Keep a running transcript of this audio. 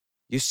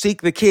You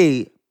seek the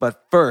key,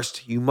 but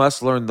first you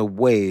must learn the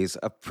ways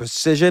of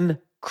precision,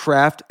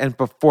 craft, and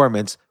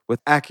performance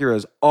with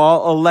Acura's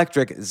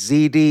all-electric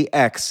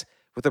ZDX.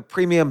 With a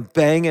premium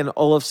Bang &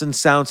 Olufsen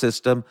sound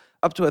system,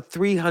 up to a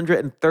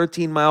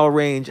 313-mile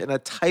range, and a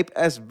Type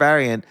S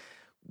variant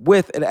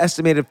with an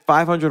estimated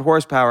 500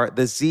 horsepower,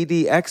 the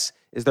ZDX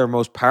is their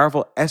most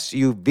powerful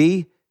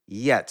SUV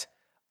yet.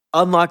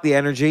 Unlock the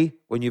energy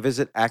when you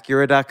visit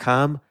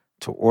Acura.com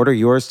to order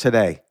yours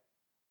today.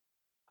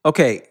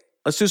 Okay,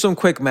 let's do some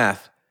quick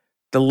math.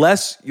 The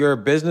less your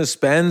business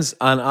spends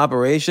on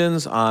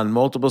operations, on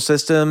multiple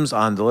systems,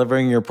 on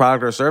delivering your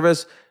product or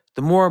service,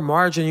 the more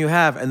margin you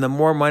have and the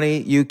more money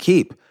you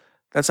keep.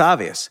 That's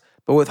obvious.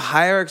 But with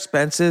higher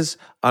expenses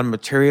on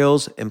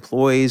materials,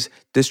 employees,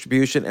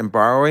 distribution, and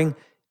borrowing,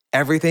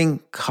 everything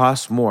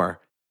costs more.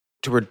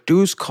 To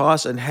reduce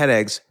costs and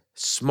headaches,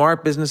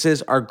 smart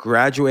businesses are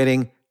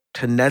graduating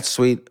to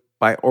NetSuite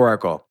by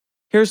Oracle.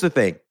 Here's the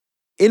thing.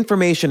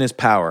 Information is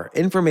power.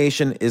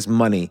 Information is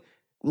money.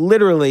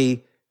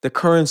 Literally, the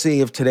currency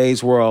of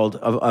today's world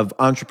of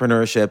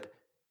entrepreneurship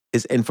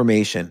is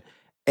information.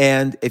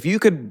 And if you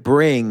could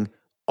bring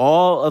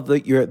all of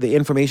the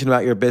information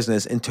about your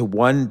business into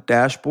one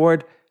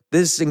dashboard,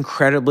 this is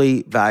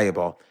incredibly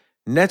valuable.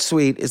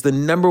 NetSuite is the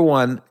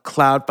 #1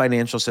 cloud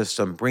financial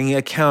system, bringing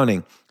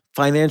accounting,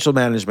 financial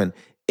management,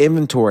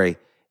 inventory,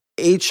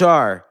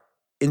 HR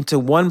into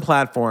one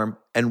platform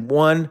and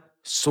one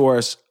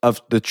source of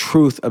the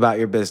truth about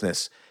your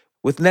business.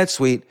 With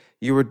NetSuite,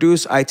 you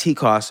reduce IT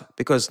costs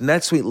because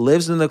NetSuite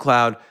lives in the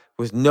cloud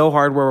with no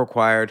hardware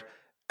required,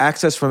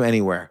 access from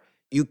anywhere.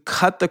 You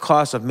cut the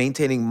cost of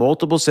maintaining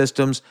multiple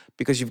systems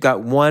because you've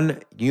got one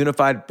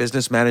unified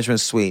business management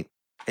suite.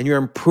 And you're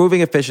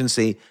improving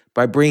efficiency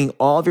by bringing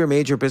all of your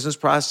major business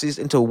processes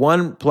into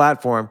one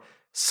platform,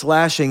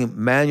 slashing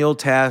manual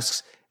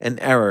tasks and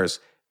errors.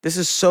 This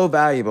is so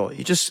valuable.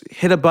 You just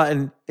hit a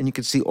button and you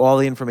can see all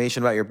the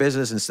information about your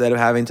business instead of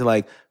having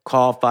to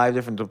call 5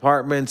 different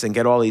departments and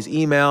get all these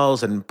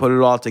emails and put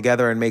it all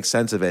together and make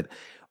sense of it.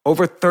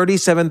 Over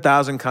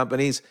 37,000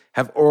 companies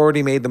have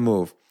already made the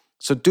move.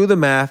 So do the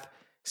math,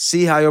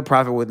 see how you'll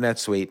profit with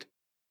NetSuite.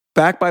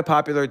 Backed by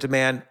popular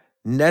demand,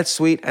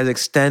 NetSuite has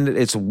extended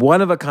its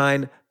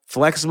one-of-a-kind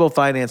flexible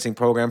financing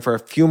program for a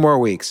few more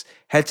weeks.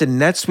 Head to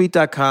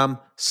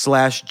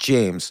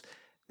netsuite.com/James.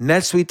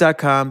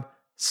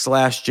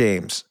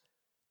 netsuite.com/James.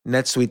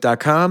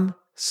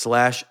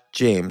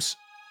 netsuite.com/James.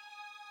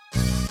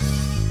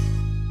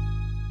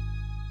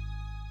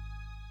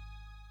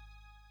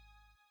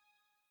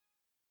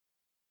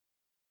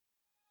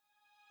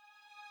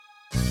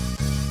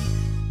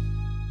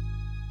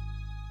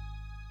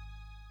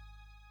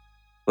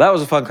 Well, that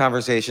was a fun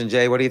conversation,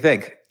 Jay. What do you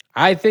think?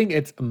 I think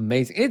it's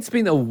amazing. It's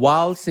been a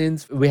while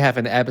since we have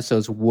an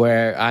episode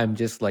where I'm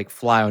just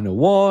fly on the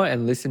wall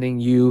and listening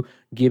you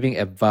giving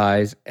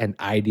advice and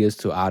ideas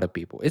to other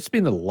people. It's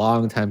been a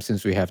long time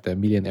since we have the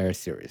Millionaire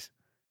series.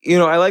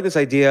 I like this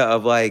idea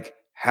of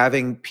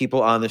having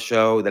people on the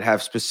show that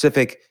have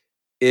specific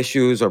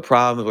issues or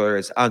problems, whether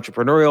it's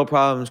entrepreneurial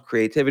problems,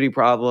 creativity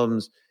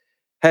problems.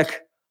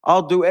 Heck,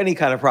 I'll do any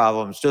kind of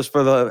problems just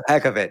for the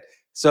heck of it.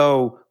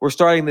 So we're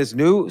starting this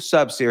new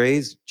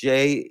sub-series.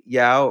 Jay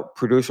Yao,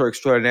 producer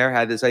extraordinaire,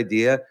 had this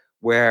idea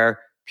where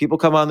people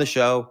come on the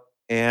show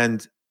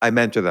and I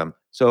mentor them.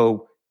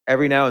 So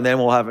every now and then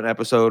we'll have an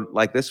episode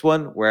like this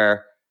one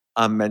where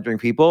I'm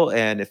mentoring people.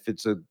 And if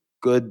it's a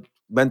good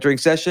mentoring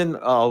session,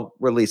 I'll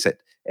release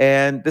it.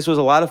 And this was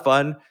a lot of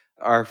fun.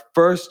 Our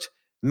first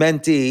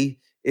mentee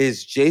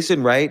is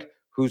Jason Wright,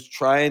 who's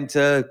trying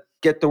to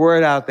get the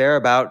word out there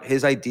about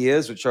his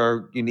ideas, which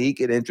are unique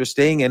and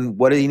interesting, and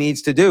what he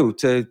needs to do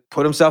to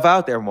put himself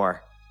out there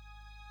more.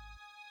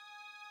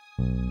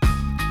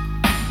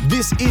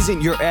 This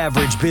isn't your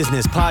average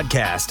business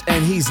podcast,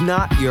 and he's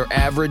not your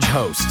average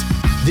host.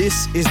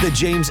 This is the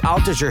James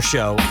Altucher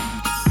Show.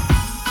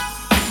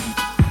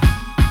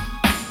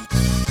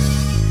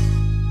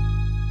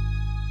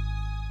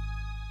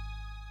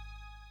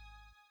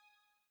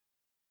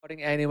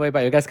 Anyway,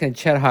 but you guys can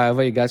chat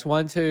however you guys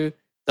want to.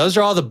 Those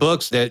are all the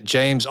books that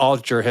James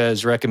Altucher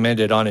has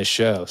recommended on his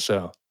show.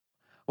 So,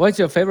 what's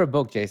your favorite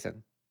book,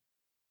 Jason?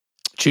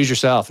 Choose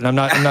Yourself. And I'm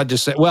not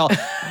just saying. Well,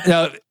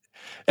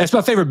 it's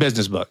my favorite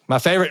business book. My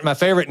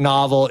favorite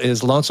novel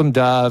is Lonesome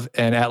Dove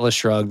and Atlas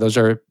Shrugged. Those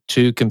are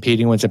 2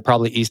 competing ones, and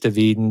probably East of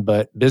Eden.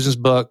 But business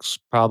books,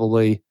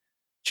 probably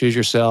Choose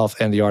Yourself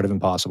and The Art of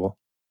Impossible.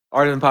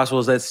 Art of Impossible,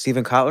 is that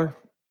Steven Kotler?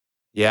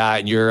 Yeah,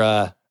 and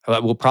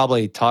we'll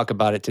probably talk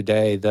about it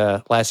today.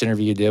 The last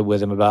interview you did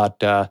with him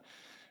about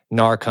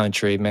Nar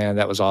Country, man,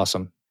 that was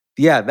awesome.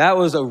 Yeah, that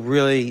was a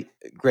really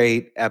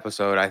great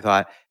episode, I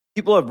thought.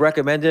 People have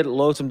recommended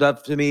Lonesome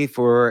Dove to me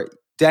for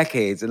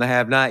decades, and I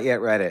have not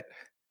yet read it.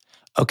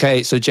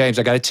 Okay, so James,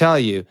 I got to tell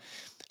you.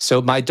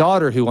 So my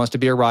daughter, who wants to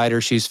be a writer,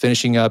 she's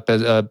finishing up at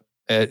the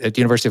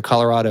University of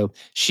Colorado.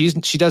 She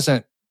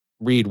doesn't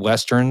read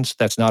Westerns.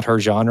 That's not her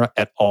genre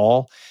at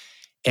all.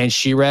 And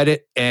she read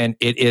it, and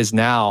it is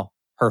now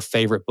her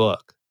favorite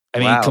book. I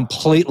mean,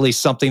 completely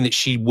something that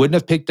she wouldn't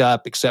have picked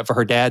up except for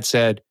her dad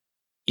said,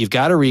 You've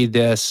got to read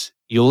this.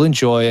 You'll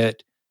enjoy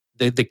it.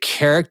 The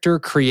character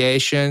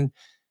creation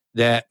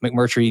that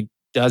McMurtry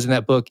does in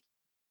that book,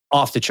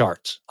 off the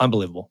charts.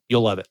 Unbelievable.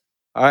 You'll love it.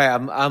 All right,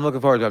 I'm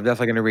looking forward to it. I'm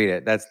definitely going to read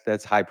it.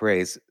 That's high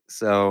praise.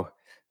 So,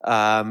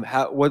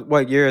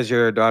 what year is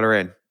your daughter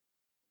in?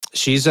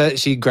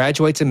 She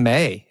graduates in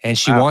May, and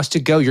she wants to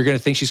go. You're going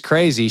to think she's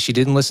crazy. She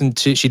didn't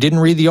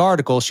read the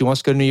article. She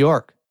wants to go to New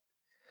York.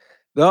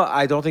 No,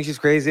 I don't think she's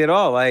crazy at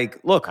all. Like,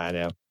 look, I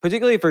know.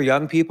 particularly for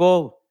young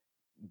people,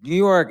 New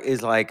York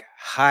is like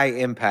high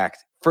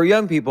impact. For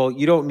young people,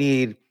 you don't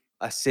need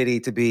a city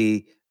to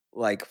be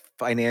like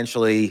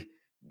financially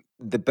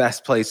the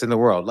best place in the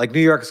world. Like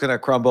New York is going to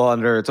crumble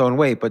under its own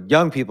weight, but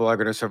young people are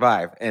going to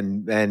survive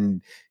and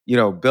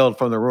build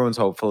from the ruins,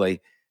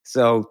 hopefully.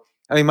 So,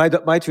 I mean,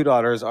 my two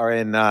daughters are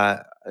in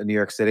New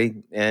York City,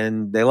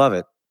 and they love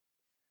it.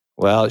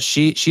 Well,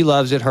 she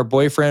loves it. Her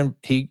boyfriend,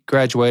 he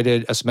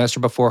graduated a semester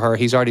before her.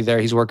 He's already there.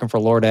 He's working for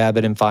Lord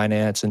Abbott in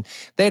finance, and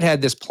they'd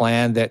had this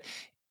plan that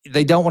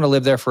they don't want to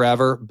live there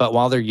forever, but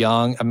while they're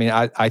young, I mean,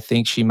 I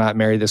think she might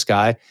marry this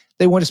guy.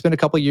 They want to spend a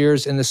couple of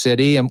years in the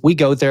city, and we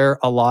go there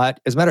a lot.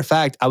 As a matter of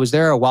fact, I was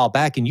there a while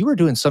back, and you were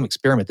doing some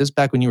experiment. This is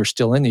back when you were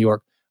still in New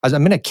York.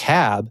 I'm in a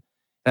cab,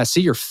 and I see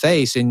your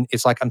face, and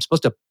it's like I'm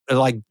supposed to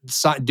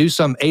do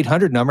some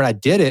 800 number, and I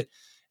did it,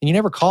 and you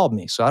never called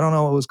me, so I don't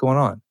know what was going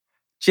on.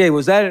 Jay,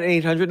 was that an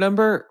 800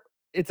 number?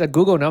 It's a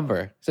Google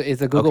number. So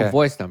it's a Google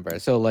voice number.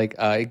 So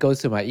it goes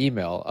to my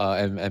email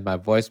and my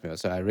voicemail,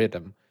 so I read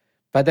them.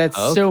 But that's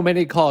so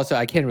many calls, so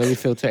I can't really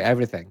filter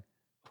everything.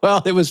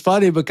 Well, it was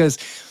funny because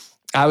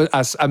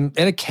I'm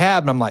in a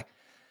cab and I'm like,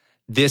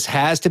 this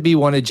has to be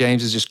one of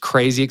James's just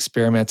crazy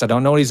experiments. I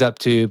don't know what he's up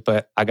to,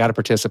 but I got to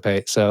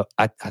participate. So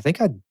I think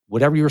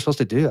whatever you were supposed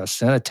to do, I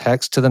sent a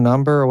text to the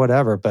number or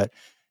whatever. But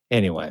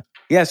anyway.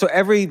 Yeah, so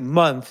every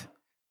month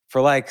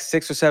for like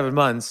 6 or 7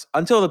 months,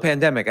 until the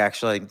pandemic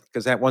actually,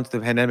 because once the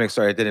pandemic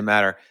started, it didn't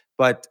matter.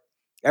 But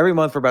every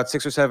month for about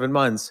 6 or 7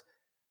 months,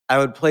 I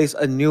would place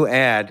a new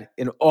ad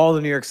in all the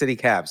New York City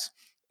cabs.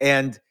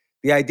 And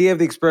the idea of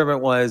the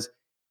experiment was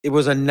it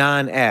was a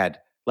non-ad.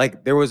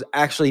 Like there was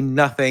actually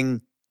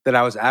nothing that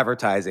I was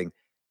advertising.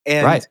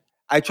 And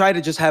I tried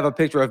to just have a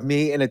picture of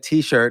me in a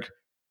t-shirt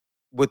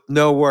with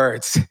no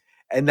words.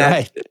 And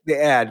that's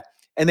the ad.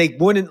 And they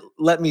wouldn't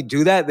let me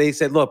do that. They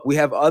said, look, we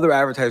have other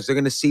advertisers. They're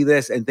going to see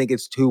this and think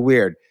it's too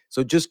weird.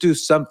 So just do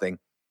something.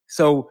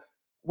 So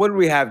what did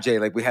we have, Jay?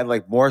 Like we had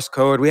like Morse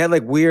code. We had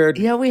like weird.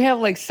 Yeah, we have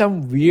like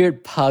some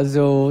weird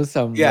puzzles.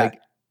 It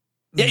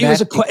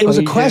was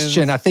a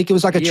question. I think it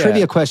was like a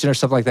trivia question or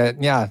something like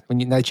that. Yeah,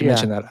 now that you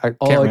mentioned that, I can't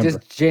remember.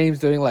 Just James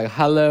doing like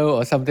hello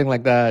or something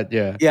like that.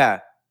 Yeah. Yeah,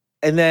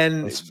 and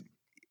then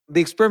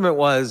the experiment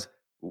was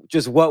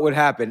just what would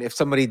happen if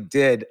somebody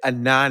did a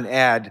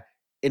non-ad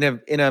in a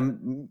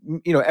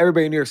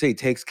everybody in New York City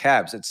takes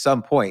cabs at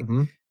some point,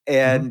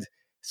 and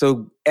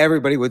so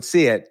everybody would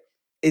see it.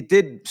 It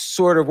did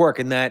sort of work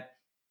in that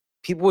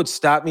people would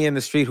stop me in the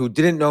street who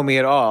didn't know me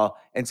at all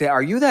and say,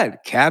 "Are you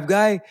that cab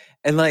guy?"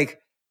 And like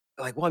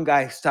one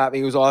guy stopped me,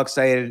 he was all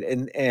excited,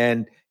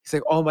 and he's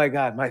like, "Oh my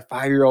God, my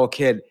 5-year-old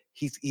kid,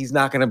 he's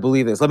not going to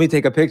believe this. Let me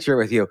take a picture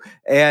with you."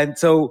 And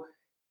so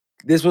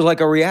this was like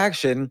a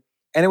reaction,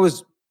 and it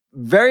was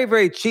very,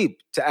 very cheap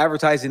to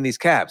advertise in these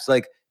cabs.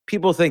 Like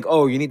people think,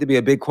 oh, you need to be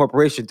a big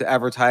corporation to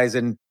advertise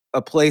in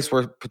a place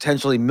where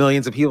potentially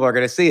millions of people are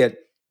going to see it.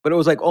 But it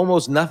was like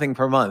almost nothing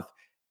per month.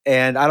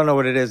 And I don't know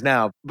what it is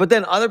now. But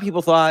then other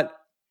people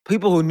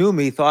who knew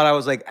me thought I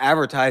was like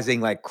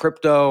advertising like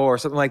crypto or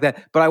something like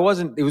that. But I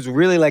wasn't. It was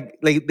really like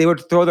they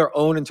would throw their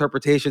own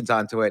interpretations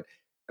onto it.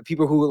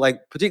 People who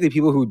particularly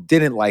people who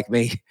didn't like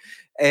me.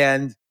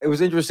 And it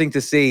was interesting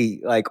to see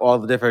like all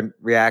the different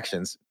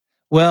reactions.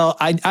 Well,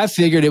 I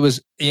figured it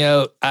was,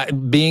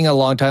 being a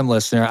longtime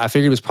listener, I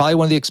figured it was probably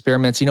one of the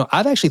experiments.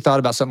 I've actually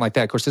thought about something like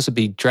that. Of course, this would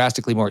be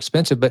drastically more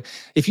expensive, but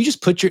if you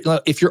just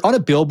if you're on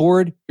a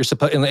billboard,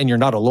 and you're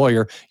not a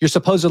lawyer, you're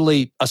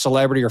supposedly a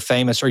celebrity or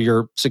famous or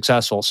you're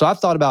successful. So I've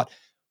thought about,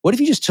 what if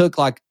you just took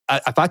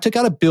if I took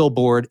out a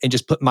billboard and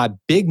just put my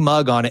big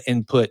mug on it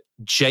and put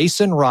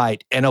Jason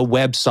Wright and a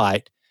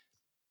website,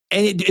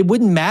 and it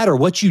wouldn't matter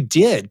what you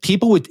did.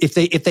 People would, if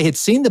they had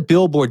seen the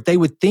billboard, they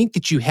would think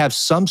that you have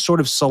some sort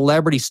of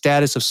celebrity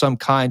status of some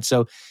kind.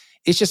 So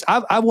it's just,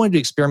 I wanted to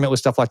experiment with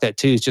stuff like that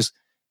too. It's just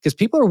because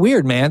people are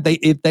weird, man.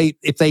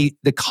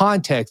 The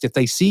context, if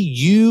they see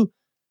you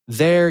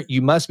there,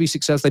 you must be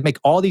successful. They make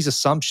all these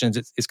assumptions.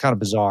 It's kind of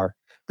bizarre.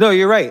 No,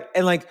 you're right.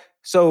 And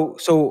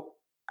so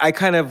I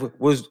kind of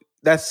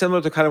that's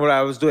similar to kind of what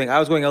I was doing. I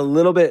was going a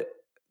little bit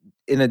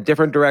in a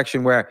different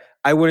direction where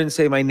I wouldn't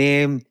say my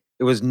name.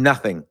 It was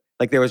nothing.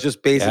 Like there was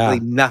just basically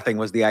nothing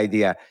was the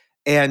idea.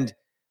 And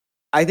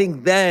I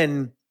think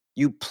then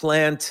you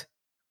plant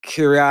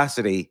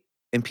curiosity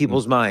in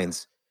people's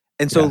minds.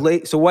 And so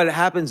what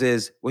happens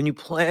is when you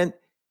plant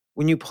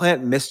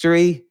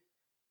mystery,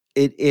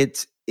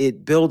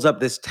 it builds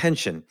up this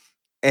tension.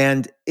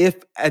 And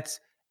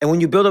when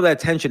you build up that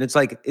tension, it's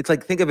like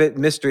think of it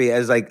mystery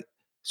as like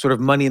sort of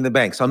money in the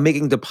bank. So I'm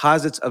making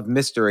deposits of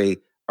mystery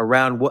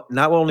around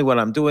not only what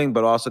I'm doing,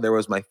 but also there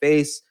was my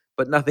face,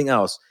 but nothing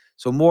else.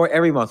 So more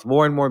every month,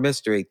 more and more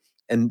mystery.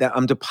 And that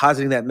I'm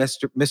depositing that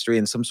mystery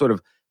in some sort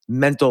of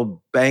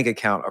mental bank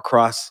account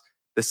across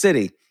the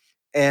city.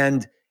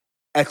 And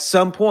at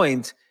some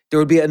point, there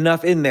would be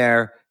enough in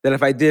there that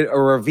if I did a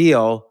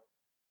reveal,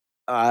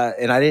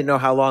 and I didn't know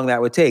how long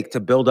that would take to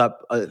build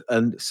up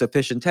a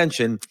sufficient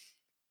tension,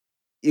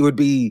 it would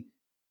be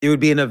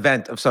an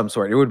event of some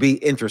sort. It would be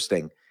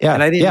interesting. Yeah,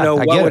 And I didn't yeah, know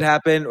I what get would it.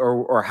 happen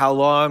or how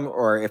long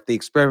or if the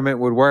experiment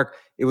would work.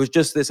 It was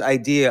just this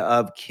idea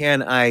of,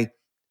 can I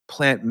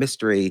plant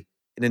mystery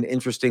in an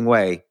interesting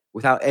way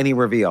without any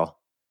reveal?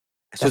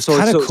 That's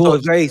kind of So cool.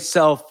 it's very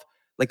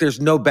like there's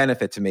no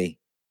benefit to me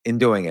in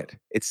doing it,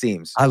 it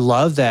seems. I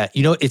love that.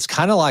 It's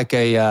kind of like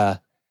a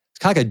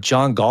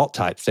John Galt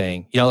type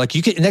thing. Like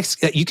you could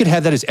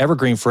have that as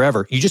evergreen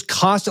forever. You just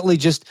constantly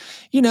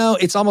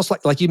it's almost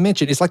like you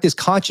mentioned, it's like this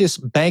conscious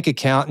bank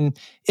account. And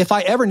if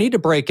I ever need to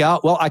break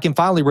out, well, I can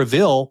finally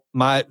reveal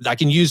I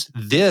can use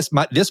this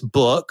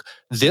book,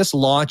 this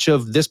launch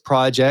of this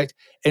project.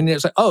 And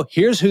it's like, oh,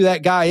 here's who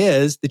that guy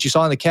is that you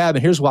saw in the cab.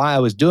 And here's why I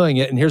was doing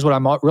it. And here's what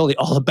I'm really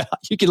all about.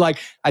 You can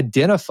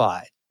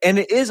identify. And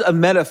it is a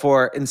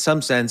metaphor in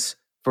some sense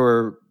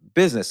for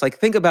business. Like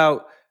think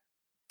about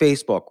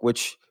Facebook,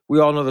 which we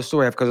all know the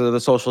story of because of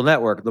The Social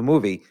Network, the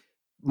movie.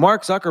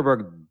 Mark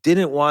Zuckerberg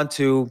didn't want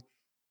to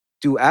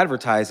do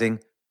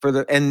advertising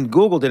and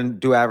Google didn't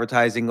do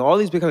advertising. All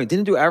these big companies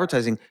didn't do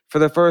advertising for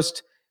the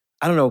first,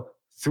 I don't know,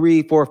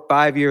 3, 4,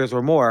 5 years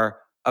or more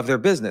of their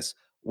business.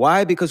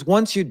 Why? Because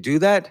once you do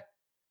that,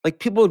 like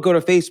people would go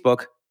to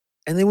Facebook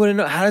and they wouldn't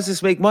know, how does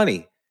this make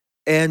money?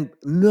 And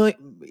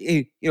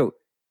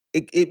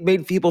it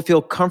made people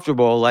feel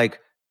comfortable, like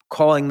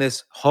calling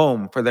this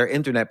home for their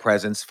internet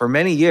presence for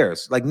many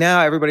years. Like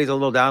now everybody's a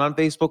little down on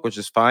Facebook, which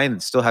is fine.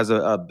 It still has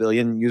a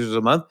billion users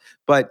a month.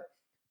 But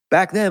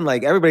back then,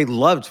 like everybody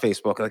loved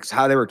Facebook. Like it's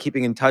how they were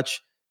keeping in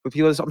touch with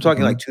people. I'm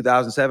talking like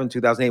 2007,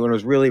 2008, when it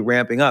was really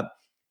ramping up.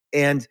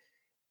 And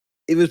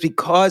it was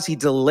because he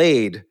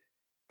delayed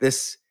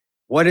this,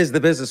 what is the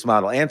business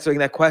model? Answering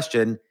that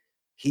question,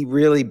 he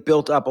really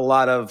built up a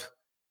lot of,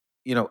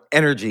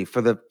 energy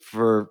for the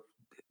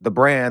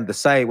brand, the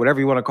site, whatever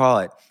you want to call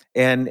it.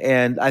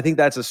 And I think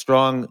that's a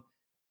strong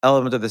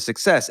element of the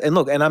success. And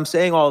look, and I'm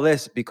saying all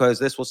this because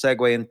this will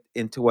segue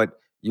into what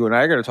you and I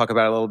are going to talk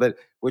about a little bit,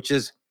 which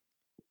is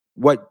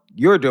what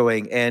you're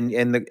doing and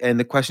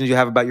the questions you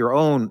have about your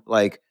own,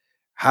 like,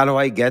 how do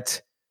I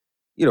get,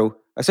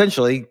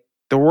 essentially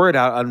the word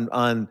out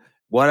on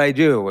what I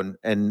do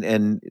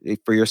and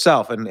for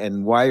yourself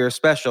and why you're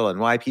special and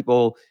why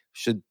people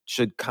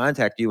should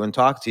contact you and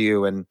talk to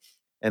you and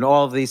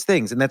all of these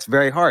things. And that's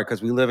very hard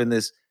because we live in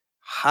this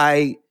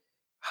high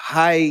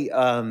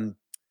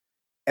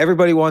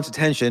everybody wants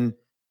attention,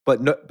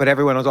 but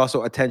everyone is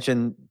also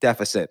attention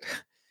deficit.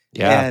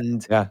 Yeah.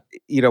 And yeah.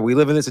 We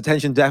live in this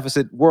attention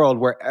deficit world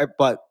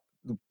but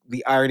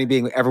the irony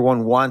being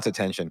everyone wants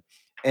attention.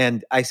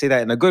 And I say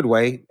that in a good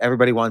way.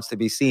 Everybody wants to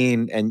be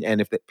seen, and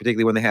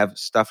particularly when they have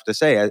stuff to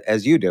say,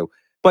 as you do.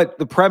 But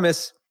the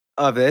premise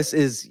of this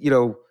is,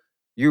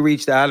 you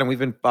reached out and we've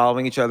been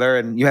following each other,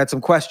 and you had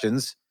some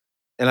questions,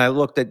 and I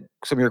looked at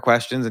some of your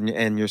questions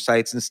and your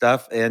sites and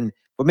stuff.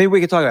 But maybe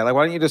we could talk about it. Like,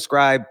 why don't you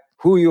describe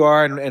who you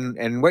are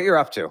and what you're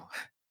up to?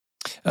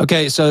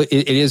 Okay, so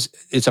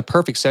it's a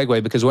perfect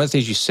segue because one of the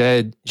things you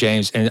said,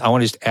 James, and I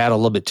want to just add a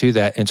little bit to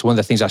that, and it's one of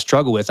the things I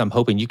struggle with, I'm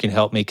hoping you can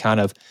help me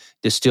kind of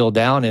distill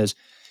down is,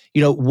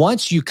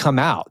 once you come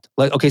out,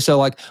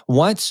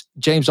 once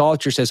James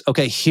Altucher says,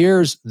 okay,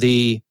 here's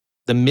the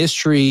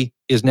mystery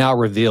is now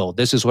revealed,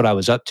 this is what I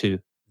was up to,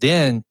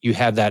 then you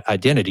have that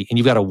identity and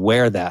you've got to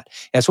wear that.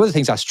 And that's one of the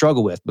things I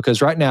struggle with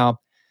because right now,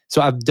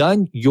 so I've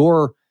done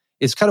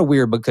it's kind of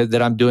weird because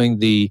that I'm doing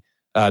the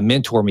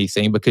mentor me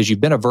thing because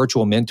you've been a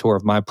virtual mentor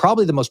of mine,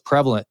 probably the most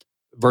prevalent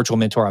virtual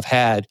mentor I've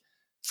had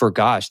for,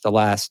 the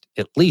last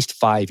at least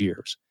 5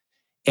 years.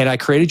 And I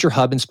created your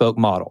hub and spoke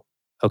model.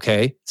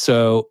 Okay.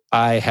 So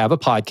I have a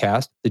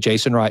podcast, The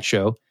Jason Wright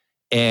Show,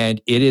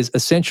 and it is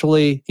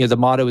essentially, the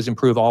motto is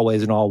improve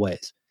always in all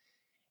ways.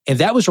 And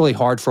that was really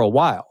hard for a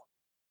while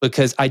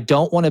because I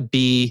don't want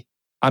to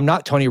I'm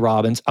not Tony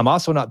Robbins. I'm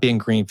also not Ben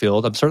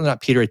Greenfield. I'm certainly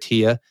not Peter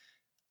Attia.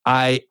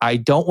 I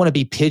don't want to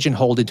be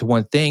pigeonholed into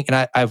one thing.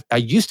 And I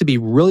used to be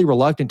really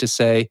reluctant to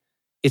say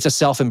it's a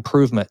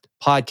self-improvement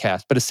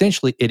podcast, but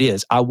essentially it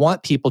is. I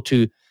want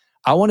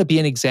to be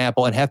an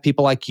example and have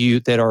people like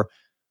you that are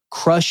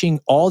crushing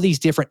all these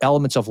different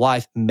elements of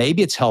life.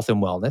 Maybe it's health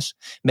and wellness.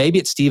 Maybe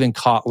it's Stephen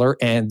Kotler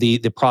and the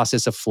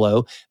process of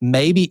flow.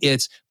 Maybe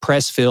it's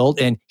Pressfield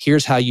and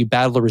here's how you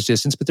battle the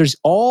resistance. But there's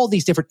all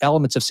these different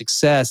elements of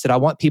success that I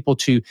want people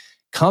to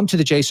come to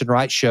the Jason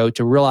Wright Show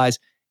to realize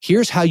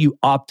here's how you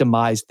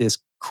optimize this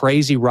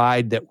crazy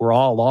ride that we're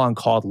all on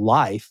called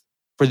life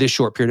for this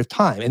short period of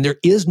time. And there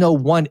is no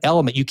one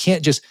element. You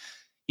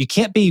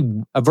can't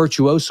be a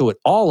virtuoso at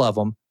all of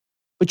them,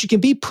 but you can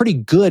be pretty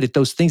good at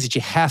those things that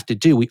you have to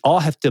do. We all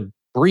have to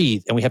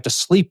breathe and we have to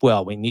sleep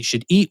well. We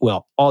should eat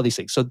well, all these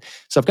things. So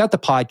I've got the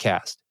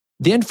podcast.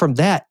 Then from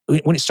that,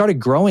 when it started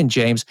growing,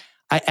 James,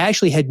 I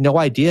actually had no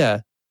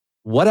idea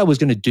what I was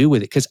going to do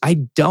with it because I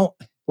don't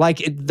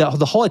like it, the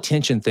whole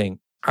attention thing.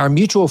 Our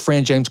mutual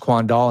friend James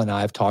Quandall and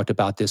I have talked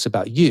about this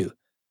about you.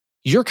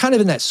 You're kind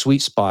of in that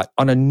sweet spot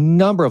on a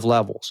number of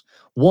levels.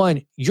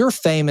 One, you're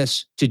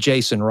famous to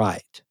Jason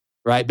Wright,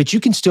 right? But you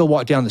can still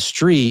walk down the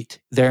street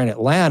there in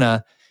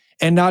Atlanta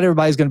and not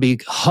everybody's going to be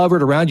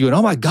hovered around you and,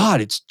 oh my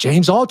God, it's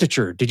James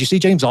Altucher. Did you see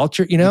James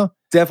Altucher? You know?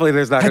 Definitely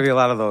there's not going to be a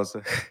lot of those.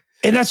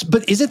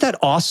 But isn't that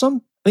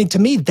awesome? I mean, to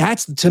me,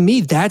 that's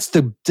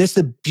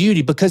the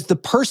beauty because the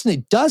person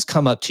that does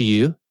come up to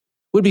you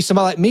would be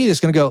somebody like me that's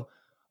going to go,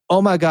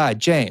 oh my God,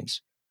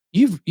 James,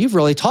 you've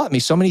really taught me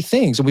so many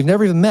things and we've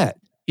never even met.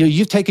 You know,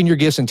 you've taken your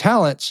gifts and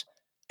talents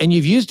and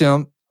you've used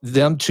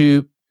them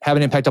to have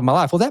an impact on my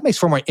life. Well, that makes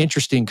for a more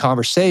interesting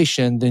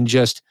conversation than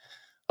just,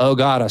 oh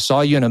God, I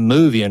saw you in a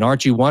movie and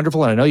aren't you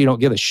wonderful? And I know you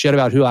don't give a shit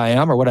about who I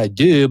am or what I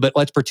do, but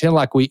let's pretend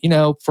like we,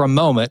 for a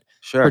moment,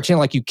 pretend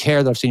like you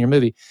care that I've seen your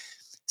movie.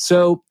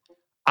 So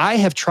I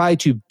have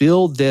tried to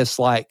build this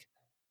like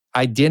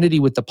identity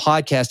with the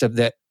podcast of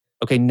that.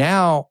 Okay,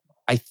 now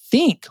I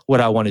think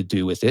what I want to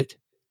do with it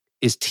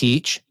is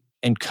teach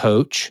and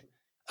coach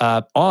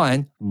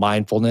on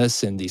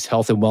mindfulness and these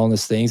health and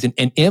wellness things,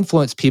 and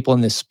influence people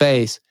in this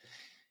space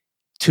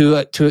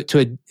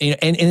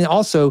and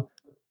also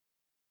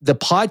the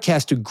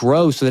podcast to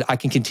grow so that I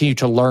can continue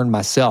to learn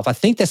myself. I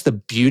think that's the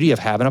beauty of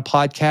having a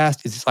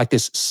podcast. It's like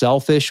this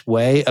selfish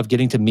way of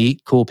getting to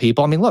meet cool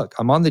people. I mean, look,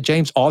 I'm on the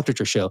James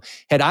Altucher show.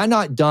 Had I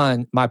not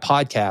done my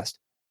podcast,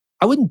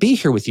 I wouldn't be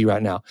here with you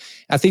right now.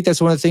 I think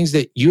that's one of the things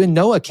that you and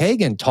Noah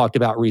Kagan talked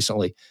about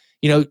recently.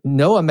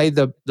 Noah made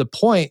the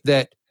point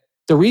that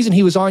the reason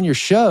he was on your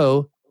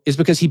show is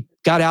because he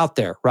got out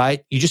there,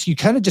 right? You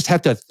kind of just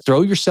have to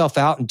throw yourself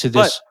out into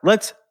this.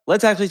 But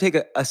let's actually take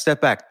a step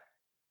back.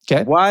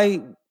 Okay. Why?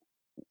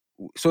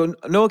 So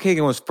Noah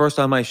Kagan was first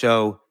on my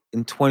show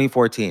in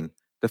 2014,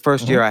 the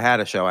first year I had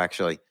a show,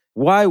 actually.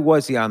 Why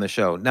was he on the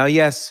show? Now,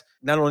 yes,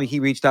 not only he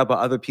reached out, but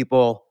other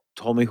people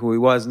told me who he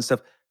was and stuff.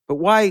 But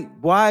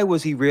why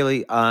was he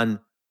really on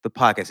the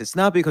podcast? It's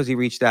not because he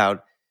reached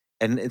out,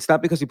 and it's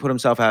not because he put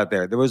himself out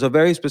there. There was a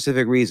very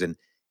specific reason.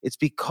 It's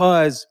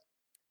because,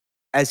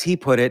 as he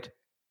put it,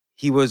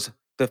 he was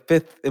the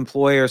fifth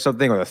employee or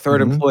something, or the third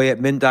employee at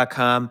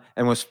Mint.com,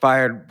 and was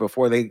fired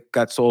before they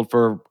got sold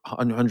for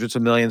hundreds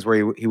of millions,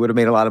 where he would have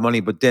made a lot of money,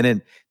 but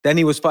didn't. Then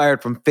he was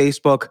fired from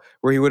Facebook,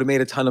 where he would have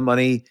made a ton of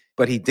money,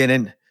 but he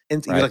didn't.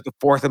 And he was like the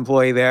fourth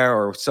employee there,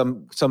 or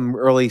some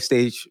early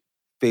stage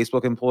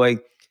Facebook employee.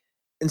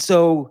 And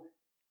so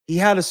he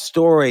had a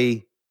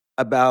story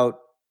about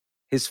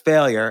his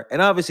failure.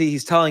 And obviously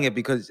he's telling it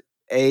because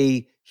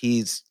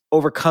he's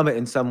overcome it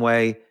in some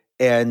way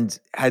and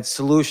had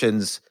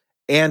solutions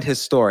and his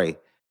story.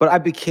 But I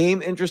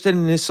became interested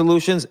in his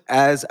solutions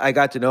as I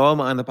got to know him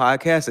on the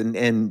podcast.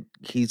 And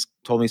he's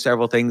told me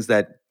several things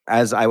that,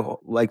 as I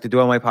like to do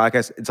on my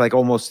podcast, it's like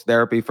almost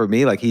therapy for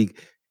me. Like he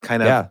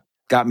kind of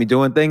got me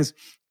doing things.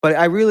 But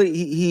I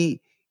really,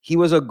 he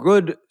was a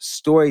good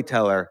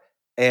storyteller,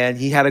 and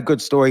he had a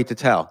good story to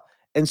tell.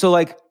 And so,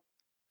 like,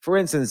 for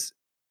instance,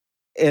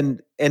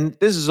 and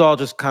this is all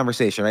just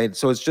conversation, right?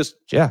 So it's just,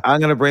 I'm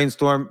going to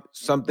brainstorm.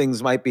 Some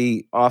things might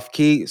be off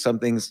key. Some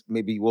things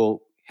maybe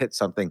will hit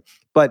something.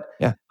 But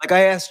like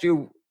I asked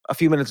you a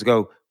few minutes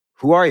ago,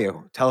 who are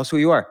you? Tell us who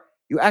you are.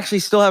 You actually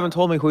still haven't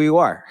told me who you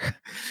are.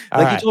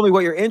 You told me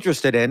what you're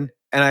interested in.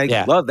 And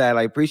I love that.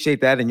 I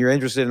appreciate that. And you're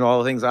interested in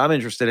all the things I'm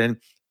interested in.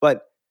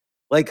 But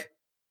like,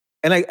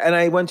 and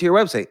I went to your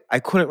website. I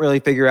couldn't really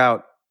figure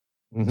out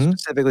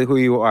specifically who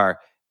you are.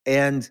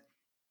 And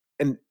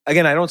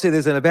again, I don't say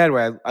this in a bad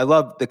way. I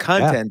love the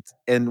content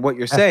and what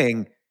you're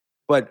saying,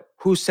 but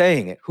who's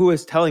saying it? Who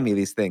is telling me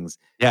these things?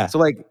 Yeah. So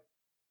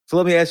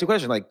let me ask you a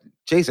question. Like,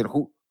 Jason,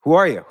 who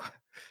are you?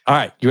 All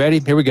right, you ready?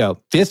 Here we go.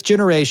 Fifth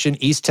generation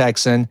East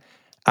Texan.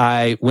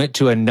 I went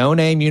to a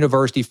no-name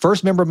university,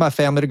 first member of my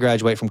family to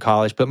graduate from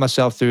college, put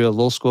myself through a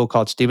little school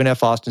called Stephen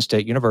F. Austin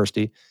State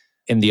University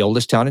in the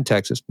oldest town in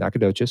Texas,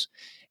 Nacogdoches.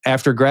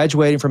 After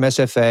graduating from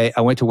SFA,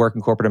 I went to work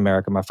in corporate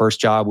America. My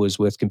first job was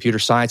with Computer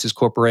Sciences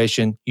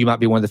Corporation. You might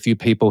be one of the few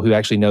people who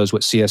actually knows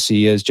what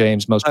CSC is,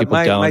 James. Most people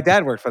don't. My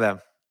dad worked for them.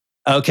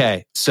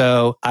 Okay,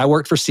 so I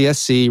worked for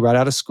CSC right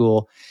out of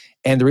school.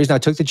 And the reason I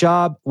took the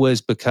job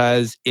was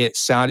because it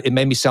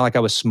made me sound like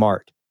I was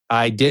smart.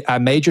 I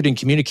majored in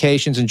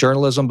communications and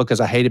journalism because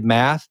I hated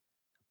math.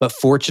 But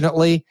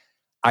fortunately,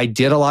 I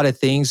did a lot of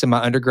things in my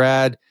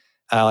undergrad,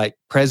 like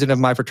president of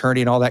my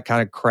fraternity and all that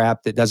kind of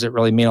crap that doesn't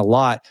really mean a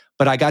lot.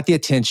 But I got the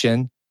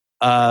attention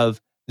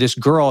of this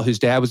girl whose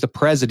dad was the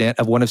president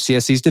of one of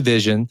CSC's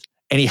divisions.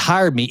 And he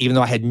hired me even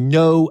though I had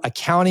no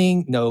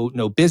accounting, no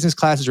business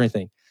classes or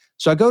anything.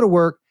 So I go to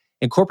work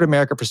in corporate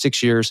America for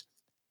 6 years.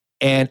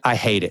 And I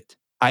hate it.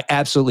 I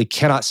absolutely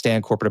cannot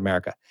stand corporate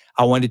America.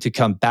 I wanted to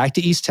come back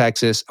to East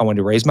Texas. I wanted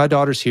to raise my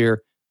daughters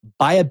here,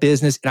 buy a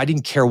business, and I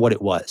didn't care what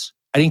it was.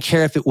 I didn't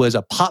care if it was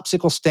a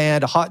popsicle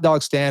stand, a hot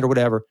dog stand, or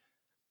whatever.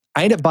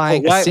 I ended up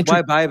buying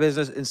why buy a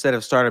business instead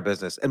of start a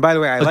business? And by the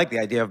way, I like the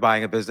idea of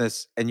buying a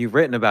business, and you've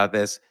written about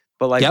this,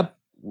 but like,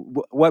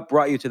 what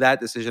brought you to that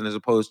decision as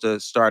opposed to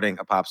starting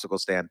a popsicle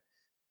stand?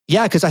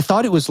 Yeah, because I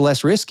thought it was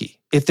less risky.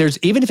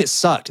 Even if it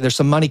sucked, there's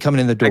some money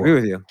coming in the I door. agree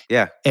with you.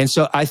 Yeah. And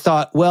so I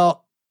thought,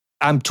 well,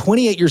 I'm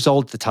 28 years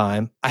old at the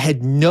time. I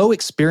had no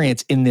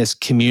experience in this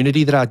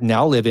community that I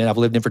now live in. I've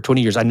lived in for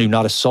 20 years. I knew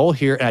not a soul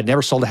here, and I'd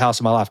never sold a house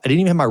in my life. I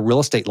didn't even have my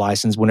real estate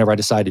license whenever I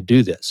decided to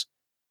do this.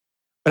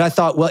 But I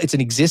thought, well, it's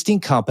an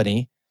existing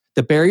company.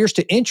 The barriers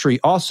to entry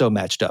also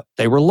matched up.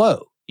 They were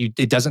low.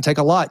 It doesn't take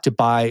a lot to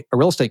buy a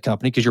real estate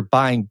company because you're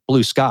buying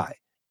blue sky.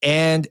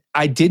 And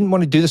I didn't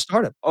want to do the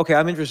startup. Okay,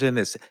 I'm interested in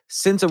this.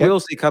 Since a Okay. real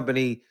estate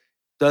company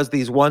does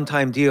these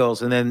one-time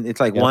deals and then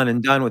it's like Yep. one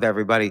and done with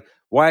everybody,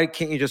 why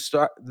can't you just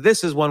start?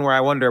 This is one where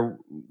I wonder,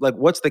 like,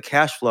 what's the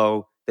cash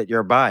flow that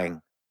you're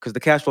buying? Because the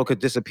cash flow could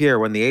disappear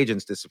when the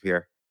agents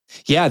disappear.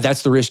 Yeah,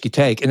 that's the risk you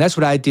take. And that's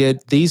what I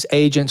did. These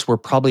agents were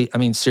probably,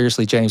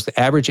 seriously, James, the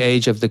average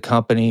age of the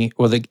company,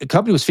 the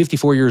company was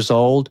 54 years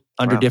old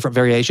under Wow. different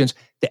variations.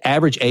 The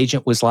average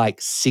agent was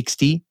like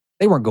 60.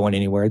 They weren't going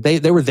anywhere.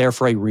 They were there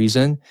for a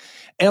reason.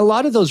 And a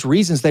lot of those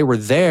reasons they were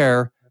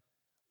there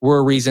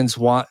were reasons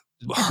what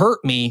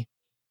hurt me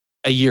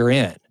a year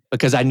in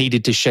because I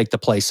needed to shake the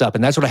place up.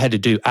 And that's what I had to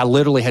do. I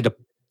literally had to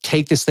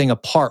take this thing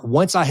apart.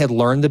 Once I had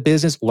learned the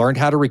business, learned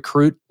how to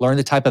recruit, learned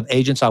the type of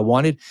agents I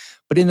wanted.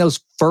 But in those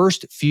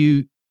first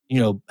few,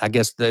 I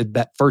guess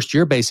that first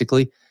year,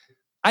 basically,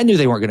 I knew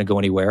they weren't going to go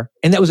anywhere.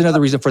 And that was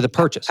another reason for the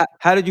purchase.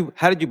 How did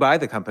you buy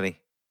the company?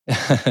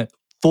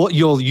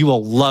 You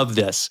will love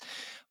this.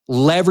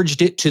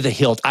 Leveraged it to the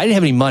hilt. I didn't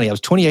have any money. I was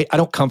 28. I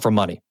don't come from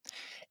money.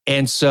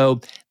 And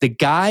so the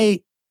guy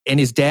and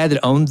his dad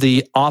that owned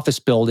the office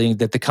building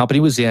that the company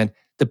was in,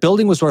 the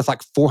building was worth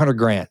like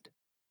 $400,000.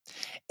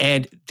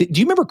 And do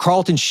you remember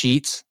Carlton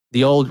Sheets,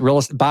 the old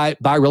buy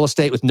real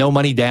estate with no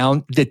money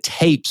down? The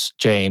tapes,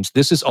 James.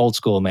 This is old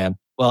school, man.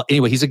 Well,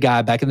 anyway, he's a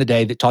guy back in the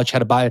day that taught you how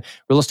to buy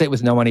real estate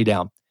with no money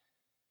down.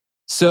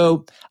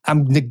 So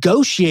I'm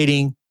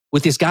negotiating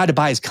with this guy to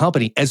buy his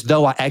company as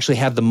though I actually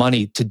have the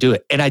money to do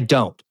it. And I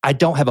don't. I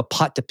don't have a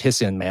pot to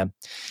piss in, man.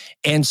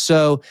 And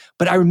so,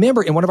 but I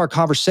remember in one of our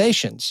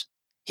conversations,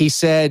 he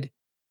said,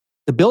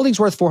 the building's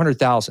worth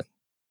 $400,000.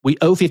 We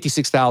owe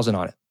 $56,000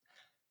 on it.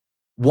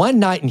 One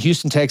night in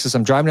Houston, Texas,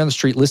 I'm driving down the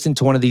street listening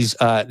to one of these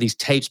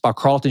tapes by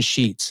Carlton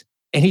Sheets.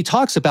 And he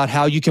talks about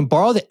how you can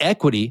borrow the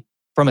equity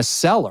from a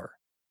seller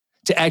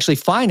to actually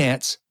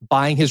finance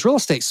buying his real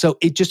estate. So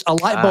it just, a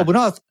light bulb went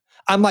off.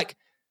 I'm like,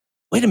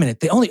 wait a minute,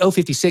 they only owe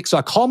 56. So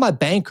I call my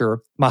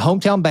banker, my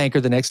hometown banker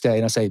the next day.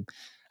 And I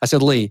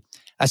said, Lee,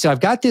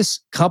 I've got this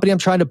company I'm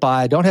trying to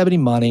buy. I don't have any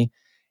money.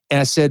 And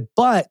I said,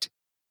 but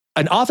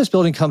an office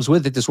building comes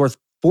with it that's worth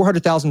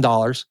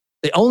 $400,000.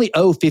 They only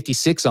owe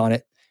 56 on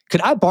it.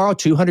 Could I borrow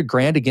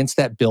 $200,000 against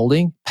that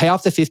building, pay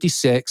off the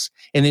 56,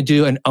 and then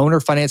do an owner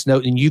finance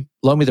note and you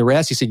loan me the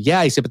rest? He said,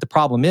 yeah. He said, but the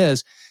problem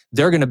is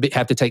they're going to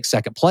have to take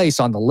second place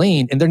on the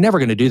lien, and they're never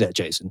going to do that,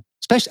 Jason.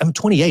 Especially, I'm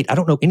 28. I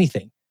don't know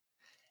anything.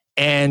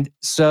 And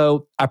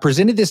so I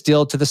presented this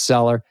deal to the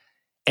seller,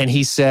 and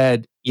he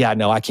said, yeah,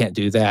 no, I can't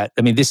do that.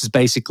 This is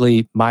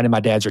basically mine and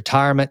my dad's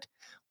retirement.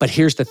 But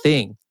here's the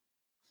thing.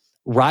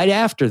 Right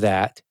after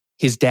that,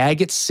 his dad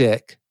gets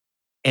sick.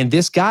 And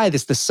this guy,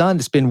 this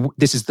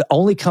is the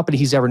only company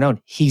he's ever known.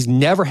 He's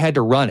never had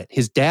to run it.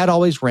 His dad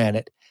always ran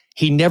it.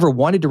 He never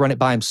wanted to run it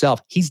by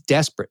himself. He's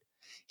desperate.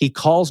 He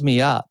calls me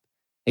up.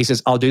 He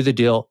says, I'll do the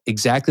deal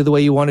exactly the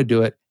way you want to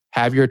do it.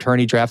 Have your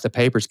attorney draft the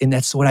papers. And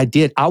that's what I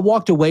did. I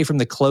walked away from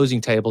the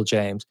closing table,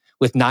 James,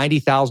 with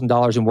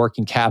 $90,000 in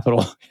working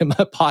capital in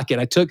my pocket.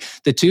 I took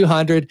the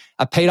 $200,000.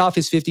 I paid off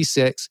his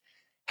 56,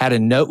 had a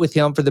note with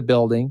him for the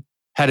building,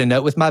 had a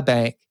note with my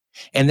bank.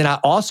 And then I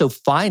also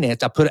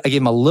financed, I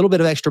gave him a little bit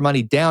of extra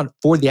money down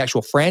for the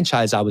actual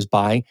franchise I was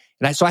buying.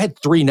 And so I had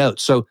 3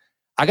 notes. So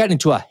I got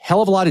into a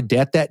hell of a lot of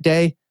debt that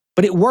day,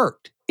 but it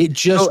worked. It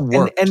just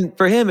worked. And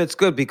for him, it's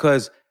good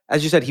because,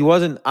 as you said, he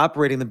wasn't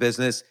operating the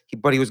business,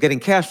 but he was getting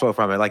cash flow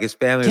from it. Like his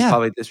family was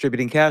probably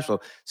distributing cash flow.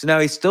 So now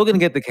he's still going to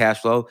get the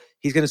cash flow.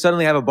 He's going to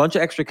suddenly have a bunch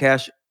of extra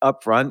cash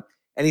up front,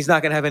 and he's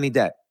not going to have any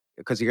debt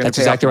because you're going to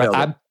pay off the building.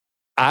 Right.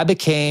 I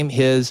became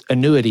his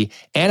annuity,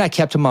 and I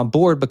kept him on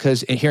board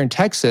because here in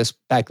Texas,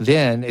 back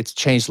then, it's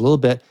changed a little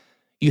bit.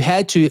 You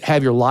had to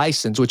have your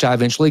license, which I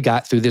eventually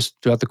got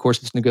throughout the course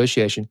of this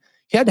negotiation.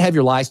 You had to have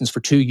your license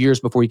for 2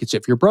 years before you could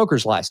sit for your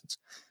broker's license.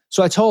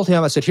 So I told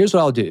him, I said, here's what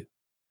I'll do.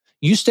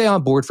 You stay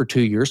on board for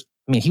 2 years.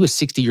 He was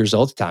 60 years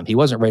old at the time. He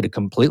wasn't ready to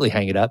completely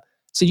hang it up.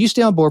 So you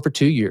stay on board for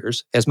 2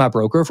 years as my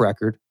broker of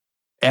record.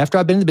 After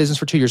I've been in the business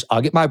for 2 years,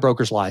 I'll get my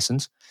broker's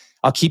license.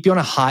 I'll keep you on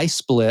a high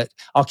split.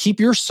 I'll keep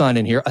your son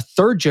in here, a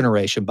 3rd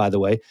generation, by the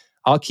way.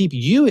 I'll keep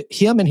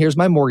him, and here's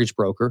my mortgage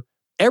broker.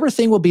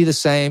 Everything will be the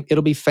same.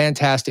 It'll be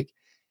fantastic.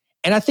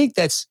 And I think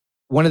that's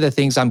one of the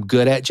things I'm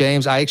good at,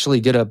 James. I actually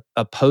did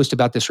a post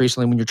about this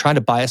recently. When you're trying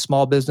to buy a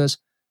small business,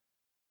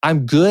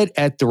 I'm good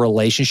at the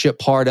relationship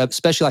part of,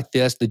 especially like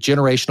this, the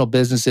generational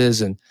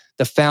businesses and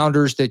the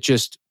founders that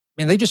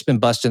they've just been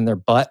busting their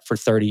butt for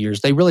 30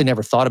 years. They really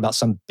never thought about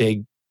some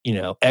big,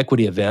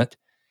 equity event.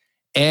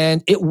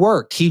 And it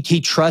worked. He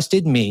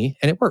trusted me,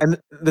 and it worked. And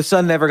the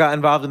son never got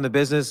involved in the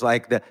business?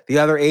 Like the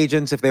other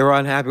agents, if they were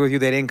unhappy with you,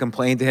 they didn't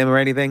complain to him or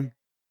anything?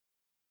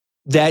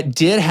 That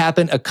did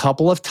happen a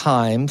couple of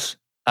times,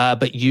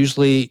 but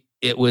usually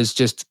it was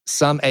just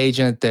some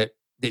agent that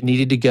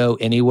needed to go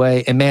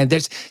anyway. And man,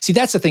 that's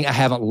the thing I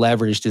haven't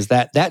leveraged is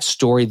that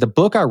story. The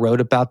book I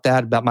wrote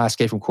about my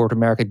escape from corporate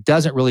America,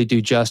 doesn't really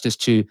do justice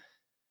to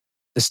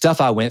the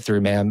stuff I went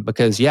through, man.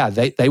 Because yeah,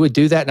 they would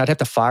do that, and I'd have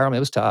to fire them. It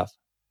was tough.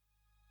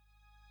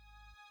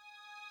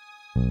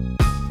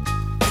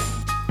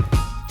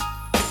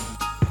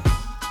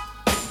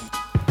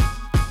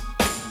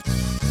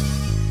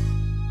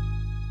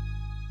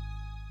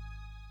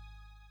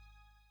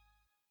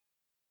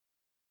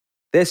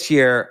 This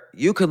year,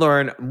 you can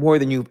learn more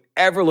than you've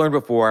ever learned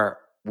before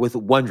with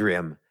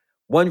Wondrium.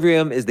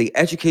 Wondrium is the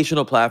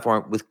educational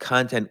platform with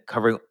content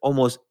covering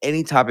almost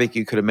any topic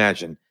you could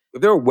imagine.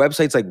 If there were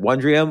websites like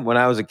Wondrium when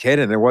I was a kid,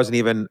 and there wasn't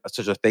even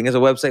such a thing as a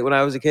website when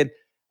I was a kid,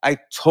 I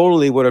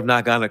totally would have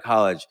not gone to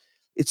college.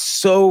 It's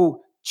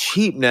so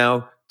cheap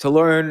now to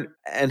learn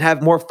and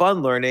have more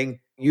fun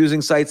learning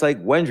using sites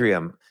like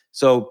Wondrium.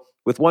 So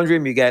with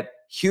Wondrium, you get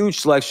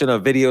huge selection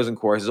of videos and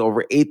courses,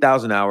 over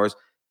 8,000 hours,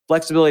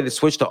 flexibility to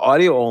switch to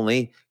audio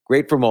only,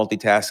 great for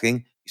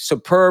multitasking,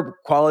 superb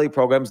quality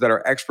programs that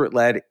are expert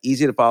led,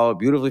 easy to follow,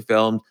 beautifully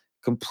filmed,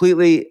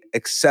 completely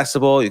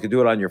accessible. You can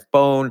do it on your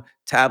phone,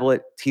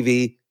 tablet,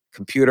 TV,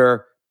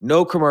 computer,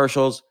 no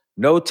commercials,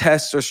 no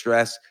tests or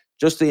stress,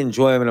 just the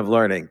enjoyment of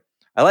learning.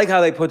 I like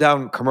how they put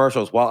down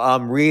commercials while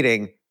I'm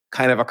reading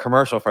kind of a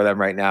commercial for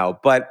them right now,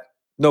 but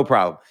no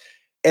problem.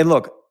 And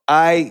look,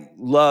 I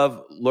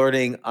love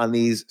learning on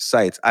these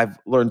sites. I've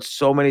learned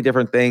so many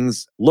different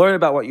things. Learn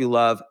about what you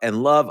love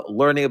and love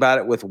learning about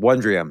it with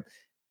Wondrium.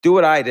 Do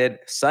what I did.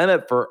 Sign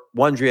up for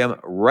Wondrium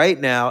right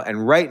now.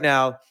 And right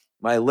now,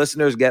 my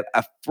listeners get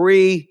a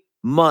free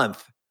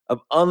month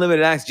of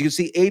unlimited access. You can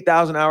see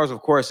 8,000 hours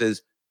of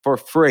courses for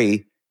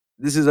free.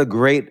 This is a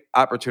great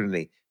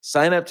opportunity.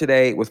 Sign up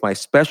today with my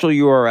special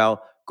URL.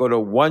 Go to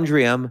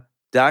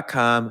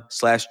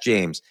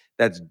wondrium.com/James.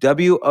 That's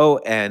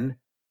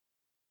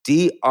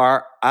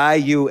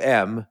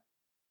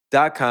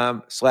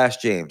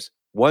WONDRIUM.com/James.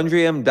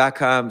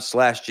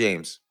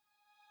 Wondrium.com/James.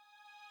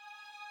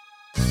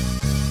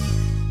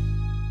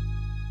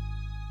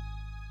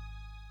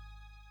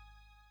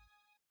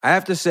 I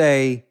have to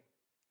say,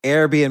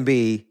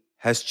 Airbnb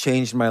has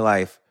changed my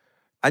life.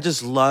 I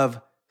just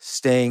love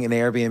staying in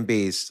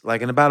Airbnbs.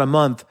 Like in about a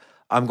month,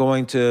 I'm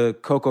going to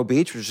Cocoa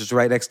Beach, which is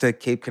right next to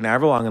Cape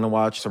Canaveral. I'm going to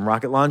watch some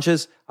rocket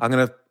launches. I'm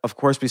going to, of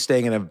course, be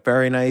staying in a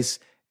very nice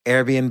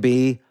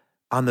Airbnb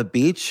on the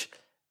beach.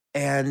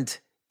 And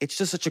it's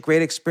just such a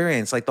great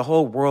experience. Like the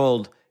whole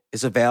world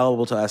is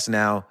available to us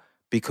now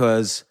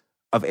because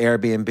of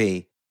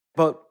Airbnb.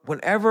 But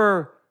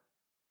whenever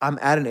I'm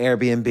at an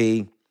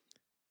Airbnb,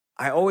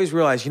 I always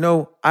realize,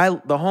 the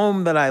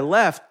home that I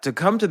left to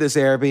come to this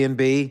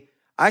Airbnb,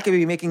 I could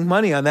be making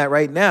money on that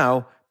right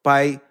now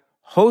by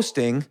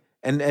hosting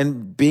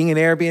and being an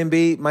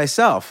Airbnb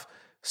myself.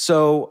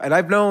 So, and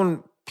I've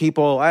known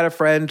people, I had a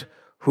friend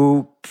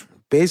who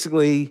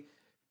basically,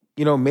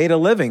 made a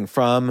living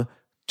from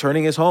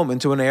turning his home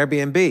into an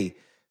Airbnb.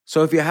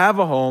 So if you have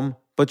a home,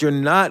 but you're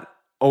not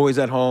always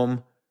at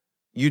home,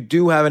 you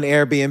do have an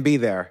Airbnb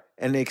there.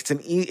 And it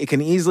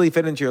can easily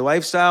fit into your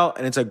lifestyle,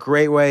 and it's a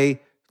great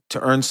way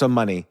to earn some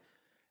money.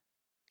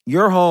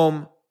 Your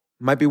home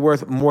might be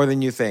worth more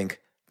than you think.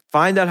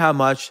 Find out how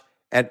much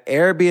at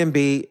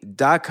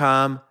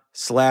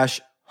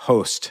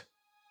airbnb.com/host.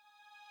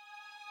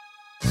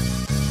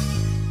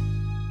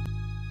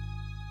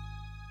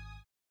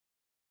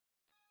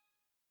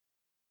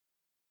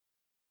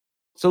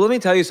 So let me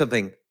tell you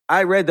something.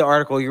 I read the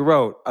article you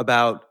wrote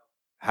about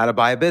how to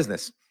buy a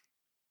business,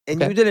 and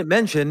you didn't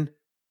mention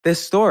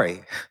this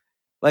story.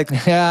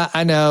 Yeah,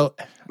 I know.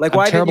 Like,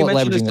 why didn't you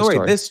mention this story?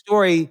 This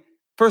story,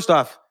 first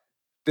off,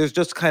 there's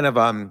just kind of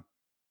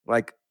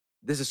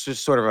this is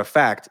just sort of a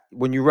fact.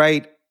 When you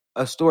write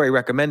a story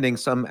recommending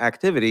some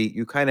activity,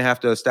 you kind of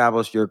have to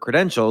establish your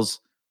credentials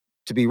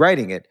to be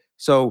writing it.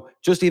 So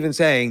just even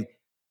saying,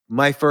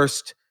 my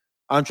first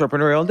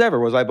entrepreneurial endeavor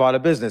was I bought a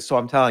business, so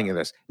I'm telling you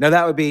this. Now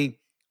that would be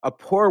a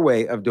poor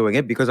way of doing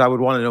it because I would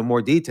want to know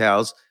more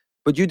details,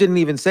 but you didn't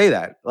even say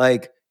that.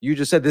 Like you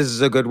just said, this is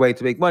a good way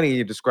to make money.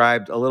 You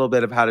described a little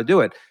bit of how to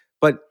do it,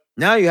 but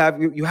now you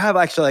have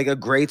actually like a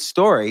great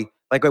story.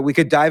 Like we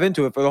could dive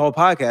into it for the whole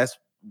podcast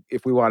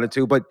if we wanted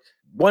to. But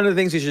one of the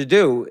things you should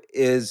do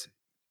is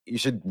you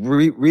should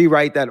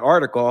rewrite that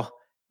article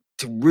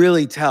to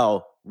really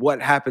tell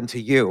what happened to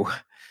you.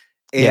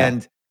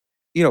 And,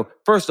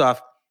 first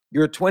off,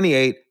 you're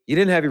 28, you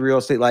didn't have your real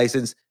estate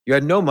license, you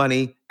had no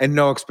money and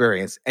no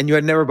experience, and you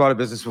had never bought a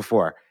business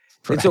before.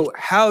 Right. And so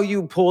how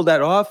you pulled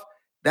that off,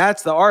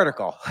 that's the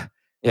article.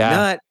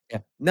 Yeah.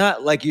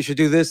 Not like you should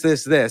do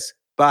this,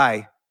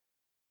 buy.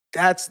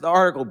 That's the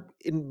article.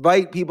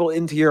 Invite people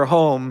into your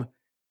home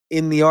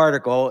in the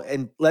article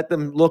and let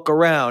them look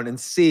around and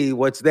see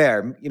what's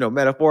there.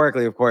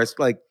 Metaphorically, of course,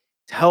 like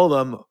tell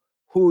them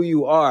who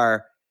you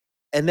are.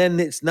 And then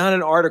it's not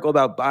an article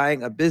about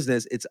buying a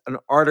business. It's an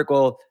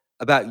article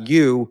about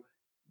you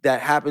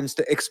that happens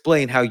to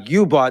explain how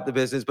you bought the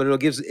business, but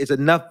it's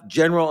enough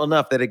general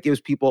enough that it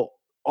gives people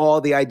all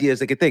the ideas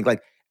they could think.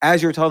 Like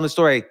as you're telling the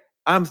story,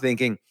 I'm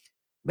thinking,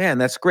 man,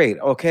 that's great.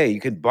 Okay,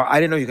 I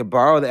didn't know you could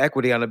borrow the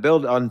equity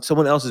on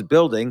someone else's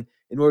building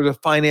in order to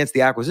finance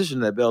the acquisition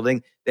of that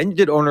building. Then you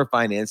did owner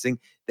financing.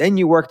 Then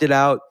you worked it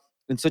out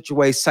in such a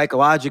way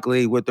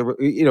psychologically with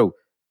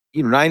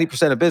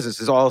 90% of business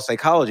is all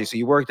psychology. So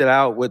you worked it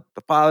out with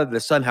the father, the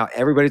son, how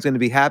everybody's going to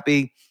be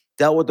happy.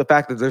 Dealt with the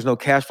fact that there's no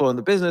cash flow in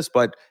the business,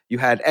 but you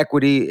had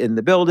equity in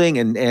the building,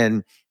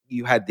 and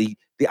you had the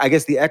I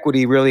guess the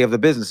equity really of the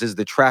business is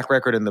the track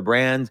record and the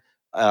brand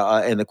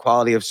and the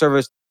quality of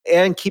service,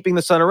 and keeping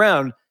the son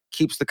around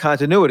keeps the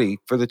continuity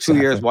for the 2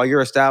 years Exactly. while you're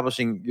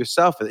establishing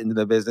yourself into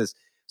the business.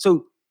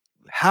 So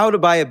how to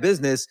buy a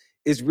business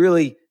is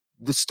really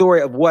the story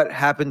of what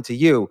happened to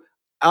you.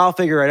 I'll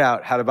figure it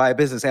out how to buy a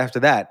business after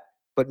that.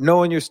 But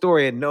knowing your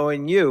story and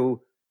knowing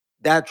you,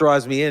 that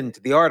draws me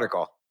into the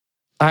article.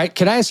 All right.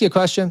 Can I ask you a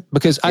question?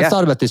 Because I've Yeah.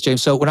 thought about this,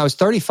 James. So when I was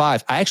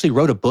 35, I actually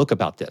wrote a book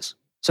about this.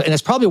 So, and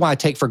that's probably why I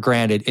take for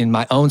granted in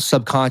my own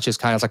subconscious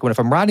kind of like if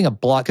I'm writing a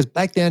blog, because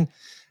back then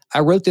I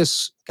wrote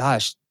this,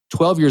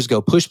 12 years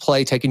ago, Push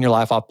Play, Taking Your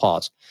Life Off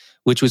Pause,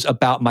 which was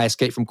about my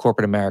escape from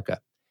corporate America.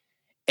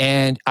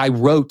 And I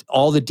wrote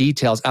all the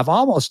details. I've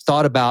almost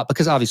thought about,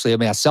 because obviously,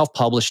 I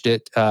self-published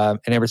it and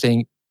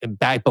everything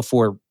back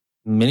before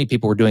many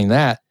people were doing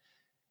that.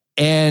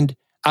 And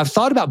I've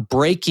thought about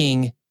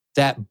breaking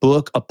that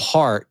book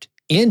apart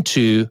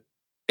into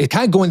it,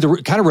 kind of going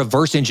the kind of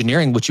reverse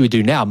engineering what you would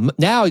do now.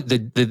 Now,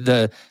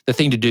 the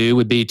thing to do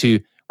would be to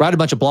write a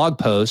bunch of blog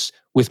posts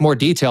with more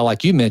detail,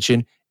 like you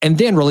mentioned, and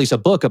then release a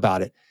book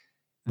about it.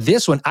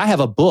 This one, I have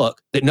a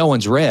book that no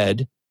one's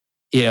read,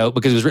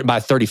 because it was written by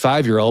a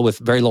 35-year-old with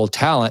very little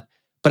talent.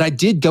 But I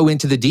did go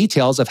into the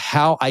details of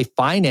how I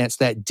financed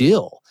that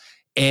deal.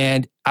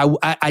 And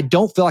I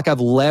don't feel like I've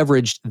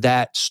leveraged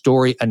that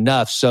story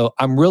enough. So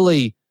I'm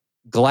really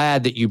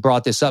glad that you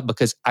brought this up,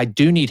 because I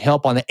do need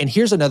help on that. And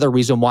here's another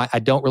reason why I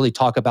don't really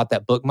talk about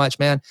that book much,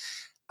 man.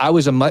 I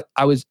was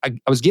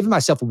giving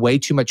myself way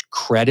too much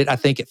credit, I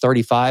think, at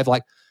 35.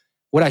 Like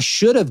what I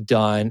should have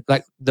done,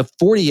 like the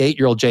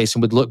 48-year-old Jason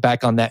would look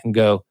back on that and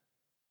go,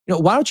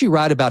 why don't you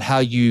write about how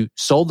you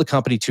sold the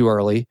company too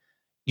early?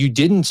 You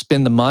didn't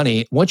spend the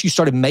money. Once you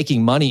started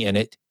making money in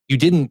it, you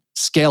didn't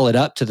scale it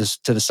up to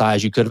the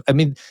size you could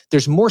have.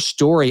 There's more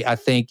story, I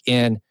think,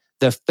 in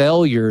the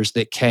failures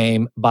that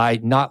came by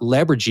not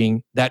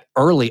leveraging that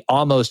early,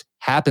 almost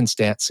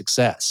happenstance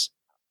success.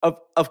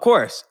 Of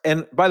course.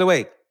 And by the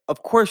way,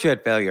 of course you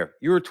had failure.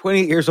 You were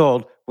 28 years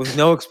old with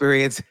no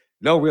experience,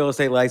 no real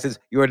estate license.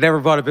 You had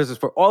never bought a business.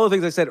 For all the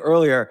things I said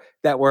earlier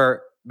that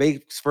were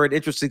makes for an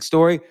interesting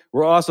story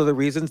were also the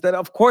reasons that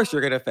of course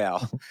you're going to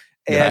fail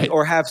Right.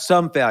 or have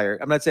some failure.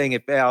 I'm not saying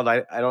it failed.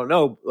 I don't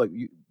know,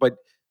 but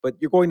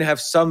you're going to have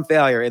some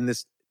failure in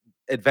this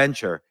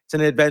adventure. It's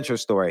an adventure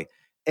story.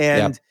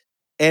 And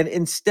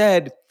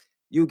instead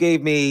you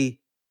gave me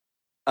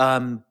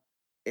an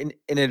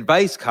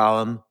advice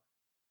column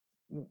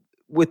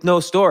with no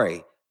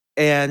story.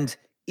 And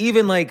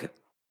even like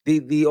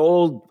the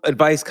old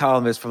advice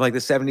columnist from like the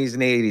 70s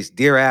and 80s,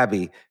 Dear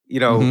Abby,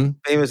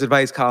 famous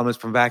advice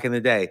columnist from back in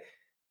the day.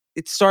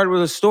 It started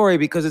with a story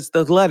because it's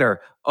the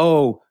letter.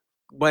 Oh,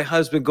 my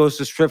husband goes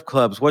to strip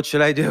clubs. What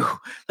should I do?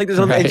 Like there's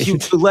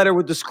the letter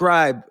would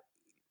describe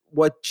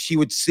what she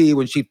would see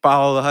when she'd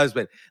follow the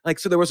husband. Like,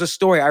 so there was a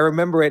story. I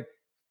remember it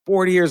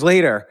 40 years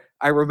later.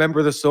 I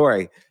remember the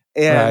story.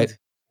 And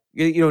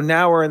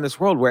now we're in this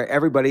world where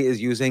everybody is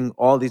using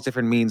all these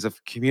different means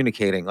of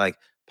communicating, like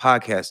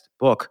podcast,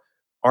 book,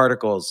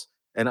 articles,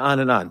 and on,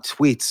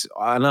 tweets,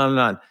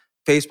 on,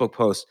 Facebook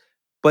posts.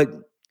 But,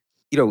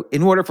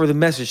 in order for the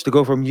message to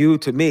go from you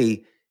to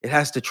me, it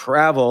has to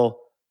travel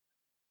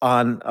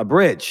on a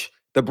bridge.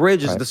 The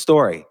bridge is the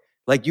story.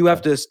 Like you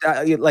have to,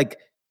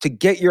 to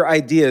get your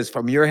ideas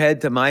from your head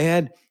to my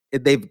head,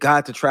 they've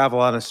got to travel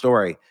on a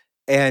story.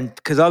 And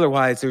because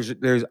otherwise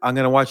I'm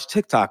going to watch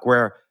TikTok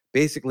where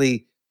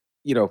basically,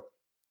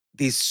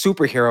 these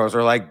superheroes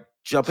are like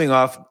jumping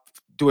off,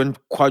 doing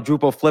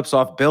quadruple flips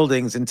off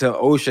buildings into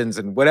oceans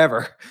and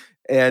whatever.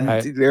 And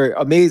they're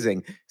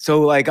amazing.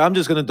 So like, I'm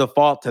just going to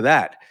default to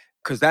that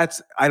because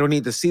I don't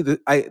need to see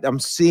I'm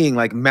seeing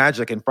like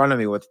magic in front of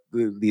me with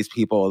these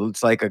people.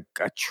 It's like a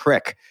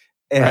trick.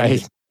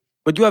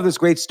 But you have this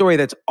great story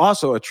that's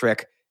also a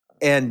trick.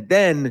 And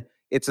then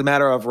it's a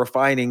matter of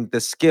refining the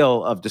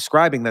skill of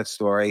describing that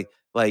story,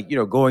 like,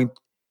 going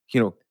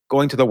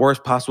to the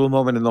worst possible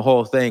moment in the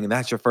whole thing. And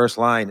that's your first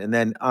line. And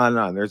then on and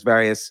on. There's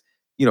various,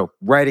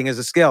 writing is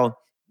a skill.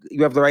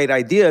 You have the right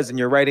ideas and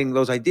you're writing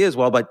those ideas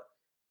well, but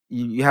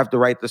you have to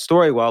write the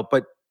story well.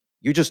 But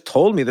you just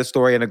told me the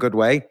story in a good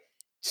way.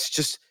 It's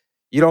just,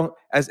 you don't,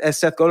 as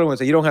Seth Godin would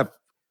say, you don't have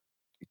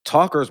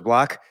talker's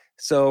block.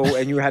 So,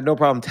 and you had no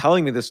problem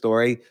telling me the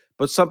story,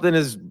 but something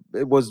is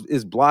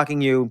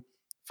blocking you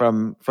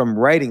from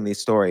writing these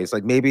stories.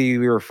 Like maybe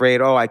you were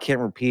afraid, I can't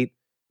repeat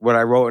what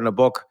I wrote in a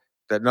book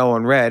that no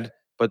one read,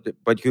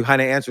 but you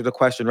kind of answered the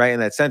question right in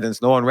that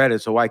sentence. No one read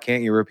it, so why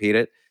can't you repeat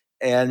it?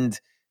 And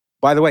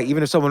by the way,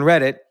 even if someone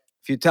read it,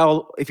 if you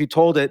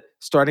told it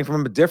starting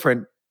from a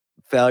different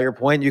failure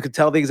point, you could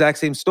tell the exact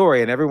same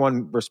story, and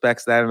everyone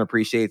respects that and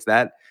appreciates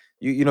that.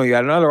 You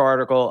had another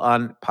article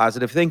on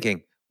positive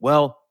thinking.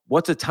 Well,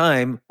 what's a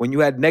time when you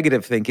had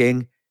negative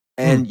thinking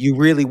Hmm. and you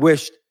really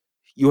wished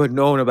you had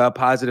known about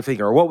positive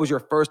thinking, or what was your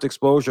first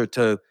exposure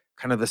to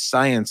kind of the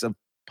science of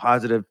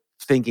positive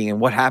thinking,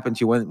 and what happened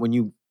to you when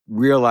you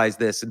realized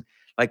this? And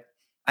like,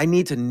 I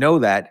need to know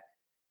that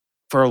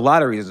for a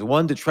lot of reasons.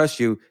 One, to trust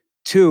you.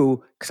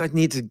 Two, because I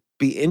need to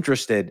be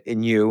interested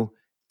in you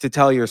to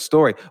tell your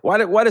story. Why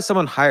does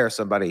someone hire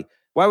somebody?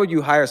 Why would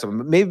you hire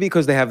someone? Maybe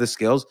because they have the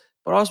skills,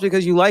 but also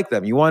because you like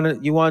them. You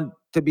want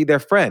to be their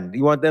friend.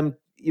 You want them,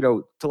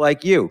 to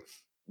like you.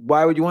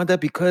 Why would you want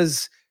that?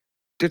 Because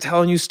they're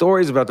telling you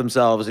stories about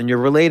themselves and you're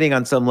relating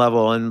on some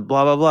level and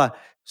blah blah blah.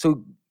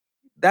 So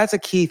that's a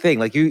key thing.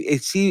 Like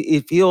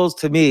it feels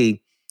to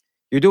me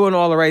you're doing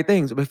all the right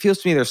things, but it feels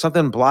to me there's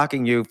something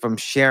blocking you from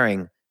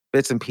sharing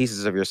bits and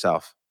pieces of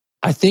yourself.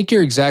 I think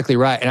you're exactly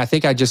right. And I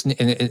think and this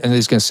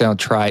is going to sound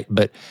trite,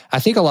 but I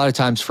think a lot of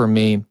times for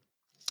me,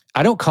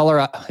 I don't color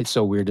out. It's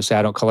so weird to say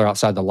I don't color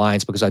outside the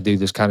lines because I do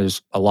this kind of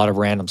just a lot of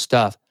random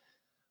stuff.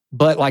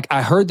 But like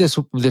I heard this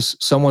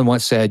someone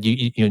once said,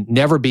 you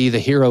never be the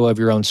hero of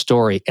your own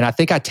story. And I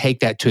think I take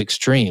that to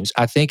extremes.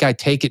 I think I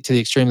take it to the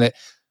extreme that,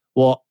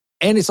 well,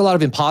 and it's a lot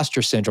of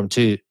imposter syndrome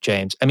too,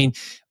 James. I mean,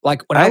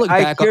 like when I look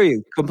I back, hear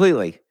you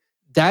completely.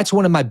 that's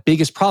one of my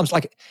biggest problems.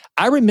 Like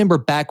I remember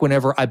back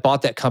whenever I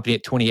bought that company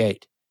at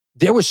 28,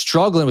 there was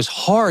struggle, it was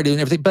hard and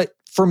everything. But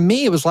for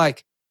me, it was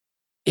like,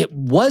 it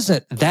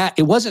wasn't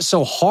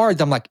so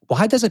hard. I'm like,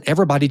 why doesn't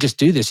everybody just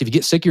do this? If you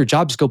get sick of your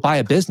job, just go buy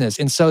a business.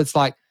 And so it's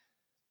like,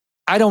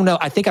 I don't know.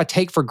 I think I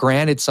take for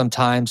granted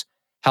sometimes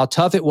how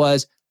tough it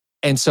was.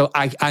 And so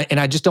I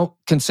just don't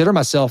consider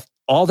myself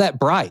all that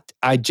bright.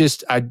 I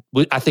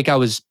think I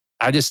was,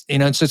 so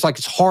it's like,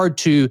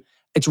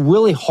 it's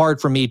really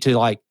hard for me to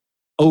like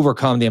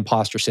overcome the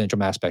imposter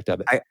syndrome aspect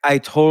of it. I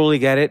totally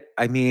get it.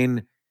 I mean,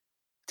 it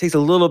takes a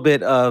little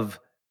bit of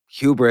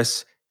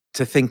hubris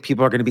to think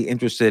people are going to be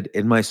interested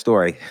in my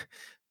story. Yeah.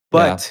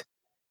 But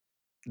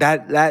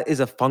that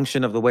is a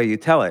function of the way you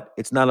tell it.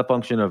 It's not a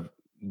function of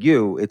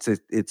you. It's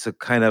a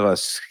kind of a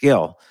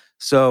skill.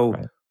 So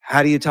Right.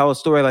 how do you tell a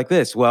story like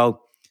this?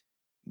 Well,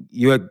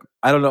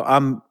 I don't know.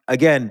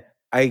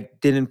 I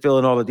didn't fill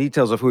in all the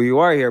details of who you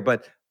are here,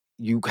 but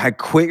you had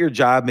quit your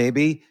job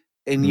maybe,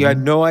 and you had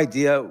Mhm. no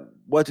idea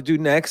what to do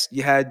next.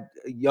 You had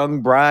a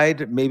young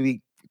bride,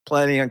 maybe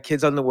planning on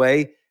kids on the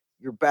way.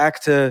 You're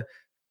back to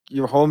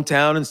your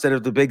hometown instead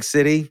of the big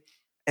city.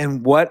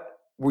 And what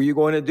were you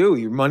going to do?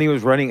 Your money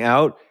was running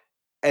out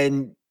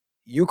and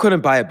you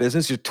couldn't buy a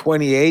business. You're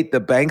 28. The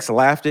banks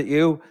laughed at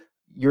you.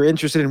 You're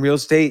interested in real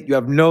estate. You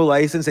have no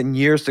license and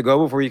years to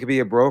go before you could be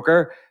a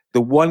broker.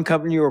 The one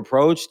company you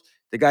approached,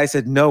 the guy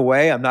said, "No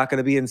way, I'm not going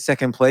to be in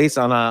second place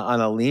on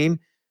a lien."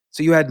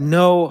 So you had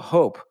no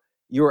hope.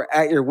 You were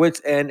at your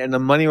wits' end, and the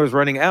money was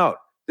running out.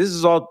 This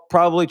is all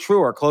probably true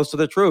or close to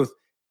the truth,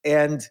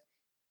 and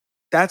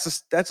that's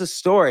a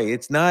story.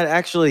 It's not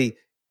actually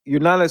you're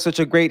not such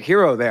a great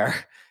hero there.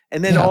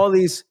 And then Yeah. all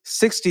these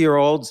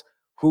 60-year-olds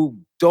who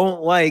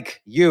don't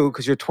like you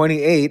because you're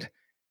 28,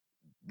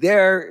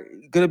 they're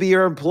going to be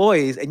your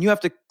employees, and you have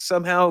to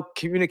somehow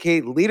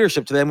communicate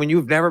leadership to them when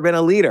you've never been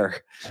a leader,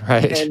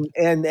 Right.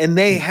 and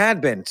they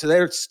had been, so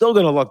they're still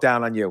going to look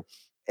down on you,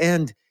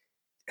 and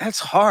that's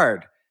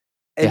hard.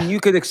 And Yeah. you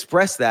could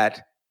express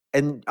that,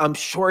 and I'm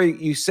sure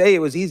you say it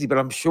was easy, but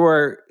I'm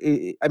sure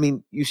I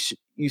mean, you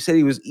said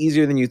it was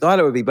easier than you thought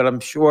it would be, but I'm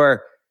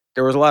sure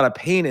there was a lot of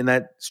pain in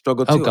that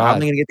struggle Oh too. How am I God.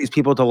 gonna get these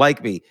people to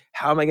like me?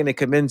 How am I gonna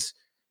convince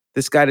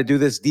this guy to do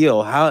this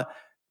deal?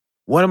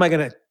 What am I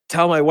gonna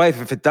tell my wife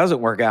if it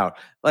doesn't work out?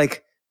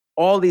 Like,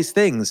 all these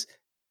things.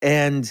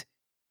 And,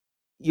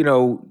 you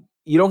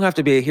don't have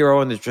to be a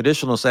hero in the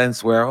traditional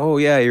sense where, oh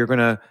yeah, you're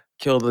gonna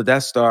kill the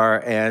Death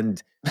Star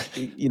and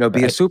be a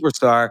Right.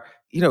 superstar.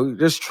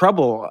 There's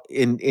trouble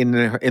in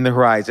the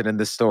horizon in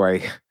this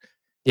story.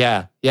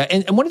 Yeah. Yeah.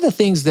 And one of the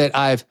things that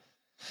I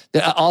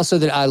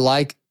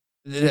like,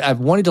 that I've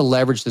wanted to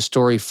leverage the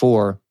story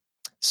for.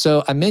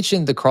 So I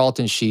mentioned the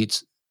Carlton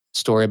Sheets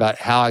story about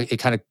how it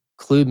kind of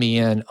clued me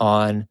in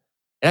on,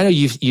 and I know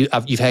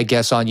you've had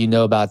guests on,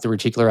 about the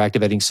reticular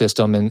activating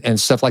system and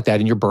stuff like that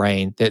in your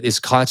brain that is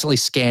constantly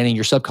scanning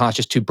your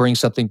subconscious to bring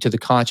something to the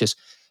conscious.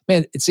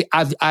 Man, see,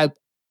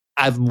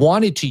 I've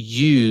wanted to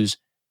use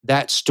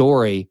that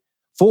story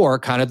for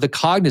kind of the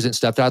cognizant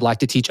stuff that I'd like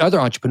to teach other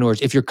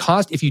entrepreneurs. If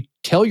you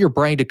tell your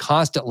brain to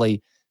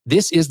constantly,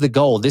 this is the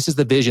goal, this is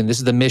the vision, this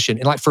is the mission.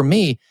 And like for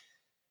me,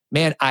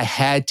 man, I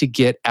had to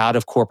get out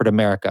of corporate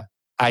America.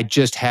 I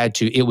just had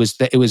to. It was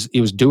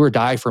do or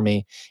die for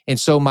me. And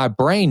so my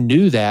brain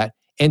knew that.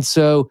 And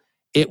so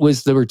it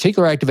was the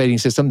reticular activating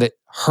system that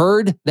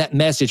heard that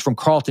message from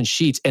Carlton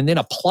Sheets and then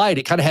applied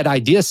it, kind of had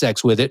idea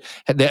sex with it.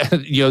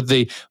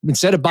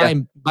 Instead of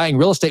buying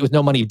real estate with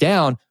no money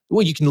down,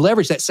 well, you can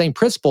leverage that same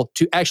principle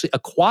to actually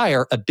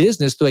acquire a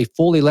business through a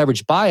fully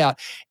leveraged buyout.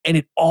 And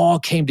it all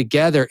came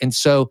together. And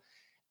so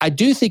I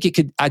do think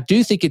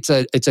it's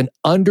an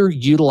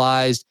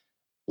underutilized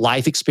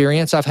life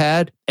experience I've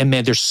had. And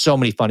man, there's so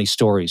many funny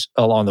stories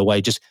along the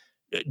way. Just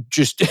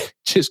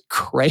just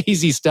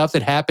crazy stuff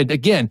that happened.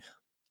 Again,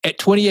 at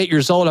 28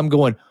 years old, I'm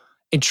going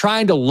and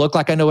trying to look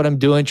like I know what I'm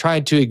doing,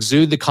 trying to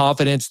exude the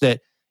confidence that,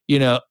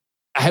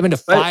 having to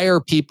fire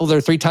people that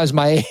are 3 times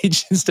my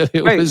age and stuff.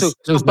 It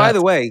was by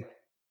the way,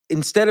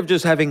 instead of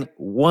just having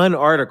one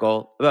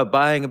article about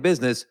buying a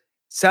business,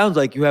 sounds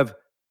like you have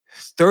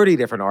 30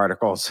 different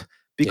articles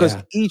because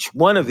each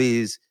one of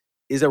these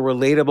is a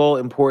relatable,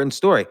 important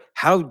story.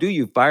 How do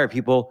you fire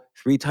people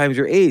 3 times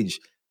your age?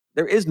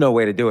 There is no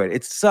way to do it.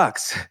 It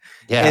sucks.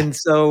 Yeah. And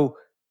so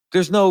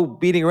there's no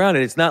beating around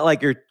it. It's not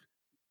like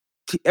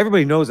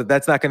everybody knows that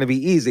that's not going to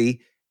be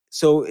easy.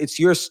 So it's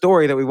your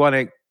story that we want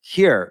to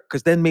hear.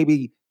 Because then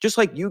maybe just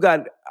like you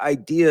got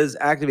ideas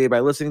activated by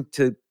listening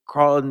to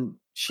Carl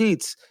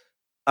Sheets,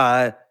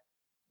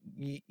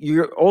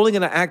 you're only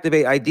going to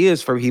activate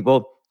ideas for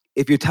people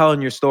if you're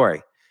telling your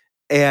story.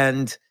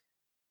 And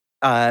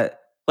like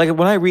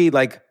when I read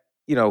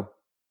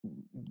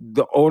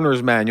the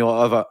owner's manual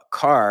of a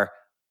car,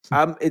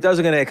 it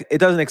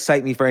doesn't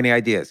excite me for any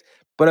ideas.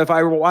 But if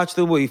I watch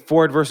the movie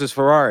Ford versus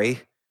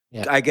Ferrari,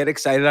 I get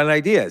excited on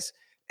ideas,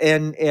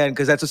 and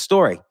because that's a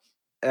story.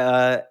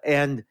 By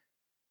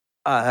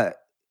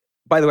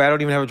the way, I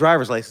don't even have a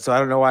driver's license, so I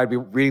don't know why I'd be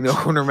reading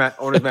the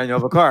owner's manual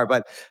of a car.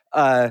 But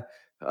I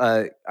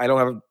don't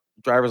have a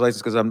driver's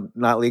license because I'm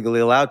not legally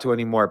allowed to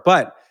anymore.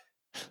 But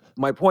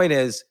my point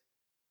is,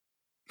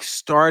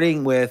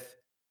 starting with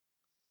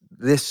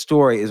this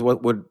story is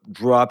what would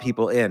draw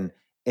people in.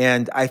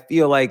 And I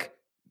feel like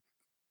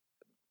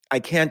I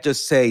can't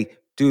just say,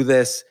 do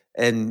this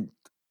and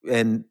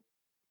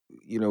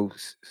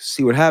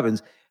see what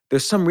happens.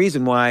 There's some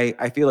reason why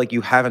I feel like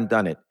you haven't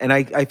done it. And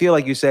I feel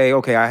like you say,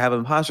 okay, I have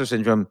imposter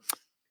syndrome.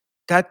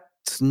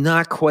 That's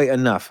not quite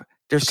enough.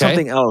 There's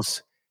something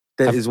else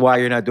that is why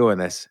you're not doing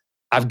this.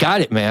 I've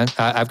got it, man.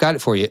 I've got it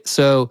for you.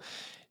 So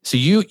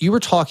you were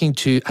talking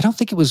to, I don't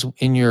think it was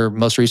in your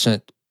most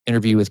recent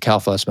interview with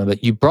Cal Fussman,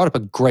 but you brought up a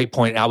great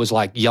point. I was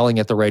like yelling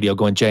at the radio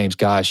going, James,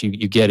 gosh,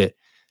 you get it.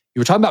 You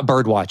were talking about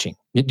bird watching.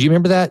 Do you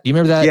remember that? Do you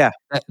remember that? Yeah.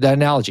 That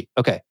analogy.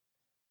 Okay.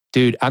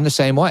 Dude, I'm the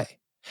same way.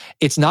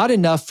 It's not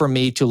enough for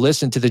me to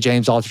listen to the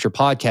James Altucher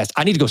podcast.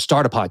 I need to go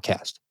start a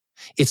podcast.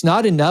 It's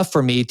not enough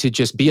for me to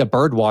just be a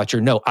bird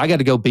watcher. No, I got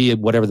to go be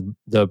whatever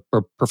the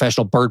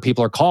professional bird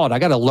people are called. I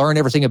got to learn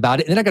everything about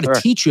it. And then I got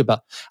to teach you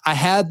about. I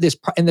have this.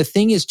 And the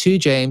thing is too,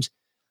 James,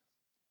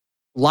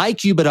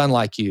 like you, but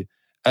unlike you,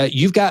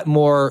 you've got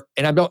more,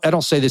 and I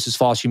don't say this is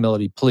false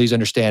humility. Please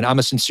understand. I'm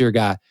a sincere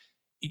guy.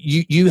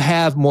 You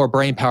have more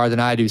brain power than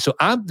I do. So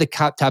I'm the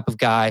type of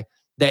guy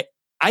that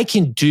I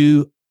can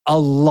do a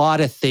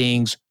lot of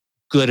things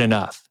good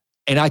enough.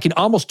 And I can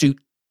almost do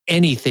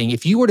anything.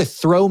 If you were to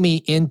throw me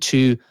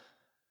into,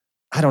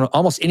 I don't know,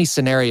 almost any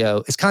scenario,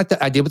 it's kind of like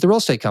the idea with the real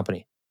estate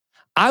company.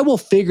 I will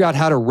figure out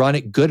how to run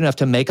it good enough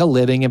to make a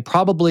living and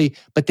probably,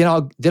 but then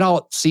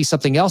I'll see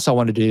something else I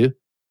want to do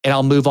and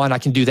I'll move on. I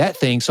can do that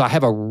thing. So I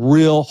have a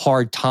real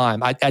hard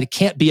time. I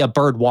can't be a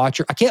bird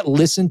watcher. I can't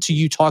listen to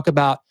you talk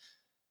about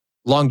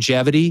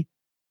longevity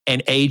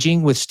and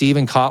aging with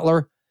Steven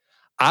Kotler.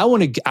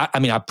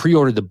 I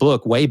pre-ordered the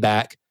book way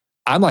back.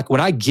 I'm like, when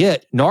I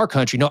get NAR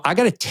Country, I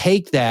got to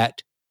take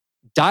that,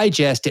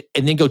 digest it,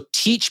 and then go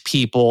teach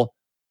people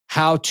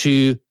how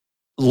to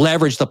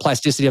leverage the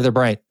plasticity of their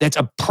brain. That's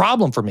a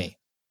problem for me.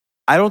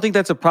 I don't think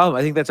that's a problem.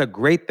 I think that's a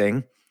great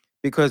thing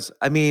because,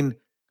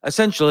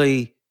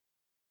 essentially,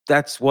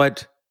 that's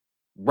what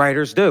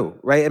writers do,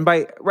 right? And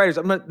by writers,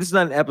 this is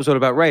not an episode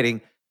about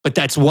writing. But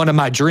that's one of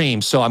my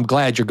dreams, so I'm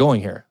glad you're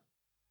going here.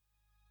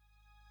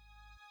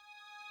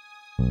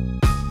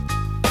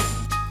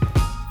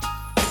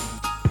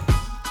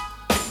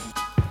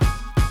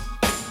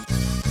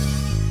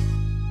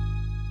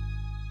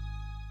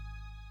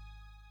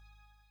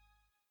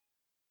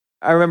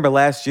 I remember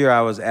last year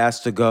I was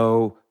asked to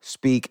go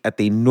speak at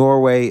the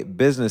Norway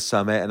Business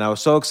Summit, and I was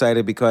so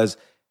excited because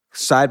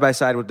side by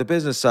side with the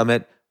Business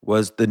Summit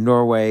was the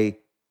Norway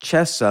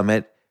Chess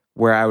Summit,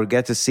 where I would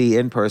get to see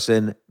in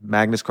person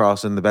Magnus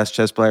Carlsen, the best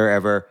chess player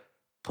ever,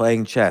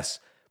 playing chess.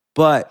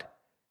 But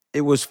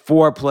it was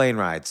 4 plane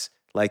rides,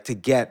 to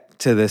get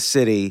to the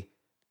city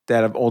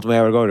that ultimately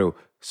I would go to.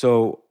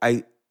 So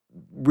I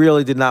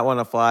really did not want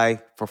to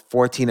fly for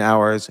 14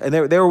 hours, and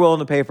they were willing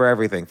to pay for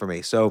everything for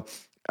me. So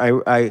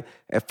I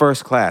at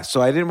first class.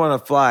 So I didn't want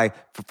to fly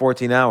for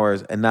 14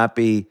 hours and not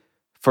be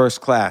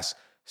first class.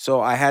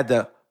 So I had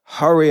to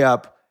hurry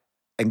up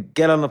and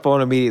get on the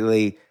phone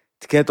immediately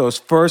to get those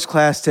first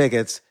class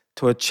tickets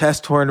to a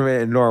chess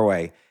tournament in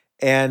Norway.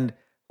 And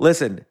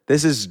listen,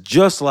 this is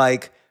just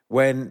like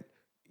when,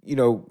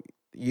 you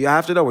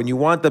have to know when you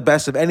want the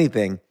best of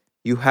anything,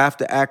 you have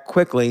to act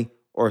quickly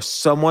or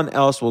someone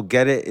else will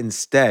get it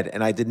instead.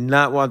 And I did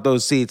not want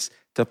those seats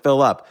to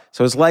fill up.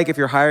 So it's like if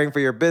you're hiring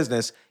for your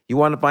business, you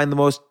want to find the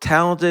most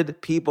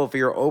talented people for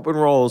your open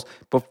roles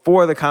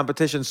before the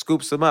competition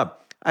scoops them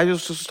up. I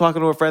just was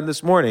talking to a friend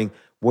this morning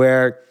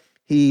where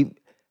he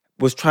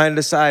was trying to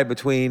decide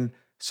between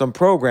some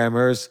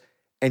programmers,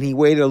 and he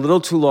waited a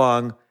little too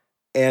long,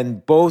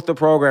 and both the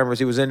programmers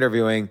he was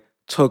interviewing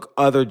took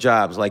other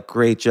jobs, like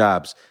great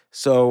jobs.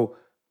 So,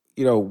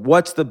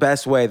 what's the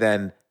best way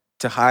then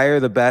to hire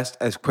the best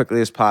as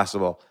quickly as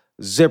possible?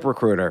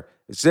 ZipRecruiter.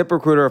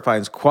 ZipRecruiter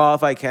finds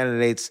qualified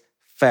candidates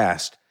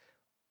fast.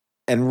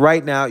 And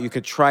right now, you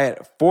could try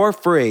it for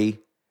free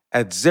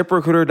at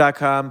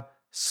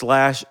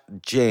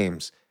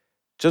ZipRecruiter.com/James.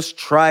 Just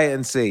try it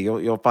and see.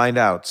 You'll find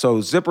out. So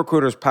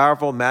ZipRecruiter's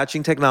powerful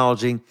matching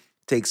technology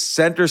takes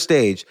center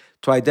stage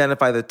to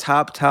identify the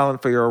top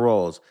talent for your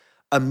roles.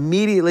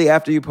 Immediately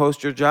after you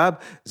post your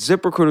job,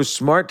 ZipRecruiter's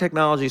smart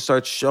technology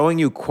starts showing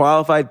you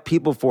qualified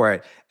people for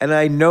it. And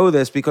I know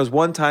this because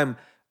one time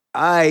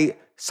I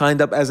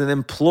signed up as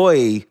an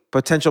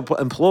potential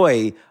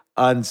employee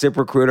on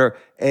ZipRecruiter,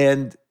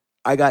 and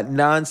I got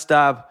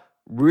nonstop.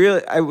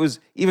 Really,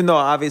 even though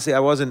obviously I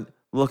wasn't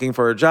looking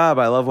for a job,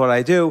 I love what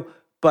I do,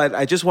 but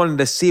I just wanted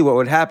to see what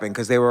would happen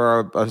because they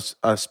were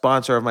a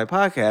sponsor of my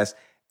podcast.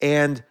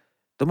 And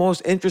the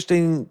most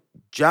interesting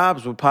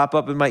jobs would pop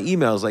up in my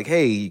emails like,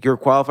 hey, you're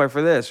qualified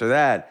for this or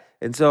that.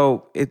 And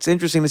so it's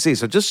interesting to see.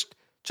 So just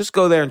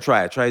go there and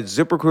try it. Try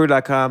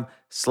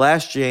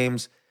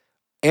ZipRecruiter.com/James.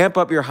 Amp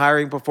up your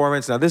hiring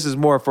performance. Now, this is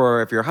more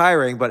for if you're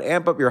hiring, but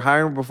amp up your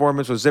hiring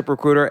performance with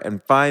ZipRecruiter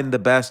and find the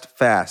best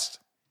fast.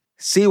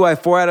 See why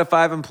 4 out of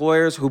 5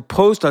 employers who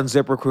post on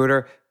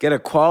ZipRecruiter get a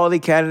quality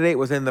candidate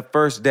within the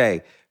first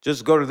day.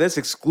 Just go to this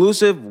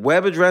exclusive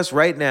web address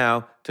right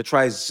now to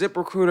try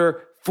ZipRecruiter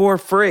for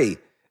free.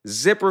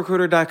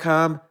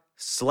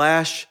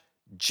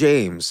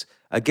 ZipRecruiter.com/James.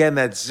 Again,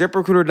 that's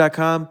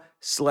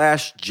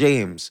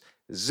ZipRecruiter.com/James.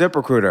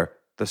 ZipRecruiter,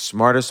 the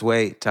smartest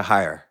way to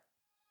hire.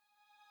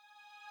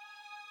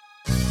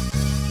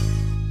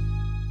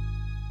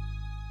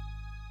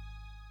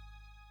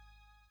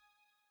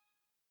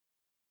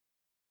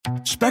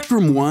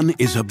 Spectrum One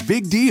is a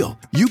big deal.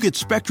 You get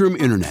Spectrum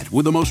Internet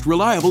with the most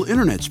reliable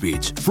internet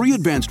speeds, free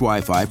advanced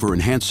Wi-Fi for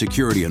enhanced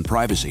security and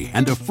privacy,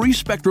 and a free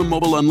Spectrum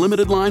Mobile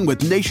Unlimited line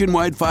with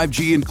nationwide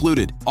 5G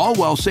included, all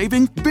while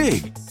saving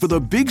big. For the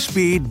big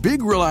speed,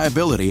 big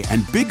reliability,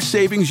 and big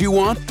savings you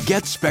want,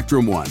 get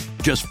Spectrum One.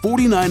 Just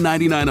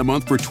 $49.99 a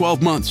month for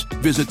 12 months.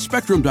 Visit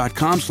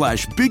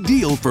spectrum.com/big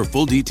deal for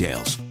full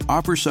details.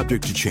 Offer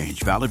subject to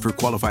change. Valid for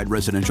qualified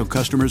residential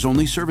customers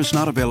only. Service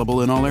not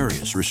available in all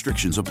areas.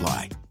 Restrictions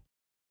apply.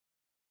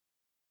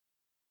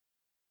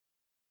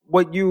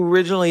 What you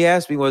originally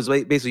asked me was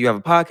basically you have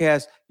a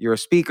podcast, you're a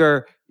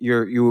speaker,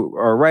 you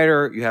are a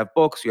writer, you have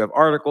books, you have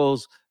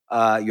articles,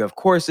 you have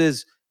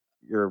courses,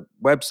 your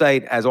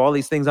website has all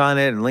these things on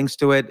it and links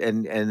to it,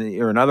 and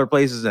you're in other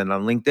places, and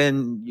on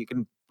LinkedIn you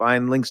can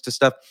find links to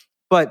stuff.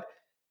 But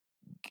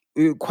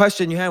the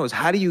question you had was,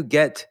 how do you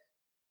get,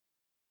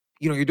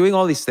 you're doing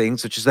all these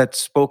things, which is that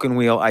spoken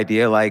wheel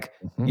idea, like,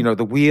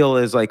 the wheel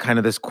is like kind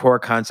of this core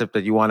concept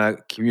that you want to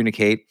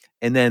communicate,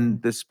 and then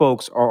the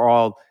spokes are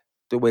all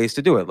the ways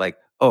to do it, like,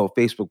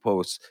 Facebook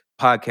posts,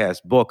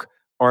 podcasts, book,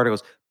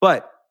 articles.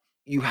 But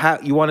you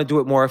want to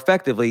do it more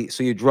effectively,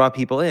 so you draw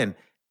people in.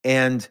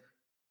 And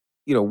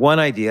one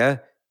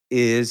idea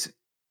is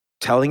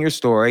telling your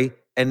story,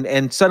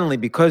 and suddenly,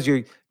 because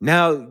you're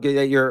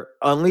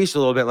unleashed a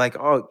little bit, like,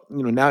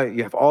 now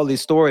you have all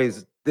these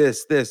stories,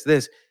 this,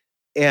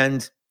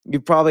 and you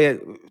probably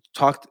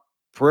talked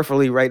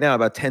peripherally right now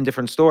about 10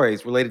 different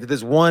stories related to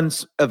this one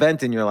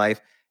event in your life.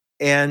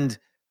 And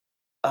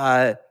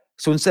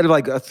so instead of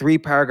like a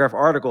 3-paragraph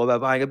article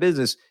about buying a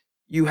business,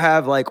 you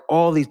have like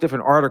all these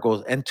different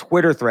articles and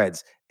Twitter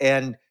threads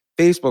and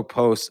Facebook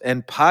posts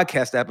and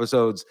podcast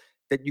episodes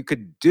that you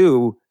could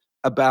do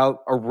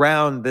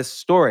around this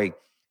story.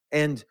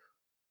 And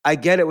I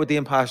get it with the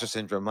imposter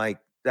syndrome, like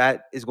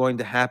that is going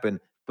to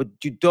happen, but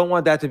you don't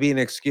want that to be an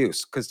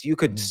excuse, because you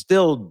could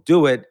still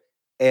do it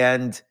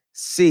and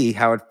see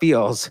how it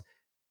feels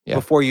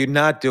before you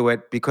not do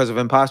it because of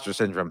imposter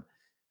syndrome.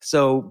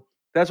 So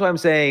that's why I'm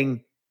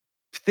saying,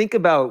 think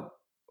about,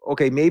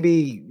 okay,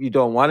 maybe you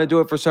don't want to do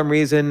it for some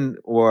reason,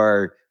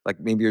 or like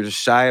maybe you're just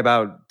shy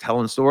about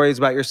telling stories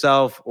about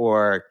yourself,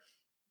 or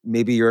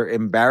maybe you're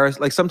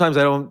embarrassed. Like sometimes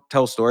I don't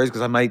tell stories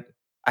because I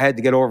had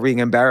to get over being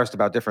embarrassed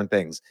about different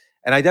things.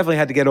 And I definitely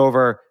had to get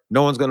over,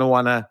 no one's going to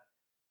want to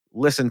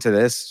listen to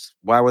this.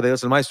 Why would they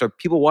listen to my story?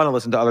 People want to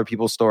listen to other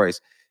people's stories.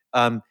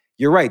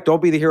 You're right.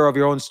 Don't be the hero of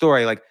your own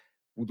story. Like,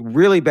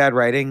 really bad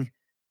writing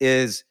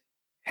is,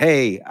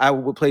 hey, I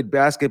played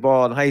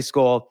basketball in high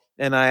school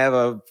and I have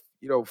a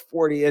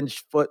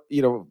 40-inch foot,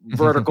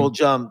 vertical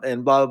jump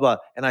and blah, blah, blah.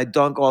 And I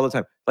dunk all the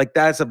time. Like,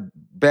 that's a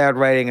bad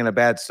writing and a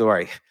bad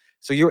story.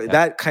 So you're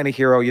that kind of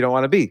hero you don't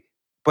want to be.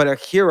 But a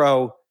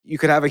hero, you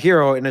could have a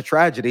hero in a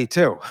tragedy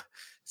too.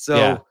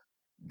 So,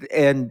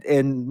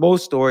 and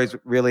most stories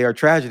really are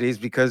tragedies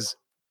because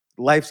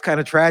life's kind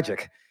of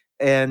tragic.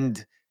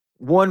 And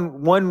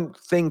one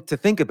thing to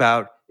think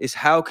about is,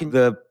 how can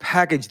the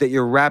package that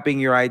you're wrapping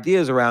your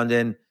ideas around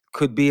in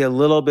could be a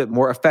little bit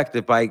more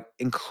effective by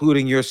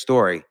including your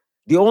story.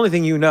 The only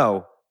thing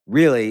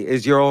really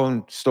is your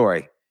own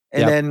story.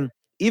 And then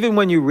even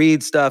when you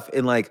read stuff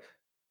in like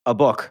a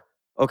book,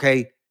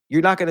 okay,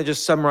 you're not going to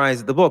just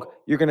summarize the book.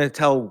 You're going to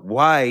tell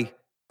why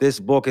this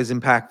book is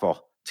impactful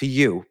to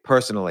you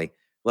personally.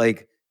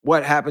 Like,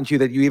 what happened to you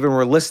that you even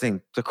were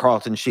listening to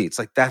Carlton Sheets?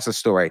 Like, that's a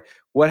story.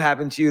 What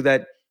happened to you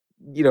that,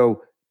 you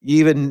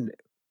even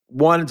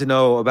wanted to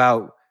know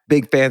about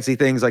big fancy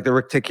things like the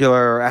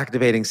reticular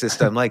activating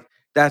system? Like,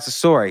 that's a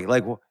story.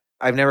 Like,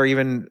 I've never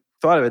even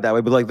thought of it that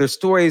way, but like, there's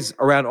stories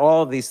around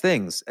all of these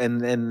things,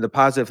 and the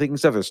positive thinking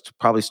stuff. There's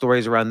probably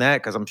stories around that,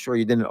 because I'm sure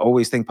you didn't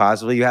always think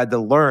positively. You had to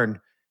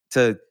learn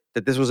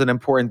that this was an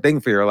important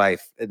thing for your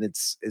life, and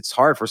it's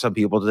hard for some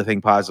people to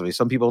think positively.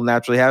 Some people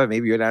naturally have it.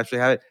 Maybe you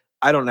naturally have it.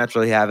 I don't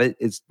naturally have it.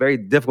 It's very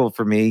difficult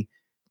for me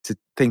to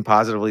think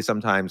positively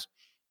sometimes,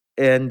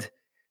 and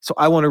so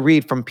I want to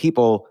read from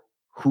people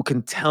who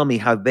can tell me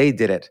how they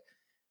did it,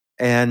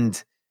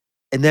 and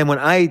then when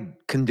I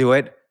can do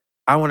it,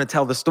 I want to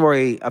tell the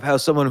story of how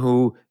someone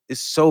who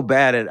is so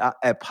bad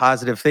at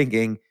positive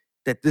thinking,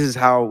 that this is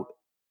how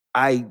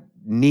I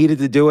needed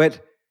to do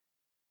it,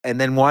 and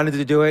then wanted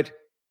to do it,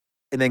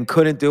 and then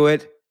couldn't do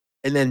it,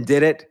 and then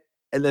did it,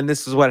 and then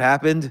this is what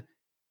happened,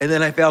 and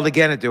then I failed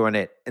again at doing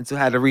it, and so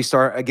had to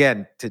restart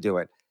again to do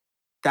it.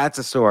 That's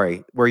a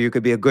story where you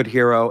could be a good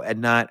hero and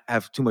not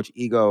have too much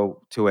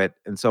ego to it,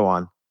 and so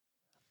on.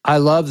 I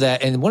love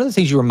that. And one of the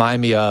things you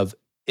remind me of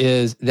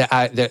is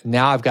that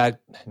now I've got,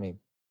 I mean,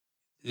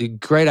 a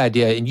great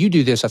idea. And you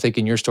do this, I think,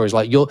 in your stories.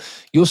 Like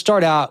you'll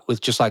start out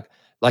with just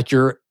like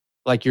your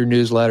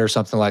newsletter or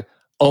something like,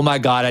 oh my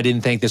God, I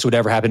didn't think this would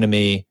ever happen to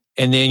me.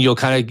 And then you'll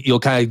kind of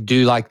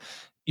do the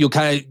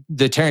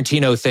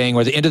Tarantino thing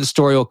where the end of the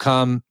story will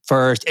come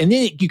first, and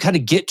then you kind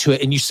of get to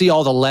it and you see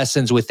all the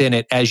lessons within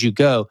it as you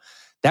go.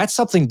 That's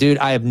something, dude,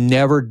 I have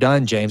never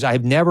done, James. I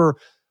have never,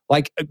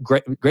 like, a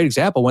great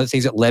example. One of the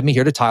things that led me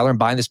here to Tyler and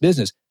buying this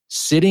business,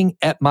 sitting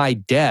at my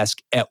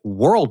desk at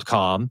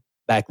WorldCom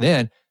back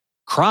then,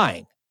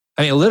 crying.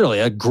 I mean, literally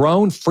a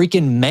grown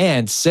freaking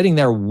man sitting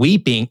there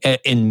weeping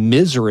in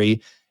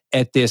misery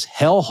at this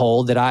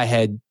hellhole that I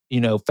had,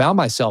 found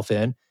myself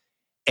in.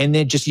 And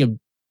then just,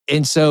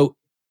 and so.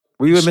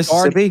 Were you in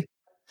Mississippi?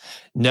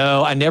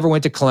 No, I never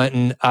went to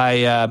Clinton.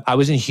 I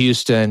was in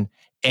Houston,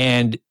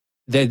 and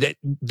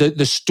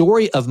the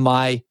story of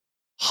my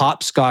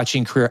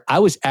hopscotching career, I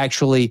was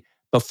actually,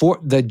 before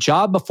the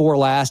job before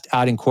last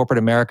out in corporate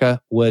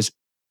America was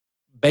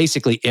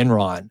basically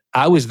Enron.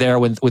 I was there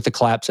with the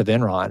collapse of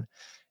Enron.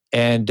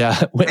 And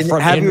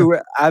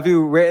have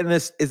you written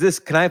this?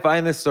 Can I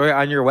find this story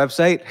on your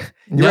website?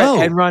 You're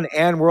No. at Enron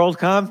and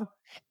WorldCom?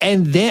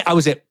 And then I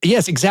was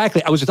yes,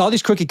 exactly. I was with all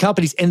these crooked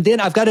companies, and then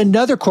I've got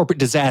another corporate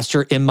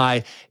disaster in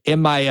my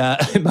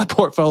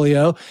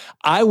portfolio.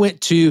 I went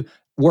to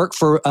work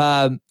for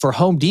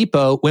Home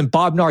Depot when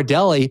Bob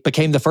Nardelli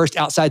became the first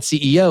outside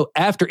CEO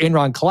after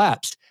Enron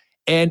collapsed.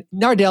 And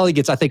Nardelli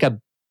gets, I think, a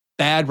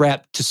bad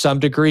rap to some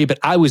degree, but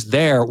I was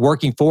there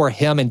working for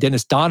him and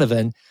Dennis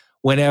Donovan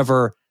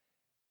whenever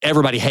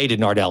everybody hated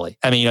Nardelli.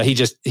 I mean,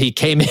 he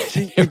came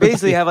in. You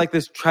basically have like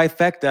this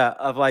trifecta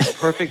of like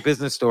perfect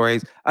business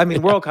stories. I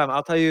mean, WorldCom,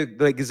 I'll tell you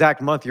the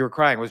exact month you were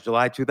crying was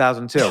July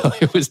 2002.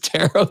 It was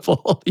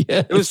terrible.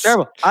 Yes. It was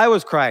terrible. I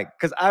was crying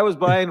because I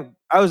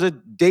was a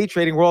day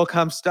trading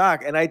WorldCom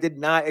stock, and I did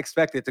not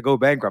expect it to go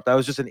bankrupt. I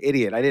was just an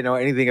idiot. I didn't know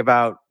anything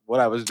about what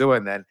I was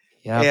doing then.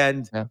 Yeah.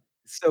 And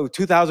so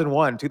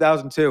 2001,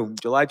 2002,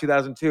 July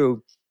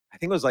 2002, I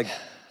think it was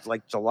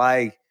like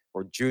July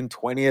or June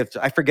 20th.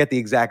 I forget the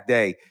exact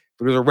day,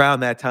 but it was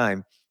around that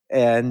time.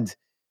 And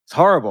it's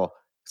horrible.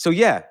 So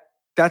yeah,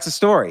 that's a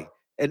story.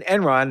 And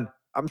Enron,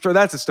 I'm sure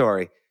that's a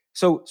story.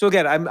 So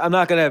again, I'm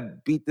not going to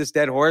beat this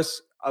dead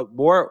horse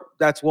more.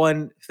 That's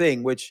one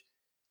thing which,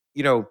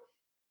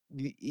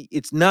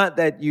 it's not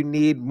that you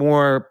need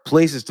more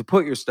places to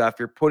put your stuff.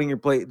 You're putting your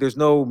plate. There's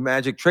no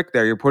magic trick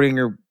there. You're putting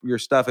your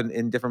stuff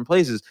in different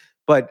places.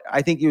 But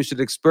I think you should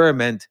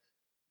experiment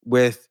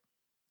with,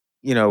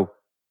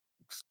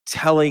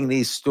 telling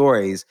these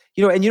stories,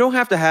 and you don't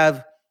have to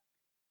have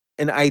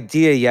an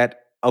idea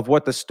yet of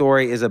what the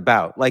story is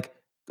about. Like,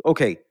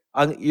 okay,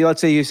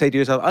 let's say you say to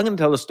yourself, I'm going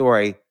to tell the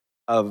story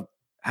of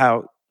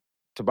how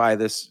to buy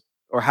this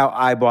or how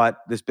I bought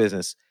this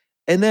business.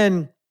 And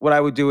then what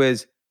I would do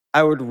is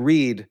I would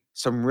read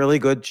some really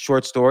good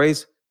short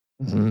stories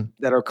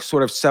that are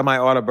sort of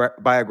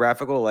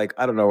semi-autobiographical. Like,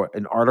 I don't know,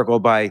 an article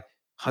by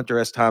Hunter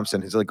S.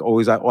 Thompson is like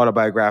always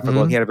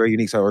autobiographical. And he had a very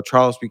unique style, or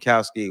Charles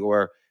Bukowski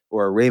or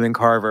Raymond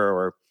Carver,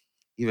 or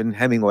even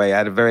Hemingway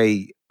had a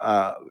very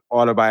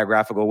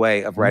autobiographical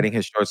way of writing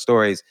his short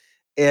stories.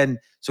 And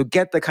so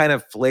get the kind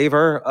of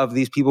flavor of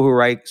these people who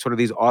write sort of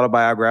these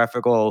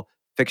autobiographical,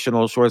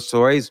 fictional short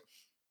stories,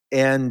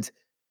 and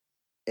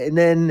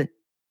then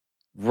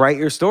write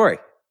your story.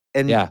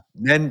 And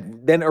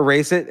then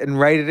erase it and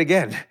write it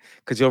again,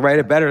 because you'll write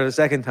it better the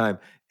second time.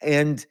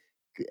 And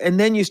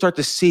then you start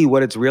to see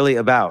what it's really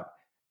about.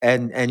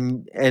 And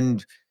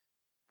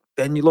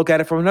then you look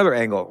at it from another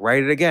angle,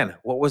 write it again.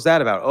 What was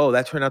that about? Oh,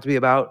 that turned out to be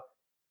about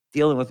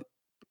dealing with,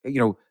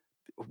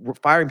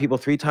 firing people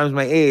 3 times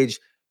my age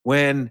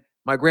when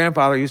my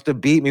grandfather used to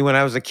beat me when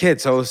I was a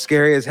kid. So it was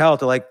scary as hell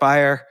to like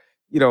fire,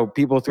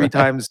 people 3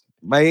 times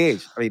my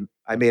age. I mean,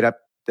 I made up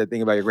the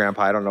thing about your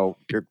grandpa. I don't know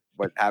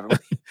what happened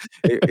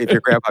if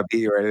your grandpa beat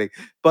you or anything,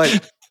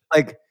 but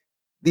like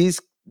these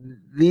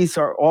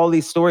are all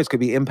these stories could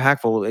be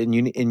impactful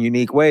in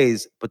unique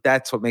ways, but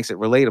that's what makes it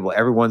relatable.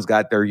 Everyone's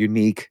got their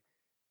unique,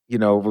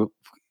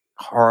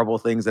 horrible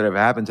things that have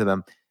happened to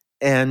them,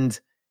 and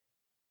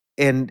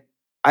and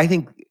I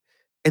think,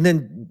 and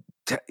then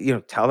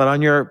tell that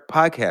on your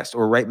podcast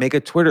or make a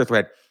Twitter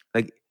thread.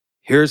 Like,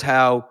 here's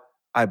how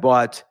I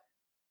bought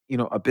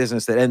a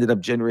business that ended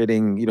up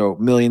generating,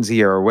 millions a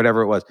year or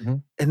whatever it was.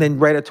 Mhm. And then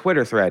write a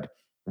Twitter thread,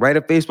 write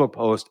a Facebook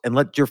post and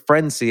let your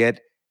friends see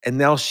it and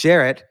they'll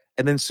share it.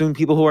 And then soon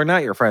people who are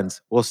not your friends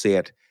will see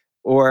it.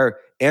 Or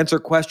answer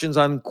questions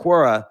on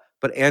Quora,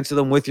 but answer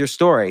them with your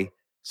story.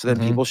 So then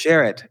Mhm. people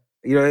share it.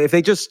 If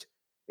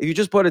you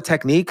just put a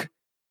technique,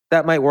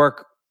 that might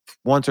work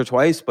once or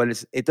twice,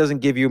 but it doesn't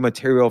give you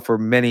material for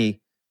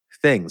many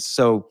things.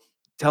 So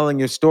telling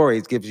your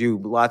stories gives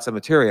you lots of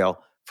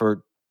material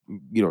for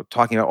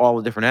talking about all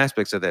the different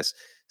aspects of this.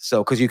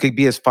 So, because you could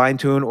be as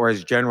fine-tuned or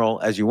as general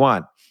as you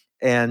want.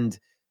 And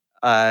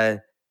uh,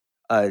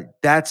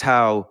 that's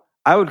how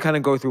I would kind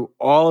of go through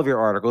all of your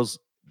articles,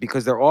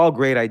 because they're all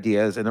great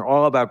ideas and they're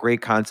all about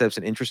great concepts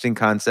and interesting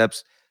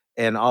concepts.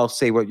 And I'll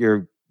say what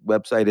your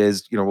website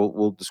is.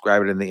 We'll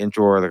describe it in the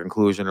intro or the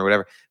conclusion or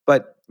whatever.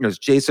 But it's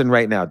Jason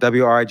Wright now,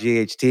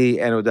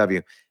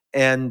 WRIGHTNOW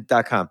and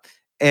 .com.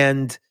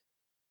 And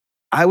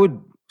I would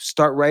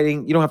start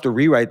writing. You don't have to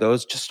rewrite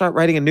those. Just start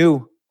writing a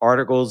new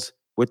articles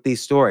with these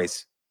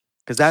stories,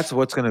 because that's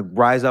what's going to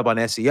rise up on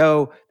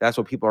SEO. That's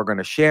what people are going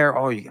to share.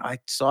 Oh, I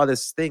saw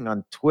this thing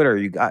on Twitter.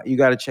 You got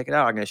to check it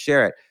out. I'm going to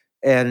share it.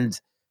 And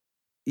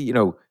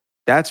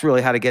that's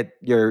really how to get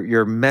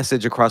your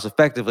message across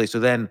effectively. So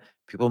then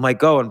people might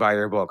go and buy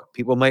your book.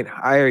 People might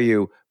hire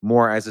you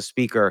more as a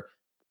speaker.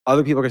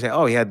 Other people are going to say,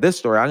 "Oh, he had this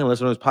story. I'm going to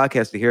listen to his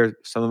podcast to hear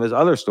some of his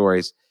other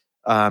stories."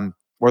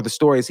 Or the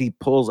stories he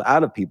pulls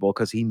out of people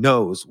because he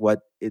knows what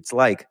it's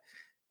like.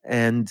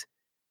 And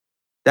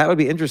that would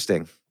be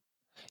interesting.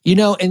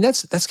 And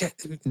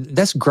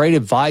that's great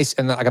advice.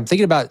 And like I'm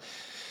thinking about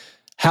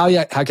how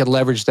I could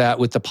leverage that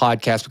with the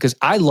podcast, because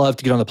I love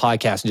to get on the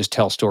podcast and just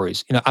tell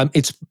stories.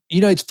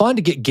 It's fun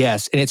to get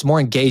guests and it's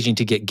more engaging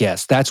to get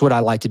guests. That's what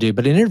I like to do.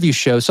 But an interview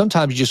show,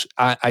 sometimes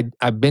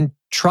I've been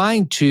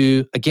trying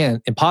to,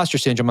 again, imposter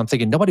syndrome. I'm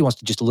thinking nobody wants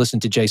to just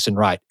listen to Jason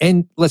Wright.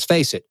 And let's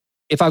face it,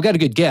 if I've got a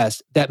good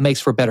guest, that makes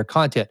for better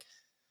content.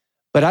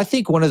 But I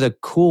think one of the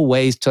cool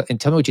ways and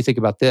tell me what you think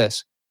about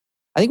this.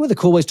 I think one of the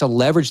cool ways to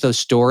leverage those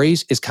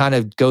stories is kind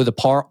of go the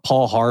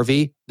Paul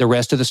Harvey, the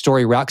rest of the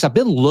story route. Because I've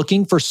been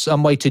looking for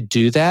some way to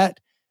do that.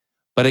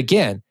 But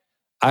again,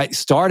 I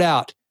start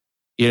out,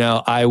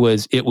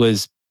 it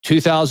was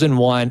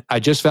 2001. I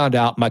just found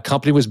out my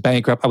company was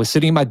bankrupt. I was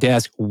sitting at my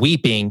desk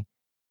weeping.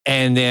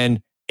 And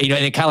then, and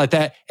then kind of like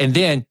that. And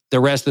then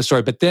the rest of the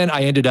story. But then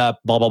I ended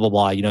up blah, blah, blah,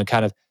 blah,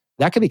 kind of,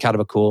 that could be kind of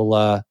a cool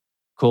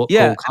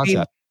Yeah. concept. I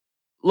mean,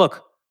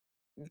 look,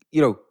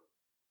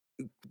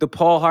 the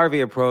Paul Harvey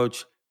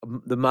approach,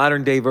 the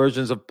modern day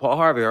versions of Paul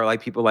Harvey are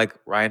like people like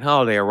Ryan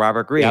Holiday or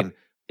Robert Greene.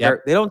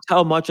 Yep. They don't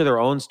tell much of their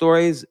own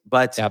stories,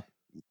 but Yep.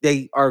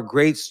 they are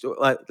great.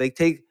 They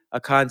take a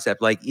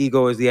concept like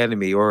ego is the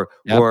enemy or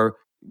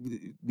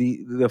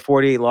the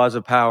 48 laws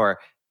of power,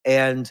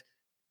 and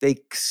they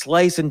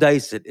slice and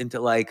dice it into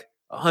like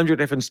 100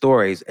 different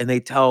stories, and they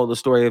tell the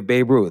story of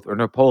Babe Ruth or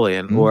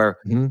Napoleon or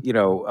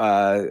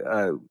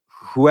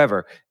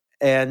whoever,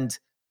 and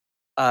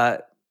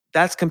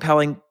that's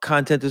compelling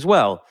content as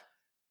well.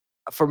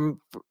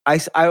 I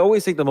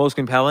always think the most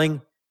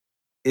compelling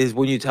is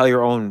when you tell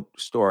your own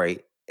story.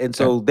 And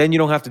so then you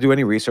don't have to do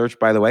any research,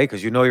 by the way,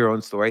 because you know your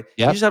own story.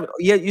 Yep.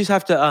 You just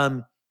have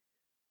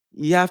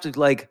to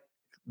like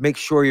make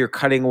sure you're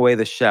cutting away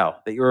the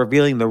shell, that you're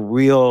revealing the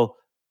real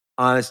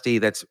honesty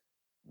that's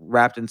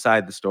wrapped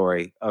inside the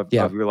story of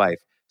your life.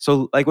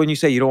 So like when you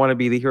say you don't want to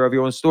be the hero of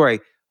your own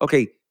story,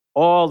 okay,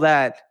 all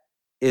that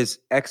is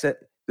excess.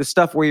 The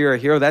stuff where you're a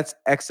hero, that's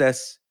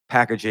excess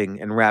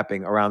packaging and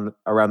wrapping around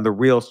the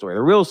real story.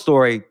 The real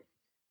story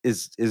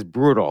is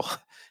brutal.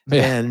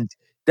 Yeah. And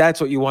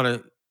that's what you want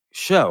to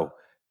show.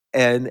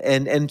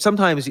 And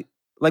sometimes,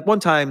 like one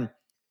time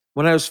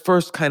when I was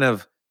first kind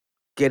of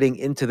getting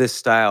into this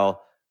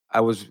style,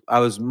 this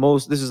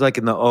is like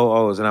in the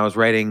OOs, and I was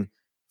writing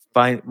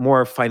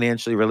more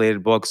financially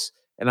related books,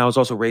 and I was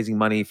also raising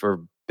money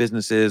for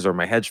businesses or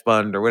my hedge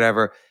fund or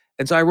whatever.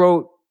 And so I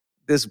wrote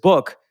this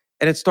book,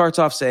 and it starts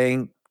off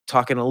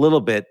talking a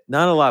little bit,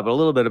 not a lot, but a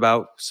little bit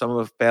about some of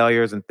the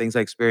failures and things I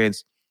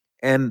experienced.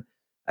 And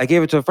I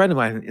gave it to a friend of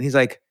mine, and he's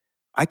like,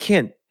 I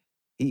can't.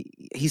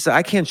 He said,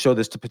 I can't show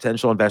this to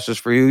potential investors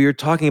for you. You're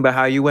talking about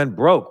how you went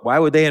broke. Why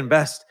would they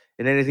invest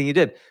in anything you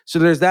did? So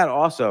there's that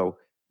also.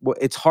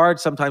 It's hard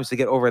sometimes to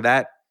get over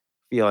that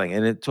feeling,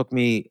 and it took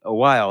me a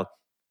while.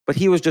 But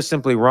he was just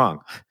simply wrong,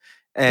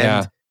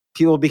 and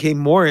people became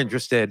more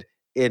interested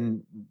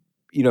in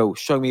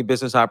showing me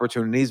business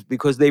opportunities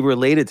because they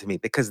related to me,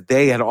 because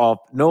they had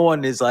no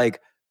one is like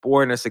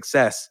born a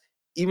success.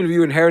 Even if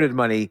you inherited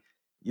money,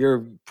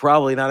 you're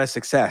probably not a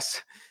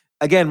success.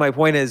 again, my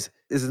point is,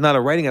 this is not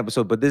a writing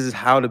episode, but this is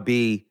how to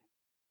be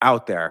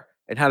out there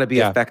and how to be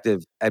Yeah.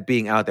 effective at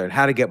being out there and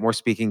how to get more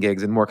speaking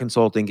gigs and more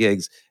consulting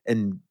gigs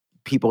and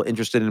people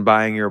interested in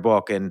buying your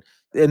book. And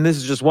this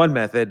is just one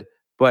method,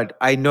 but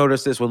I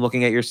noticed this when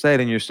looking at your site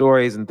and your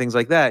stories and things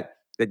like that,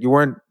 that you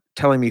weren't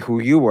telling me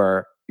who you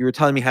were. You were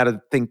telling me how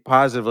to think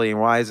positively and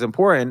why it's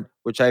important,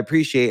 which I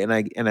appreciate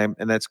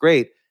and that's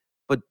great.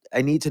 But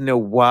I need to know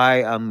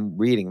why I'm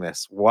reading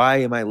this. Why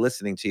am I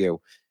listening to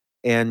you?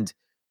 And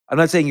I'm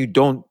not saying you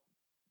don't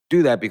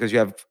do that because you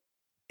have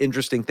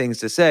interesting things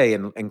to say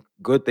and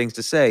good things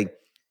to say,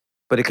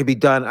 but it could be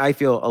done, I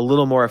feel, a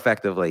little more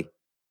effectively.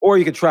 Or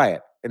you could try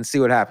it and see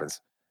what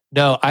happens.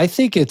 No, I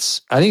think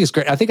it's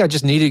great. I think I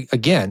just needed,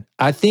 again,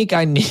 I think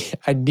I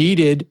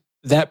needed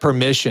that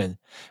permission,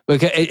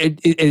 because it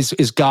is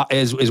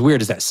as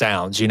weird as that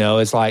sounds,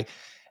 it's like,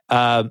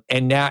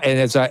 and now,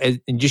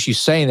 and just you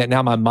saying that,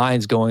 now my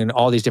mind's going in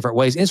all these different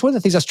ways. And it's one of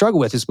the things I struggle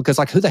with, is because,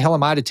 like, who the hell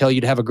am I to tell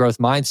you to have a growth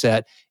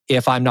mindset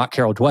if I'm not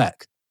Carol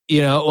Dweck?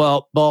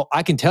 Well,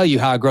 I can tell you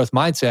how a growth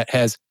mindset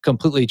has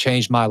completely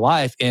changed my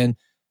life in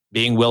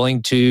being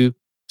willing to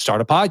start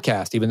a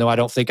podcast, even though I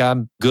don't think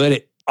I'm good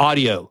at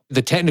audio,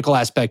 the technical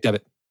aspect of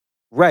it.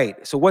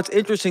 Right. So what's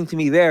interesting to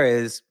me there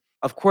is,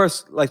 of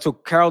course, like, so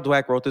Carol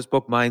Dweck wrote this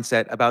book,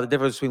 Mindset, about the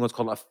difference between what's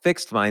called a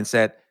fixed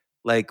mindset.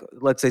 Like,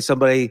 let's say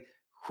somebody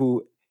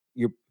who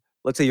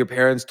let's say your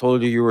parents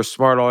told you were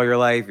smart all your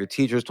life, your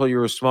teachers told you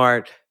were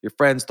smart, your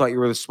friends thought you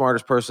were the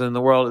smartest person in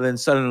the world, and then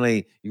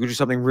suddenly you do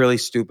something really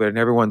stupid and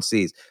everyone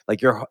sees.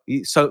 Like,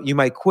 so you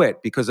might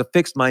quit because a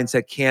fixed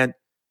mindset can't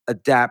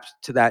adapt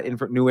to that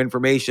new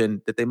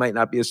information that they might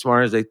not be as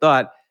smart as they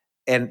thought,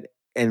 and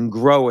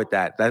grow at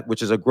that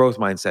which is a growth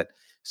mindset.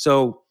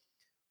 So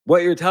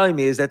what you're telling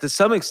me is that to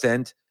some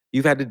extent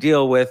you've had to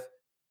deal with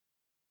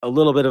a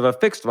little bit of a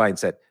fixed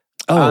mindset.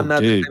 Oh, I'm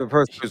not the dude. type of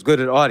person who's good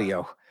at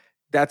audio.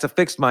 That's a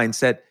fixed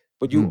mindset,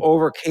 but you Mm.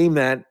 overcame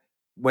that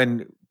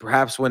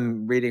perhaps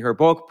when reading her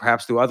book,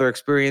 perhaps through other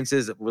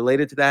experiences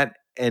related to that,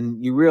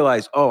 and you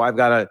realize, oh, I've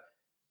got to.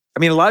 I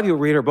mean, a lot of people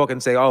read her book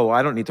and say, oh,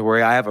 I don't need to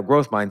worry, I have a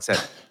growth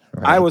mindset.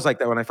 I Right. was like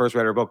that when I first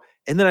read her book,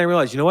 and then I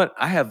realized, you know what?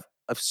 I have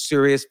a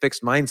serious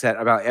fixed mindset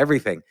about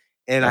everything,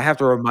 and I Yeah. have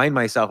to remind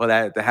myself of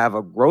that to have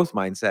a growth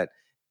mindset.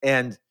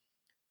 And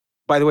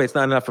by the way, it's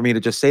not enough for me to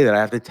just say that. I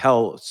have to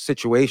tell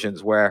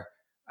situations where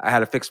I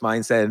had a fixed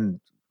mindset and,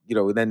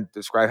 then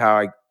describe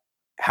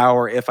how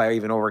or if I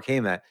even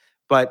overcame that.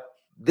 But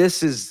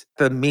this is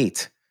the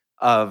meat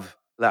of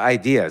the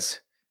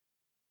ideas.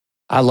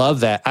 I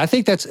love that. I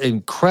think that's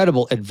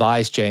incredible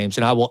advice, James,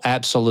 and I will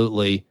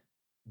absolutely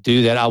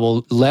do that. I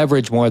will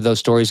leverage more of those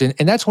stories. And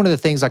that's one of the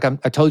things, like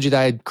I told you that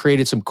I had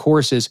created some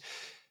courses.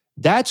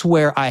 That's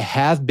where I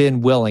have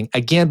been willing,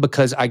 again,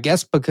 because I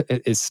guess, because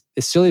as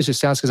silly as it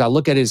sounds, because I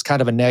look at it as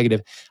kind of a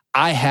negative,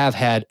 I have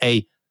had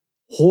a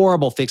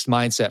horrible fixed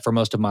mindset for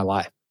most of my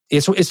life.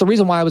 It's the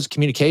reason why I was a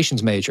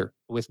communications major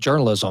with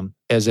journalism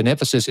as an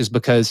emphasis, is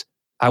because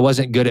I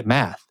wasn't good at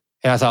math.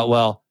 And I thought,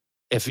 well,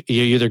 if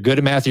you're either good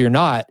at math or you're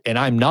not, and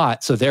I'm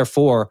not, so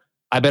therefore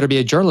I better be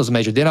a journalism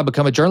major. Then I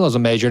become a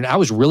journalism major, and I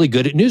was really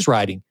good at news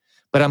writing.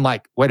 But I'm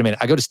like, wait a minute,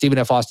 I go to Stephen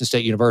F. Austin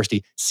State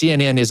University.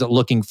 CNN isn't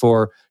looking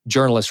for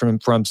journalists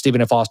from Stephen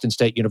F. Austin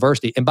State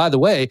University. And by the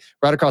way,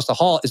 right across the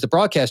hall is the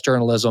broadcast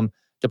journalism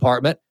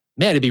department.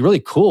 Man, it'd be really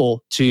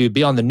cool to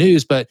be on the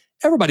news, but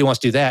everybody wants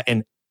to do that.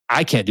 And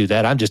I can't do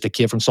that. I'm just a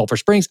kid from Sulphur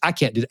Springs. I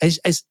can't do that.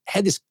 I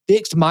had this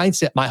fixed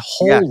mindset my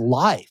whole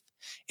life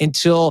and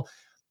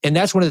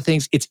that's one of the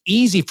things. It's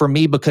easy for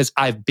me because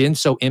I've been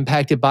so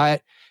impacted by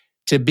it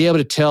to be able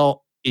to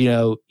tell,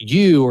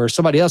 you or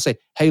somebody else, say,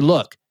 hey,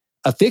 look,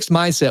 a fixed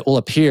mindset will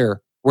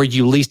appear where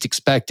you least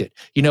expect it.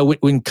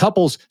 When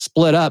couples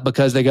split up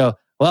because they go,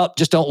 well,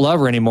 just don't love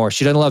her anymore.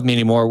 She doesn't love me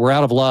anymore. We're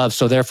out of love.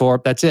 So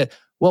therefore, that's it.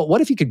 Well,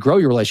 what if you could grow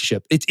your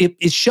relationship?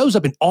 It shows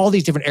up in all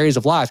these different areas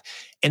of life.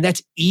 And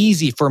that's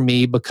easy for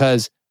me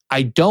because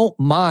I don't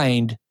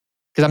mind,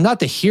 because I'm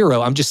not the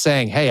hero. I'm just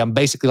saying, hey, I'm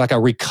basically like a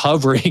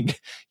recovering,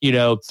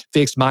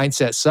 fixed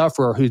mindset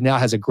sufferer who now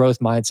has a growth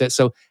mindset.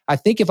 So I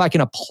think if I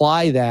can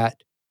apply that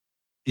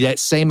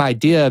same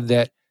idea,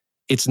 that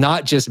it's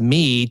not just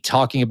me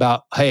talking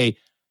about, hey,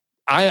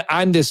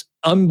 I'm this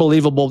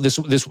unbelievable,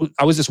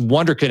 I was this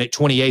wonder kid at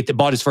 28 that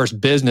bought his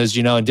first business,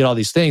 and did all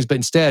these things. But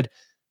instead,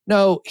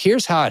 no,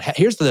 here's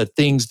the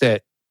things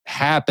that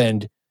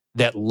happened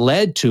that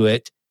led to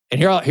it.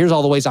 And here's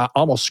all the ways I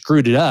almost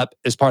screwed it up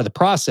as part of the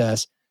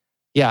process.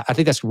 Yeah, I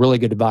think that's really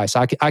good advice.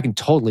 I can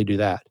totally do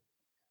that.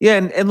 Yeah,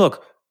 and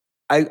look,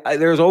 I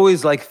there's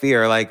always like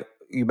fear, like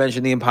you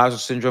mentioned the imposter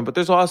syndrome, but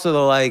there's also the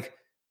like,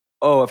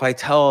 oh, if I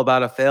tell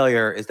about a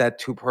failure, is that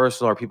too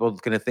personal? Are people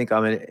going to think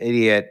I'm an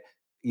idiot?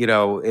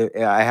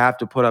 I have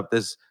to put up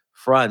this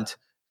front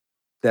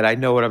that I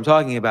know what I'm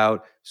talking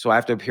about, so I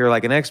have to appear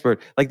like an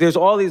expert. Like, there's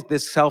all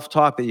this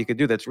self-talk that you could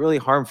do that's really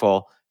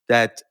harmful,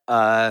 that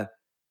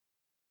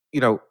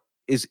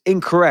is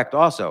incorrect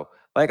also.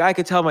 Like, I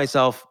could tell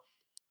myself,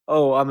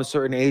 oh, I'm a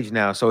certain age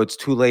now, so it's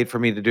too late for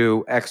me to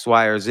do X,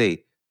 Y, or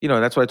Z.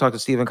 That's what I talked to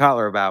Stephen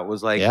Kotler about,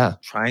 was like Yeah.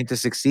 trying to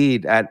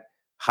succeed at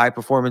high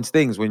performance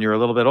things when you're a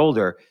little bit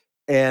older.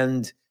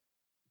 And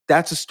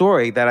that's a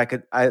story that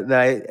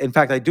in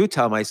fact, I do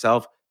tell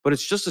myself, but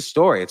it's just a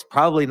story. It's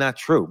probably not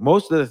true.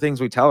 Most of the things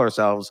we tell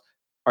ourselves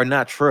are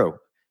not true,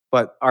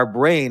 but our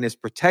brain is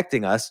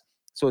protecting us.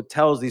 So it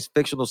tells these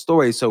fictional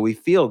stories so we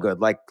feel good,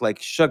 like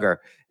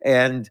sugar.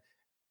 And,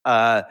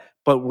 uh,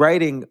 but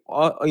writing,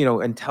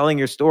 and telling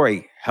your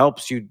story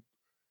helps you.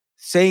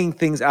 Saying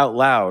things out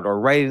loud or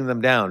writing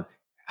them down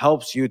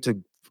helps you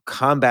to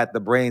combat the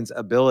brain's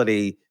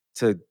ability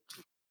to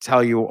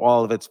tell you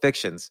all of its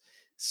fictions.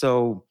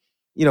 So,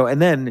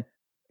 and then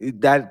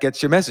that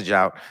gets your message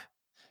out.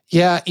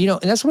 Yeah,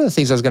 and that's one of the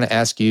things I was going to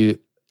ask you.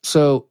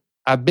 So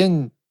I've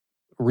been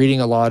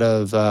reading a lot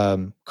of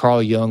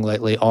Carl Jung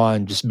lately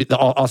on just the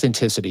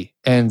authenticity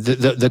and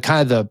the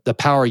kind of the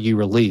power you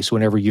release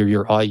whenever you're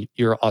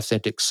your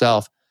authentic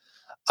self.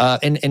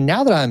 And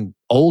now that I'm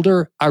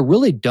older, I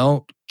really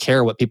don't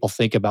care what people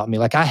think about me.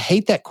 Like I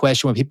hate that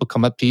question when people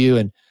come up to you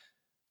and,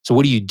 so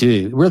what do you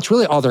do? Well, it's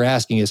really all they're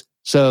asking is,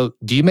 so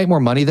do you make more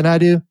money than I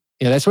do?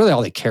 That's really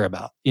all they care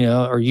about.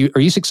 Are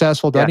you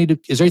successful? Yeah.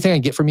 Is there anything I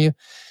can get from you?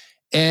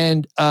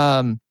 And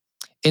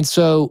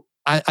so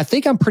I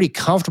think I'm pretty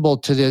comfortable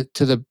to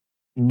the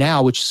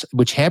now,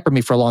 which hampered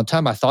me for a long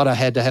time. I thought I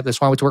had to have,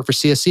 that's why I went to work for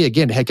CSC.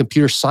 Again, it had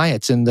computer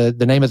science in the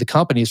name of the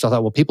company. So I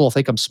thought, well, people will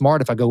think I'm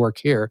smart if I go work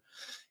here.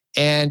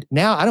 And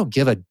now I don't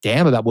give a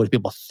damn about what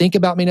people think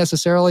about me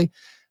necessarily.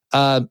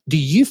 Do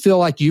you feel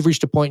like you've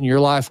reached a point in your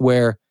life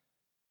where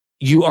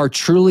you are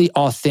truly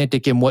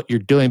authentic in what you're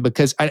doing?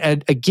 Because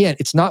again,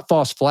 it's not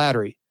false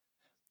flattery.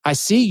 I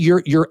see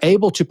you're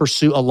able to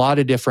pursue a lot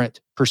of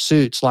different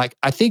pursuits. Like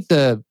I think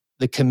the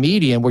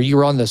comedian where you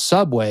were on the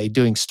subway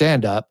doing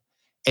stand up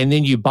and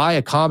then you buy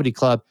a comedy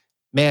club,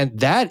 man,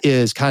 that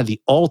is kind of the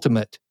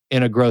ultimate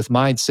in a growth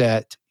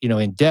mindset,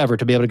 endeavor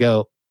to be able to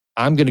go,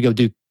 I'm going to go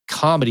do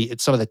comedy at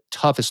some of the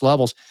toughest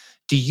levels.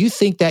 Do you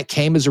think that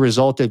came as a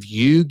result of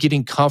you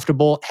getting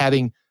comfortable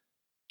having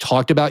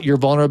talked about your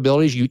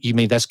vulnerabilities? You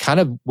mean that's kind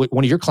of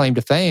one of your claim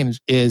to fame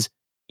is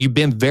you've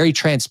been very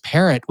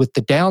transparent with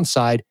the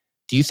downside.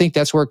 Do you think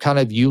that's where kind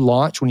of you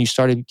launched when you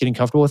started getting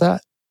comfortable with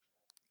that?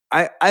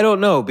 I don't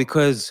know,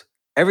 because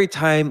every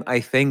time I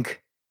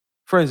think,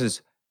 for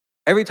instance,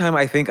 every time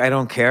I think I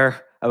don't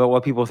care about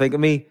what people think of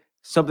me,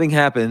 something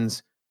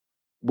happens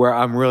where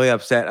I'm really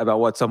upset about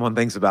what someone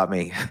thinks about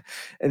me.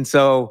 And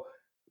so,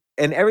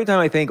 and every time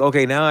I think,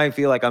 okay, now I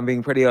feel like I'm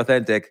being pretty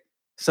authentic,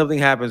 something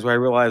happens where I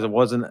realize it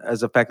wasn't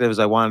as effective as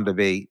I wanted to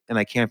be, and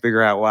I can't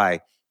figure out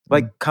why.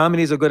 Like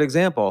comedy is a good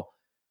example.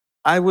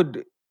 I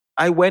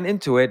went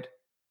into it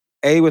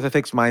with a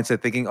fixed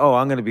mindset, thinking, "Oh,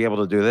 I'm going to be able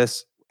to do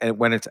this," and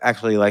when it's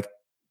actually like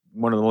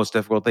one of the most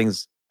difficult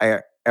things I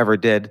ever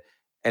did,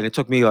 and it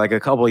took me like a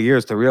couple of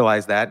years to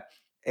realize that.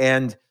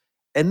 And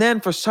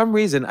then for some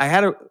reason, I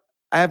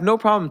have no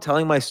problem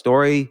telling my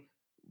story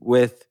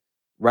with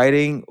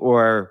writing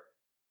or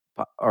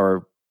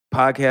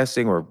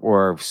podcasting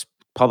or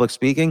public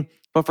speaking,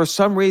 but for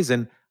some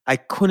reason, I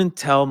couldn't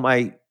tell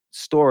my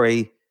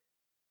story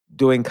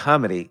doing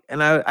comedy,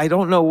 and I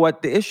don't know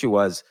what the issue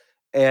was,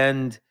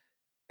 and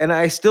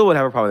I still would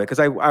have a problem with it, because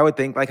I would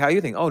think like how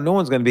you think, oh, no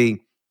one's going to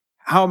be,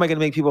 how am I going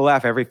to make people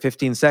laugh every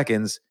 15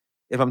 seconds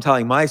if I'm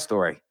telling my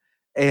story?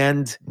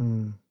 And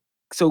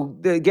so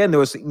again, there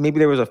was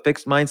a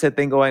fixed mindset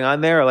thing going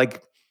on there.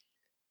 Like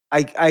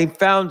I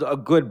found a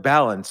good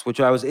balance, which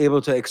I was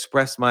able to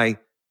express my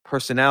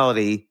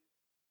personality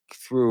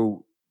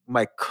through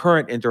my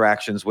current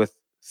interactions with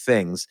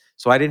things.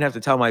 So I didn't have to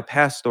tell my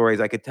past stories.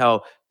 I could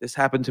tell this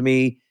happened to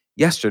me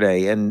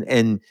yesterday,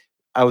 and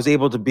I was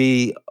able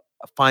to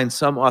find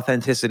some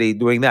authenticity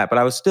doing that. But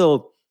I was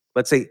still,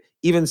 let's say,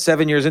 even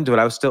 7 years into it,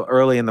 I was still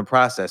early in the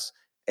process,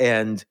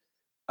 and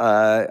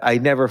I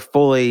never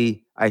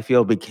fully, I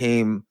feel,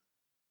 became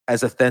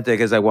as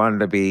authentic as I wanted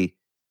to be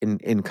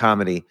in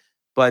comedy.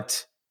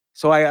 But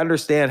so I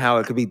understand how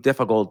it could be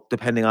difficult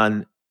depending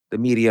on the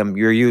medium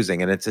you're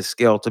using, and it's a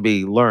skill to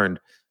be learned.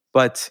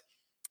 But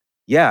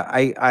yeah,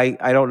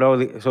 I don't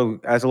know. So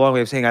as a long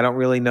way of saying, I don't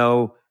really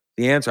know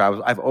the answer.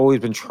 I've always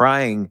been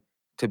trying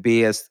to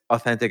be as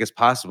authentic as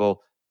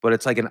possible, but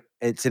it's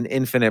an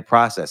infinite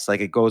process.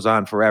 Like it goes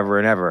on forever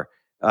and ever.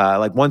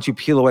 Like once you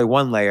peel away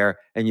one layer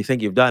and you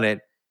think you've done it,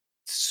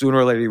 sooner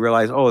or later you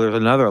realize, oh, there's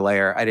another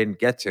layer I didn't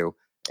get to,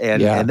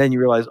 and then you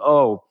realize,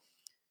 oh,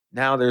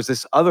 now there's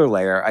this other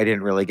layer I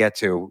didn't really get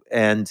to.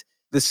 And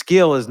the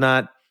skill is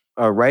not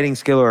a writing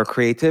skill or a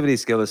creativity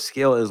skill. The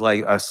skill is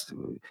like us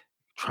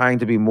trying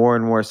to be more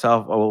and more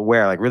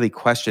self-aware, like really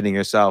questioning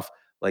yourself.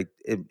 Like,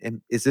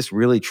 is this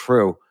really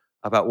true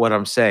about what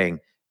I'm saying?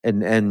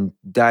 And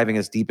diving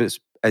as deep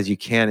as you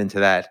can into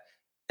that.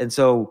 And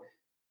so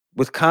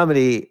with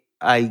comedy,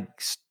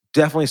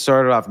 definitely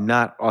started off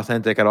not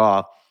authentic at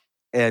all.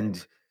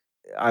 And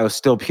I was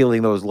still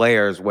peeling those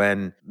layers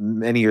when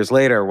many years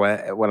later,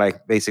 when I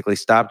basically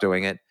stopped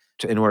doing it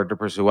in order to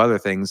pursue other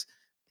things.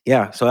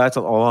 Yeah. So that's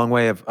a long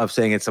way of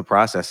saying it's a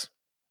process.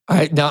 All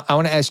right. Now, I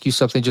want to ask you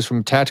something just from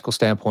a tactical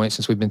standpoint,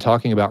 since we've been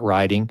talking about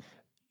writing.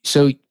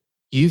 So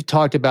you've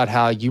talked about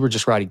how you were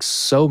just writing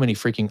so many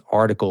freaking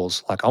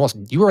articles, like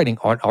you were writing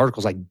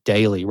articles like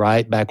daily,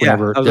 right? Back Yeah,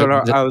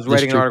 whenever I was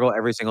writing an article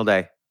every single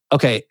day.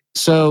 Okay,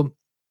 so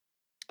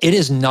it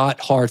is not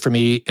hard for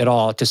me at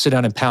all to sit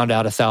down and pound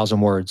out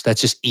 1,000 words.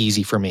 That's just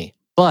easy for me.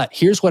 But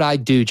here's what I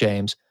do,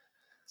 James.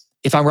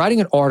 If I'm writing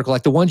an article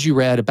like the ones you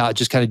read about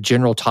just kind of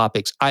general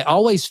topics, I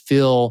always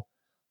feel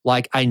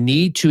like I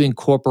need to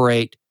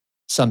incorporate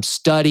some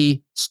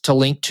study to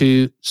link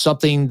to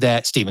something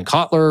that Stephen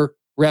Kotler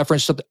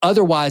referenced. Something.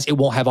 Otherwise, it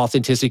won't have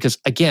authenticity because,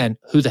 again,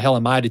 who the hell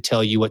am I to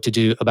tell you what to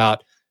do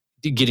about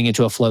getting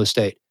into a flow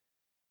state?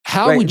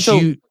 How would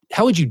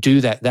you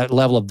do that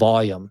level of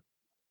volume?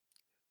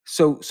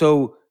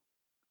 So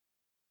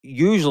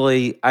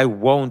usually I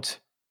won't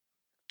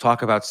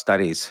talk about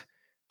studies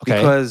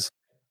because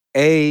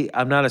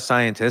I'm not a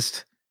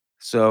scientist.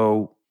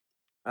 So,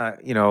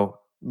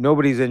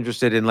 nobody's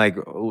interested in like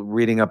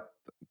reading up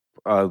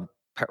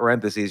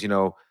parentheses,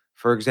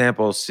 for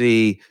example,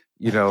 see,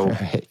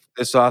 Right.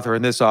 this author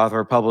and this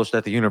author published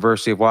at the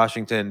University of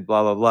Washington,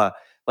 blah, blah, blah.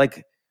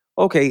 Like,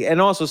 okay.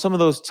 And also some of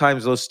those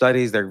times, those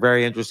studies, they're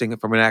very interesting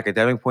from an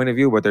academic point of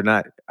view, but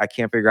I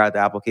can't figure out the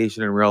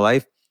application in real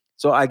life.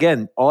 So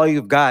again, all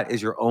you've got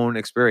is your own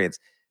experience.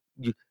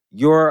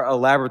 You're a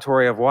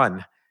laboratory of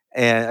one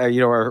and,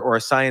 or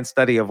a science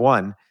study of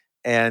one.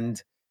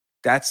 And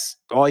that's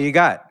all you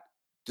got.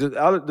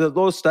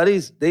 Those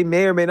studies, they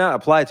may or may not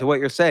apply to what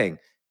you're saying.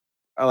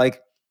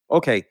 Like,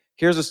 okay,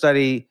 here's a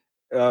study.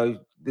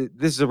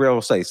 This is a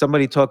real study.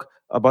 Somebody took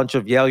a bunch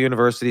of Yale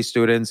University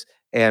students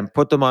and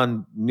put them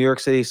on New York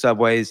City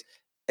subways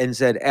and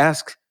said,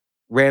 ask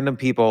random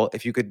people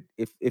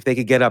if they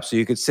could get up so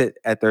you could sit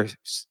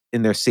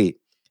in their seat.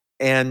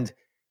 And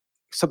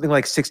something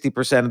like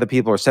 60% of the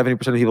people or 70%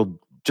 of the people,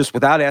 just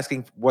without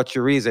asking what's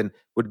your reason,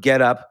 would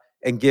get up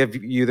and give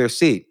you their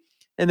seat.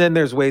 And then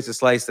there's ways to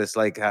slice this,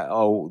 like,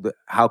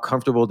 how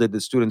comfortable did the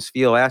students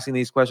feel asking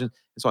these questions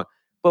and so on.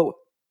 But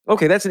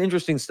okay, that's an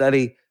interesting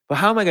study, but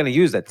how am I going to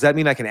use that? Does that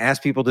mean I can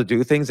ask people to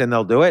do things and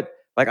they'll do it?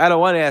 Like, I don't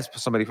want to ask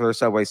somebody for their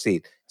subway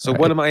seat. So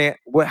Right.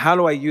 how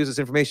do I use this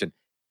information?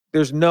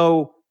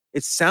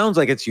 It sounds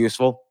like it's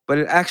useful, but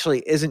it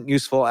actually isn't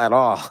useful at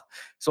all.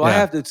 So I Yeah.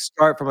 have to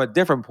start from a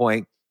different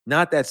point,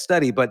 not that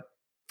study, but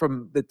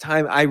from the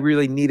time I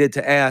really needed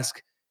to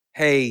ask,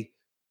 hey,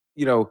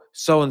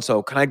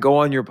 so-and-so, can I go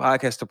on your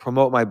podcast to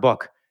promote my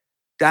book?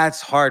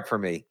 That's hard for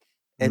me.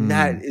 And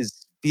that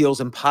feels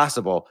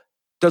impossible.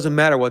 Doesn't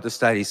matter what the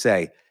studies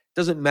say.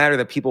 Doesn't matter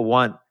that people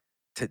want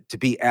to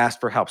be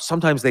asked for help.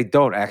 Sometimes they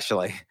don't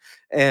actually.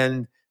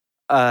 And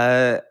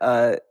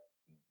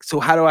so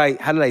how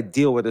did I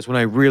deal with this when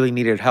I really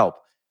needed help?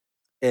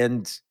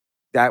 And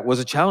that was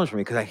a challenge for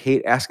me because I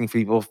hate asking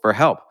people for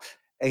help.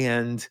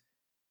 And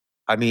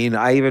I mean,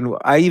 I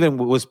even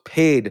was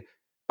paid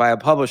by a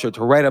publisher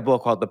to write a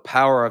book called The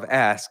Power of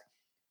Ask.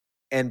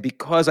 And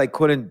because I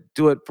couldn't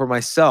do it for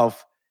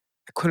myself,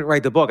 I couldn't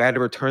write the book. I had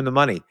to return the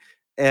money.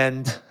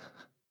 And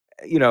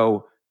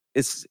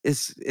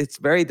it's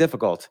very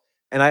difficult.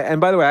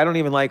 And by the way, I don't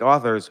even like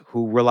authors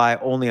who rely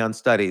only on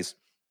studies.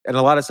 And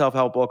a lot of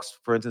self-help books,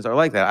 for instance, are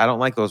like that. I don't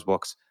like those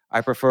books. I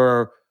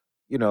prefer,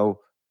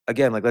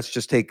 again, like let's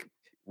just take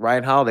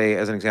Ryan Holiday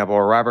as an example,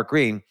 or Robert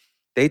Greene.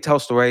 They tell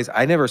stories.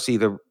 I never see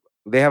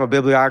they have a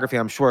bibliography,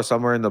 I'm sure,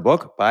 somewhere in the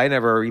book, but I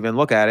never even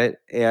look at it.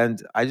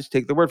 And I just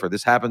take the word for it.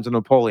 This happened to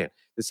Napoleon.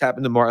 This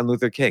happened to Martin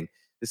Luther King.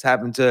 This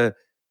happened to,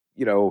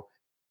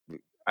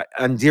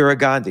 Indira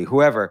Gandhi,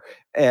 whoever.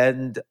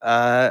 And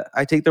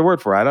I take their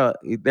word for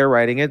it. They're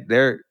writing it.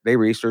 They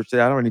researched it.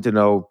 I don't need to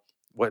know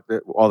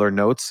all their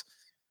notes.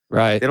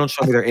 Right. They don't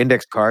show me their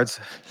index cards.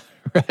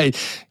 Right.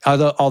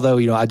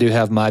 Although, I do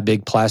have my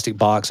big plastic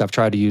box. I've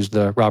tried to use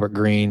the Robert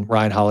Greene,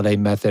 Ryan Holiday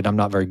method. I'm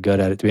not very good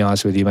at it, to be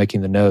honest with you,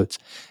 making the notes.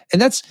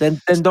 And that's then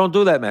don't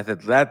do that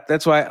method.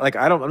 That's why, like,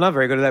 I'm not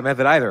very good at that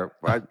method either.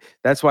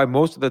 That's why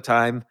most of the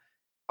time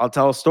I'll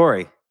tell a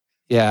story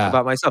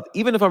about myself.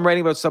 Even if I'm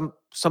writing about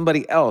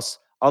somebody else,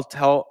 I'll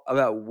tell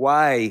about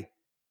why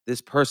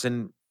this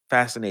person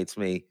fascinates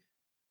me.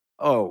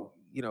 Oh,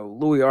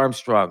 Louis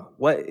Armstrong,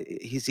 what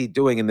is he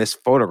doing in this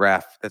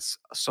photograph? That's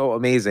so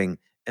amazing.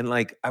 And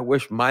like, I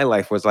wish my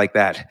life was like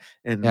that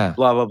and blah,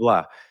 blah,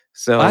 blah.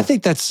 So I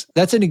think that's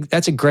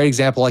a great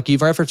example. Like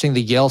you've referencing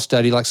the Yale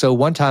study. Like, so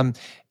one time,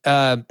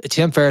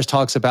 Tim Ferriss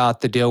talks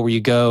about the deal where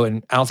you go,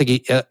 and I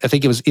think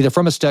it was either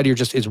from a study or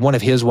just is one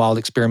of his wild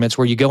experiments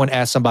where you go and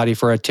ask somebody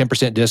for a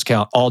 10%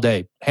 discount all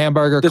day,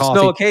 hamburger, that's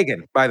coffee. Noah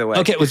Kagan, by the way.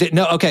 Okay, was it?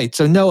 No, okay.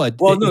 So Noah.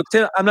 Well, no,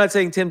 Tim, I'm not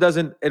saying Tim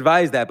doesn't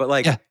advise that, but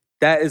like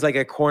that is like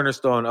a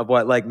cornerstone of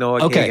what like Noah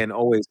Kagan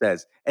always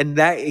says. And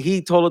that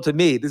he told it to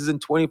me. This is in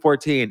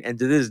 2014, and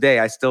to this day,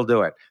 I still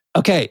do it.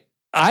 Okay.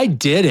 I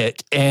did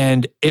it,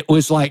 and it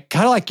was like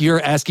kind of like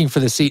you're asking for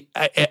the seat.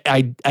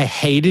 I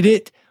hated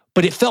it,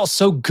 but it felt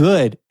so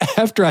good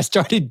after I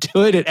started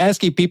doing it,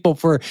 asking people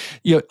for,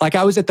 like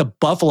I was at the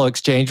Buffalo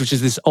Exchange, which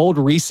is this old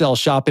resale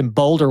shop in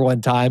Boulder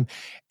one time,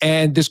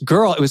 and this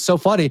girl, it was so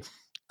funny.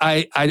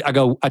 I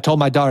told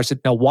my daughter, I said,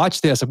 now watch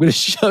this. I'm going to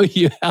show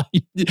you how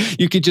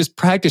you could just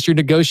practice your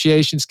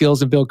negotiation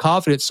skills and build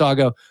confidence. So I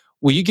go,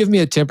 will you give me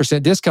a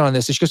 10% discount on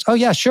this? And she goes, oh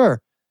yeah,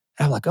 sure.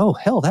 And I'm like, oh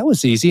hell, that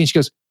was easy. And she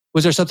goes,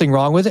 was there something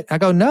wrong with it? I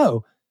go,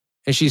 no.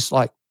 And she's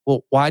like,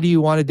 well, why do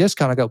you want a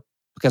discount? I go,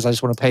 because I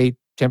just want to pay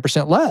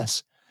 10%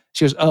 less.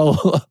 She goes,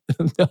 oh,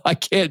 no, I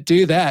can't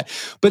do that.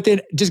 But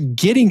then just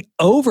getting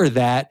over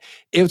that,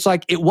 it was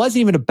like, it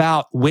wasn't even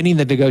about winning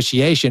the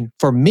negotiation.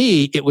 For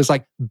me, it was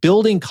like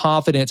building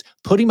confidence,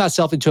 putting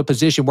myself into a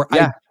position where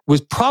I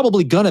was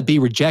probably going to be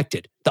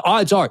rejected. The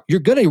odds are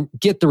you're going to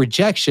get the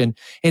rejection.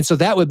 And so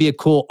that would be a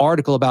cool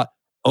article about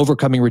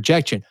overcoming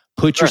rejection.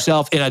 Put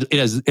yourself in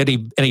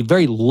a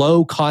very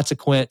low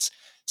consequence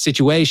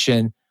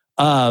situation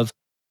of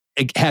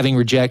having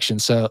rejection.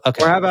 So,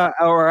 okay. Or how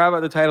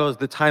about the title is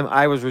The Time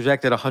I Was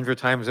Rejected 100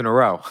 Times in a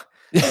Row?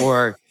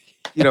 Or,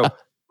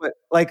 but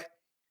like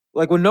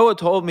when Noah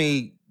told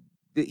me,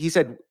 he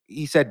said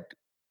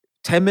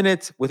 10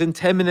 minutes, within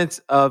 10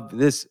 minutes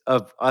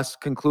of us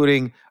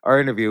concluding our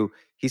interview,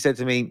 he said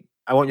to me,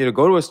 I want you to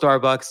go to a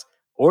Starbucks,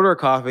 order a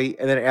coffee,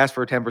 and then ask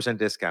for a 10%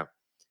 discount.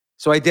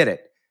 So I did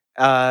it.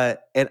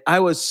 And I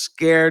was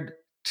scared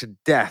to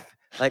death.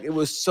 Like, it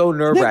was so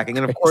nerve-wracking.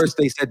 And of course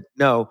they said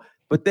no.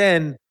 But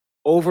then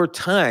over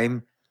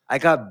time, I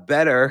got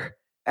better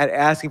at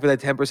asking for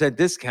that 10%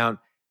 discount.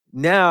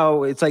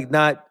 Now it's like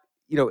not,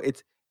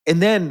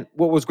 and then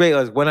what was great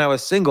was when I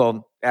was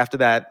single after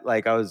that,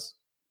 like I was,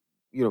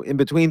 in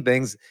between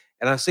things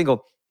and I was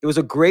single, it was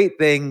a great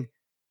thing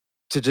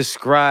to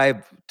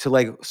describe to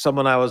like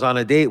someone I was on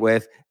a date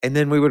with, and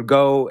then we would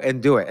go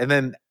and do it. And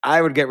then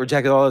I would get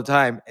rejected all the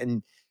time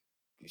and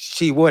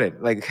she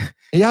wouldn't, like,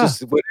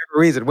 just whatever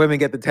reason, women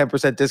get the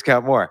 10%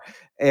 discount more.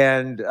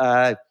 And,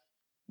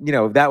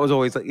 that was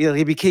always,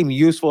 he became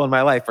useful in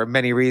my life for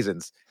many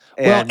reasons.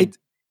 And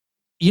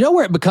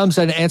where it becomes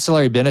an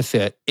ancillary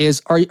benefit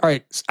is, all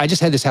right, I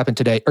just had this happen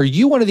today. Are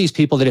you one of these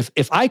people that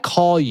if I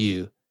call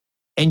you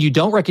and you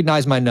don't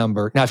recognize my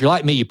number, now if you're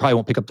like me, you probably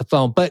won't pick up the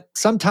phone, but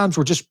sometimes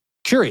we're just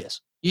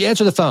curious. You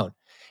answer the phone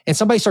and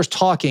somebody starts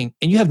talking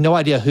and you have no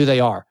idea who they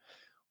are.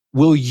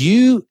 Will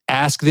you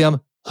ask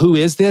them, who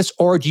is this?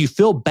 Or do you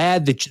feel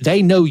bad that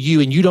they know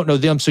you and you don't know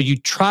them? So you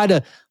try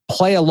to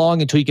play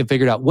along until you can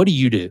figure it out. What do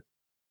you do?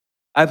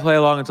 I play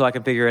along until I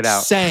can figure it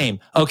out. Same.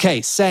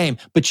 Okay, same.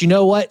 But you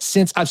know what?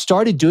 Since I've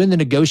started doing the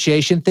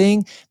negotiation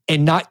thing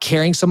and not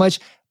caring so much,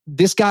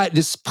 this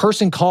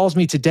person calls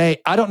me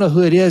today. I don't know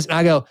who it is. And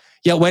I go,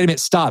 yeah, wait a minute,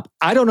 stop.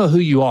 I don't know who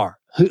you are.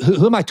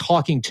 Who am I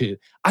talking to?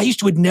 I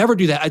would never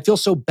do that. I feel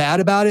so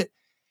bad about it.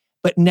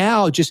 But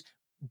now just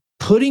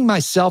putting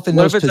myself in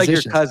those positions. What if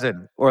it's like your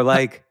cousin or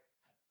like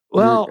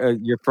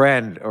your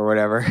friend or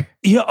whatever?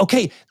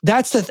 Okay.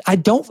 I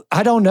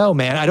don't know,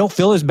 man. I don't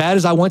feel as bad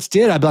as I once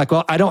did. I'd be like,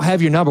 well, I don't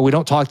have your number. We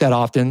don't talk that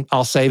often.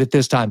 I'll save it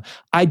this time.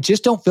 I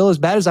just don't feel as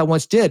bad as I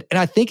once did. And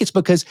I think it's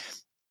because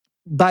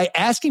by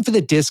asking for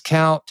the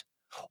discount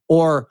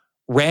or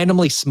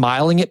randomly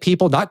smiling at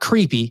people, not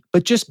creepy,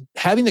 but just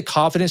having the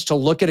confidence to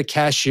look at a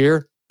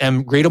cashier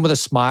and greet them with a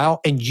smile,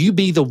 and you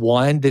be the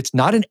one that's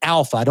not an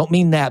alpha. I don't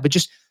mean that, but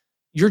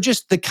you're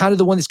just the kind of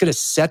the one that's going to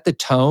set the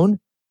tone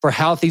for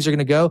how things are going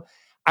to go.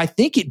 I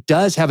think it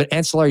does have an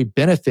ancillary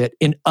benefit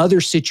in other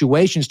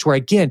situations to where,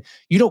 again,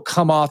 you don't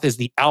come off as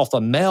the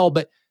alpha male,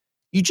 but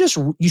you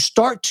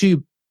start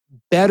to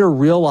better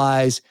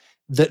realize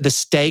the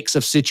stakes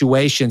of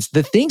situations,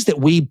 the things that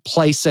we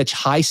place such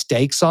high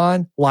stakes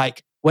on,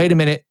 like, wait a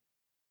minute,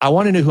 I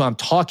want to know who I'm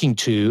talking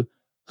to.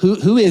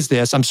 Who is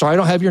this? I'm sorry, I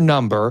don't have your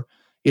number.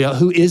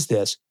 Who is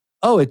this?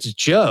 Oh, it's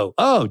Joe.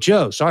 Oh,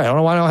 Joe. Sorry, I don't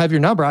know why I don't have your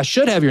number. I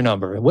should have your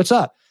number. What's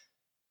up?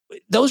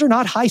 Those are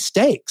not high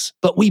stakes,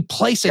 but we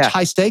place such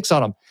high stakes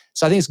on them.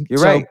 So I think you're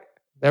right.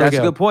 That's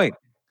a good point.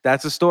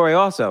 That's a story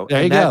also.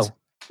 There you go.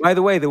 By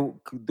the way,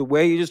 the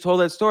way you just told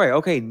that story,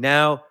 okay,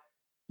 now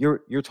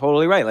you're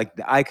totally right. Like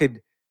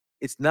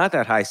it's not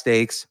that high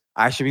stakes.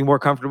 I should be more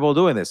comfortable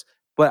doing this.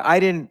 But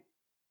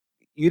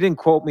you didn't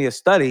quote me a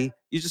study.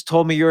 You just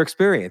told me your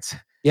experience.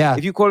 Yeah.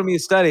 If you quoted me a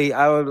study,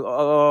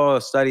 a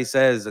study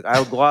says, I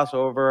would gloss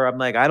over. I'm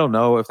like, I don't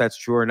know if that's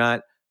true or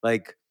not.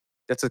 Like,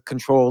 that's a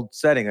controlled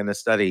setting in a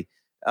study.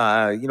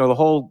 The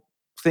whole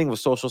thing with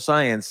social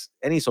science,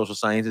 any social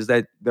science, is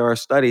that there are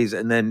studies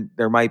and then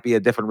there might be a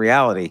different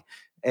reality.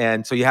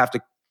 And so you have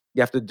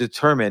to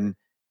determine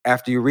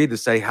after you read the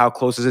study, how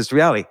close is this to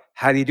reality?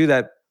 How do you do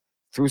that?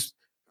 Through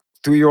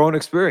your own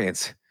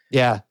experience.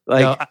 Yeah.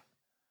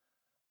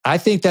 I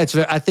think that's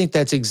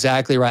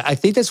exactly right. I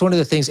think that's one of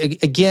the things.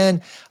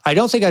 Again, I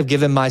don't think I've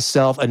given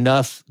myself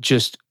enough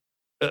just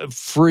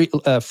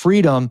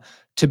freedom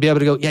to be able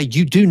to go, yeah,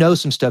 you do know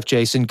some stuff,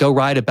 Jason. Go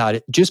write about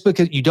it. Just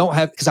because you don't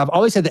have, because I've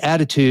always had the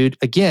attitude,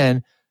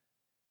 again,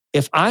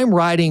 if I'm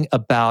writing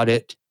about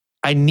it,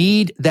 I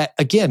need that,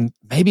 again,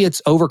 maybe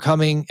it's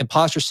overcoming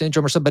imposter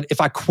syndrome or something, but if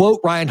I quote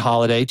Ryan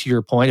Holiday, to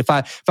your point, if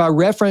I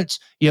reference,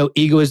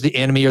 ego is the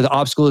enemy or the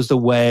obstacle is the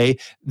way,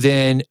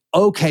 then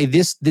okay,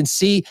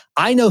 see,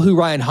 I know who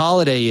Ryan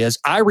Holiday is.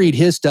 I read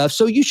his stuff,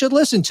 so you should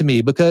listen to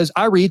me because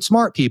I read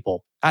smart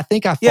people. I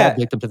think I fall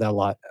victim to that a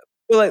lot.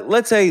 Well, like,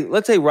 let's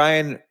say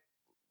Ryan,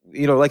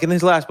 like in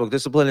his last book,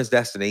 Discipline is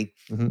Destiny,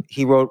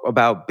 he wrote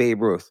about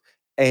Babe Ruth.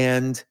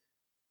 And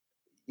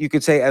you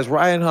could say, as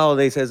Ryan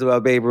Holiday says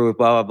about Babe Ruth,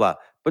 blah, blah, blah.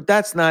 But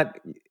that's not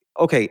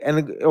okay.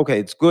 And okay,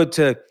 it's good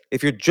to,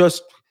 if you're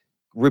just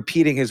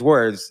repeating his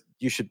words,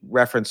 you should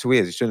reference who he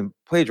is. You shouldn't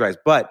plagiarize.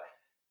 But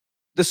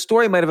the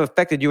story might have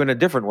affected you in a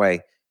different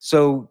way.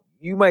 So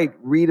you might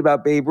read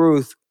about Babe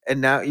Ruth,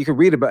 and now you can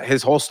read about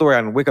his whole story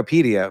on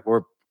Wikipedia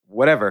or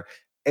whatever.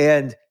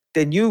 And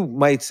then you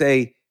might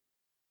say,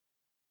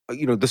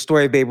 the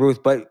story of Babe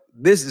Ruth, but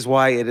this is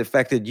why it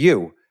affected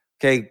you.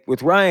 Okay.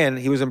 With Ryan,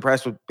 he was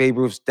impressed with Babe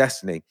Ruth's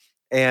destiny.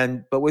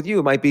 But with you,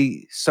 it might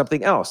be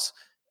something else.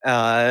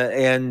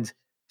 And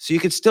so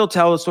you could still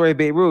tell the story of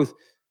Babe Ruth.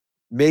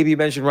 Maybe you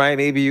mention Ryan,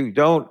 maybe you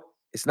don't.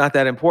 It's not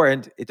that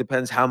important. It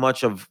depends how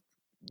much of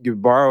you're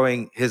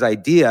borrowing his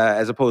idea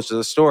as opposed to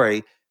the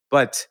story.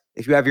 But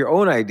if you have your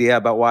own idea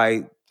about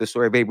why the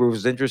story of Babe Ruth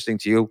is interesting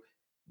to you,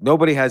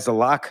 nobody has the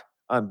lock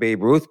on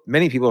Babe Ruth.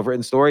 Many people have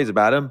written stories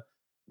about him.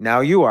 Now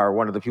you are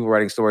one of the people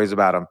writing stories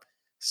about him.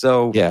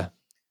 So, Yeah.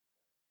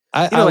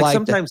 I like like that.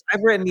 sometimes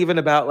I've written even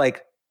about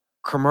like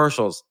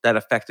commercials that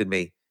affected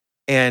me.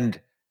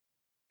 And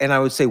I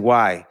would say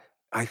why.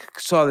 I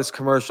saw this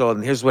commercial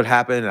and here's what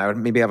happened. And I would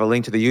maybe have a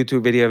link to the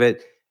YouTube video of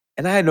it.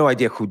 And I had no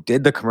idea who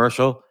did the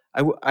commercial.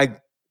 I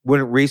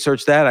wouldn't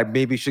research that. I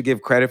maybe should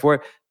give credit for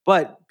it.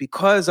 But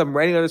because I'm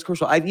writing on this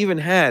commercial, I've even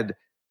had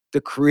the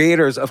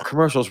creators of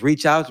commercials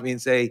reach out to me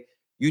and say,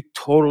 you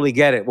totally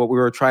get it, what we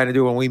were trying to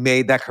do when we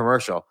made that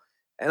commercial.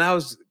 And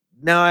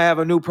now I have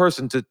a new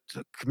person to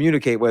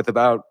communicate with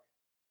about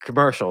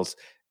commercials.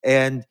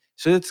 And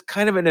so it's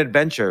kind of an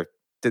adventure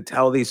to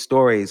tell these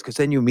stories, because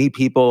then you meet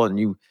people and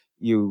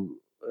you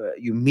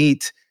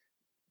meet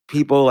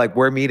people like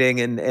we're meeting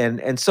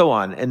and so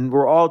on. And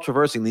we're all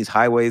traversing these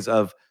highways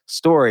of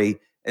story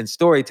and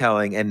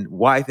storytelling and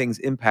why things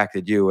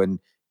impacted you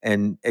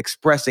and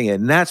expressing it.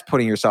 And that's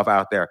putting yourself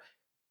out there.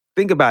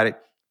 Think about it.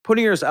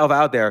 Putting yourself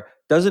out there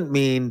doesn't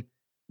mean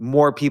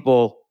more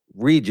people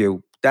read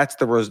you. That's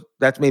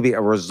maybe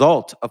a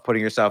result of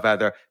putting yourself out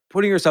there.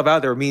 Putting yourself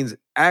out there means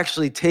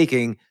actually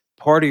taking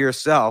part of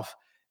yourself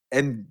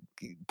and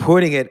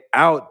putting it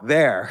out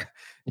there.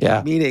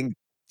 Yeah. Meaning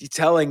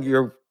telling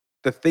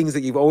the things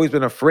that you've always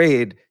been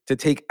afraid to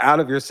take out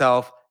of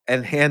yourself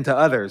and hand to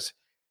others.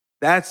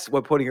 That's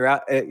what putting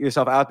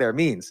yourself out there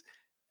means.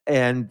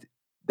 And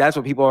that's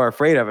what people are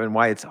afraid of and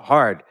why it's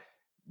hard.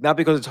 Not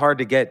because it's hard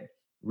to get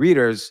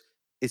readers,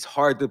 it's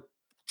hard to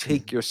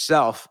take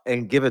yourself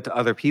and give it to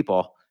other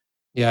people.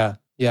 Yeah.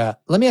 Yeah.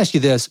 Let me ask you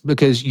this,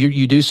 because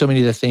you do so many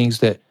of the things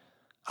that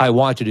I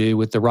want to do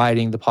with the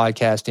writing, the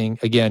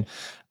podcasting. Again,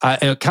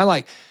 I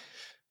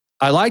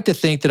like to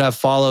think that I've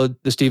followed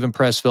the Stephen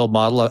Pressfield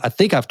model. I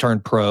think I've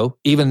turned pro,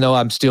 even though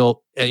I'm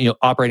still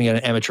operating at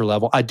an amateur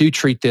level. I do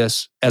treat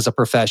this as a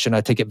profession.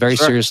 I take it very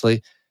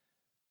seriously.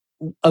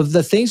 Of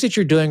the things that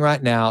you're doing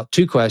right now,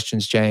 2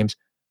 questions, James.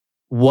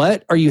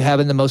 What are you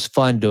having the most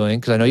fun doing?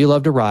 Because I know you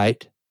love to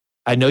write.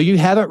 I know you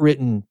haven't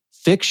written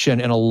fiction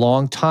in a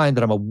long time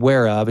that I'm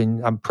aware of,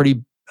 and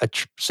I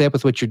stay up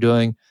with what you're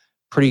doing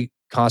pretty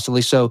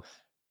constantly. So,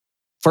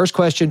 first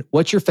question,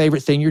 what's your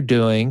favorite thing you're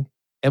doing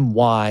and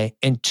why?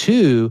 And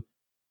 2,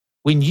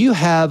 when you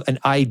have an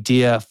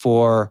idea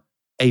for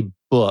a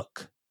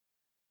book,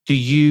 do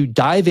you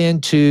dive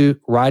into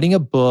writing a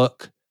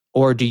book,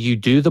 or do you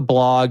do the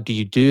blog? Do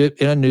you do it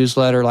in a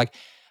newsletter?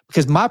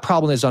 Because my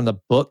problem is on the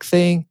book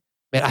thing,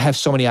 man, I have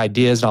so many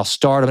ideas and I'll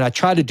start them. And I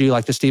try to do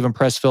like the Stephen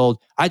Pressfield.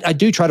 I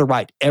do try to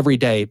write every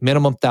day,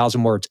 minimum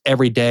 1,000 words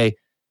every day,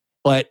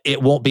 but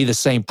it won't be the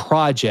same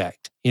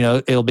project.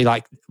 It'll be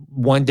like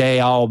one day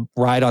I'll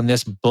write on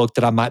this book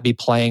that I might be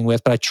playing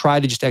with, but I try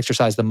to just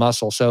exercise the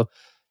muscle. So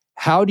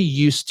how do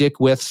you stick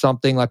with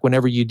something like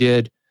whenever you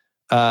did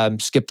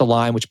Skip the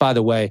Line, which by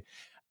the way,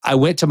 I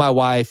went to my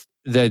wife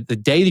the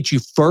day that you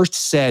first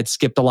said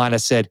Skip the Line, I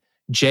said,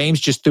 James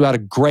just threw out a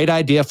great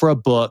idea for a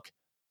book,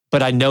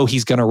 but I know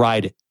he's going to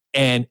write it.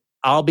 And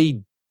I'll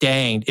be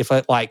danged if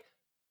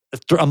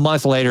a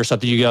month later or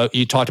something,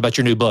 you talked about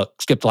your new book,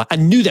 Skip the Line. I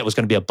knew that was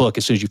going to be a book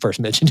as soon as you first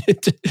mentioned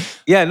it.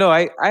 Yeah, no,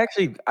 I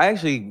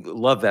actually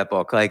love that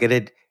book. Like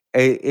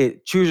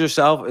it Choose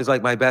Yourself is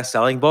like my best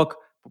selling book.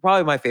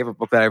 Probably my favorite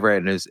book that I've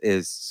written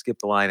is Skip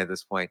the Line at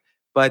this point.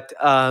 But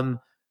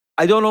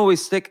I don't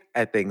always stick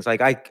at things.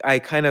 Like I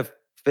kind of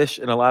fish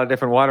in a lot of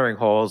different watering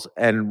holes,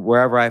 and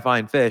wherever I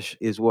find fish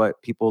is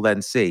what people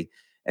then see.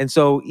 And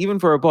so even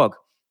for a book,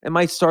 it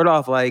might start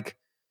off like,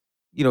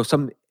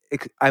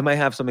 I might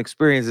have some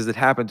experiences that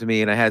happened to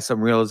me and I had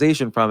some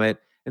realization from it.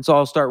 And so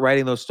I'll start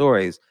writing those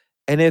stories.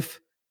 And if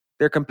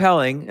they're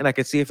compelling, and I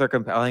can see if they're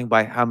compelling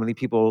by how many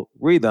people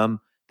read them,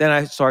 then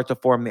I start to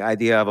form the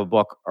idea of a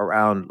book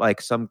around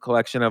like some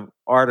collection of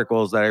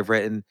articles that I've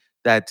written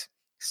that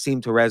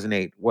seem to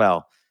resonate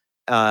well.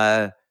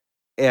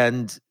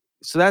 And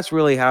so that's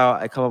really how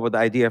I come up with the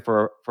idea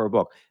for a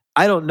book.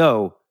 I don't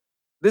know.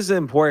 This is an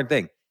important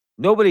thing.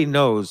 Nobody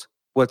knows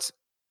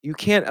you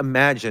can't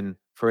imagine,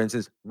 for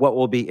instance, what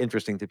will be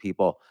interesting to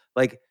people.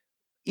 Like,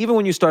 even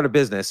when you start a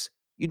business,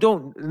 you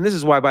don't, and this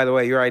is why, by the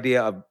way, your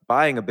idea of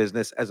buying a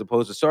business as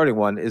opposed to starting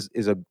one is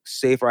a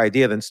safer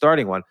idea than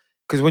starting one.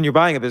 because when you're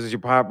buying a business, you're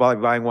probably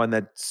buying one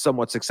that's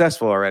somewhat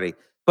successful already.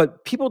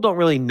 But people don't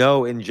really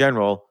know in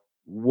general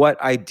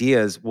what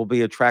ideas will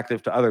be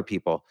attractive to other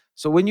people.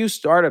 So when you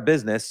start a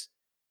business,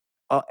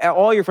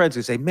 all your friends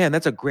who say, "Man,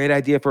 that's a great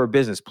idea for a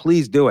business.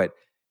 Please do it."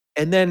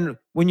 And then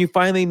when you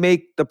finally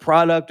make the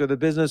product or the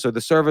business or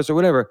the service or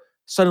whatever,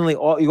 suddenly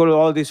you go to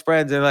all of these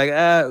friends and like,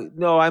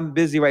 no, I'm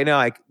busy right now.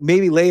 Like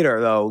maybe later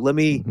though.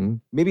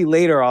 Maybe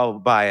later I'll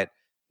buy it.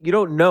 You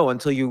don't know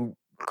until you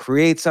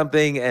create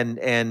something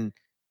and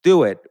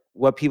do it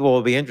what people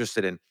will be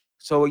interested in.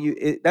 So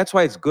that's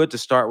why it's good to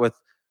start with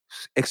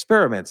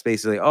experiments.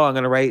 Basically, oh, I'm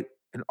going to write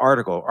an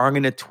article, or I'm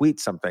going to tweet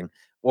something,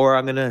 or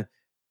I'm going to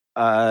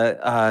uh,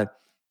 uh,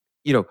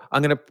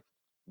 I'm going to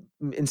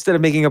instead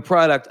of making a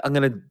product, I'm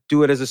going to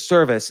do it as a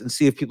service and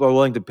see if people are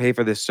willing to pay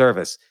for this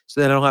service. So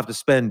then I don't have to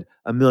spend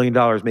 $1 million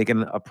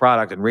making a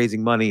product and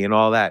raising money and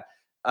all that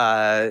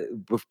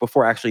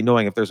before actually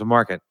knowing if there's a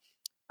market.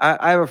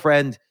 I have a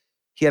friend.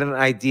 He had an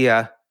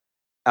idea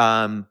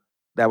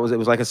it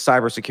was like a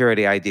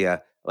cybersecurity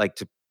idea, like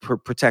to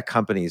protect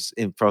companies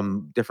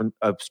from different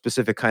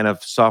specific kind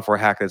of software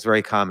hack that's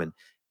very common.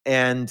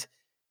 And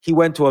he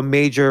went to a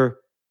major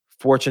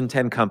Fortune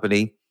 10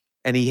 company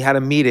and he had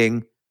a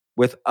meeting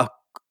with a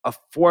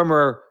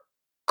former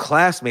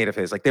classmate of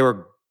his. Like they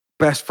were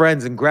best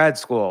friends in grad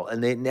school,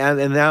 and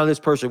now this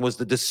person was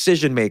the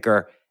decision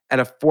maker at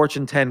a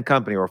Fortune 10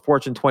 company or a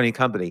Fortune 20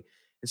 company.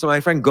 And so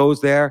my friend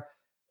goes there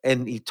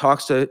and he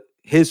talks to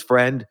his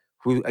friend,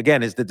 who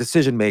again is the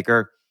decision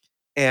maker,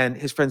 and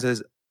his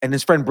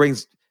friend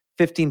brings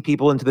 15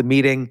 people into the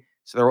meeting.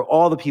 So there were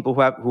all the people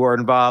who are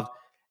involved,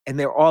 and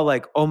they're all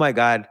like, "Oh my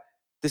God,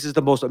 this is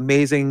the most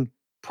amazing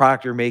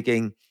product you're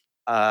making.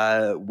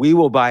 We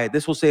will buy it.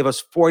 This will save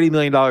us $40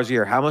 million a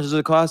year. How much does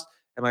it cost?"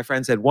 And my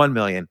friend said, $1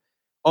 million.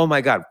 Oh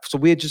my God. So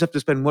we just have to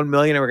spend $1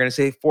 million and we're going to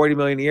save $40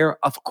 million a year.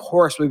 Of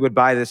course we would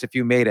buy this if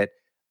you made it.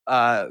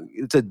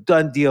 It's a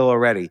done deal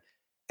already.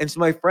 And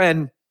so my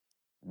friend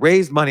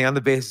raised money on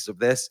the basis of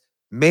this,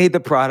 made the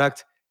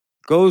product,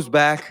 goes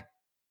back,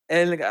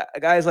 and the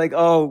guy's like,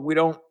 "Oh, we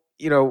don't,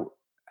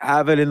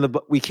 have it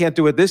we can't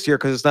do it this year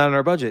because it's not in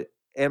our budget."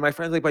 And my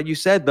friend's like, "But you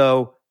said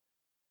though,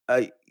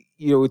 uh,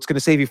 it's going to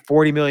save you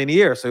 40 million a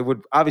year. So it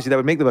would obviously that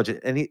would make the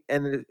budget."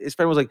 And his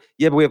friend was like,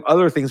 "Yeah, but we have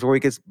other things where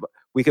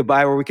we could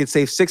buy where we could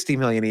save 60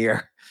 million a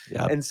year."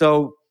 Yep. And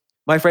so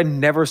my friend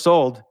never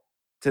sold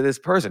to this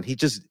person.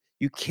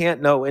 You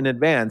can't know in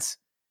advance.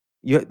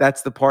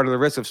 That's the part of the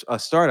risk of a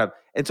startup.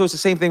 And so it's the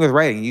same thing with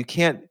writing. You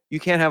can't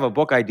have a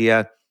book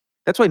idea.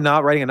 That's why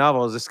not writing a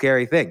novel is a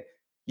scary thing.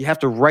 You have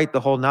to write the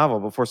whole novel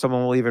before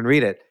someone will even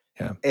read it.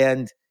 Yeah.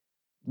 And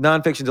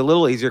nonfiction's a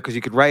little easier because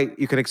you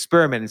can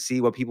experiment and see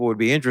what people would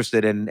be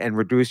interested in and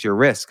reduce your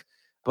risk.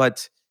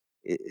 But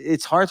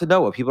it's hard to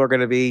know what people are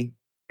going to be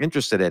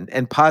interested in.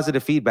 And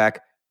positive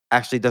feedback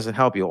actually doesn't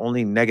help you.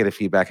 Only negative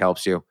feedback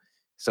helps you.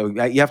 So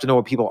you have to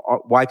know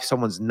why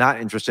someone's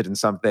not interested in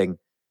something.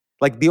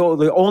 Like the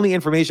only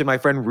information my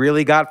friend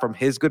really got from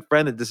his good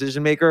friend, the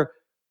decision maker,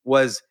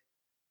 was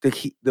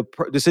the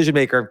decision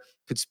maker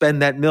could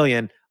spend that $1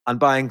 million on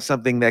buying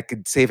something that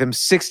could save him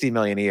 $60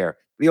 million a year.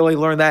 But he only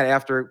learned that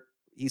after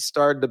he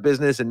started the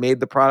business and made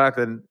the product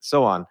and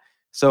so on.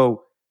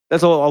 So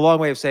that's a long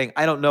way of saying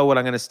I don't know what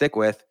I'm going to stick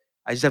with.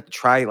 I just have to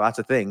try lots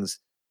of things,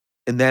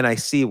 and then I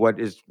see what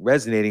is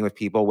resonating with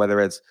people,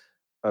 whether it's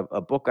a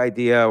book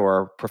idea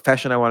or a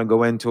profession I want to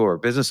go into or a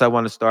business I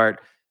want to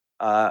start.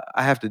 I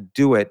have to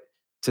do it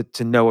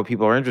to know what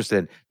people are interested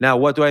in. Now,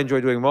 what do I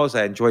enjoy doing most?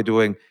 I enjoy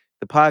doing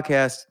the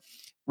podcast.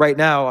 Right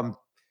now, I'm,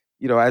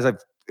 as I've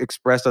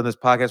expressed on this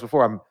podcast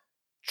before, I'm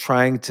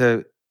trying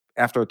to,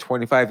 after a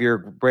 25-year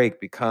break,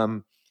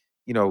 become,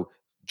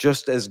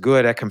 just as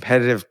good at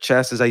competitive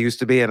chess as I used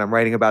to be. And I'm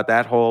writing about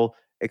that whole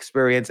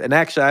experience. And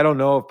actually, I don't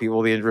know if people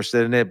will be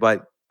interested in it,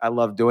 but I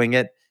love doing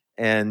it.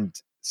 And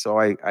so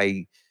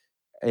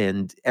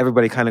and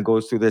everybody kind of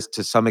goes through this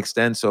to some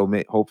extent. So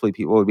hopefully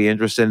people will be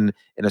interested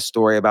in a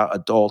story about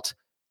adult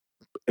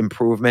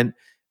improvement.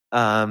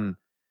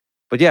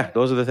 But yeah,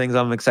 those are the things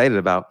I'm excited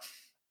about.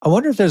 I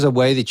wonder if there's a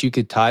way that you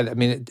could tie. I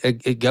mean,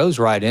 it goes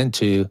right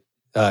into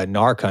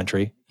NAR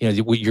country.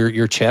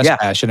 Your chess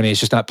passion. I mean, it's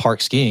just not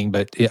park skiing,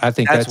 but I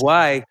think that's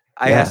why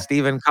I asked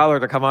Stephen Collar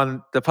to come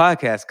on the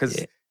podcast,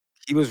 because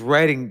he was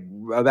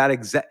writing about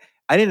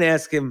I didn't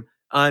ask him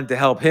on to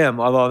help him,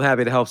 although I'm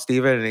happy to help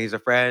Stephen, and he's a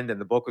friend, and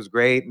the book was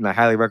great, and I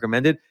highly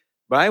recommend it.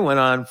 But I went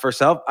on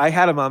I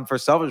had him on for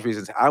selfish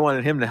reasons. I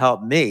wanted him to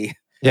help me.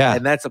 Yeah.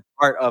 And that's a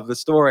part of the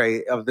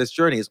story of this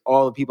journey, is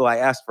all the people I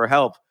asked for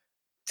help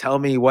tell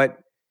me what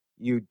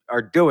you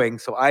are doing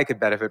so I could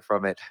benefit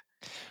from it.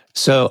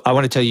 So I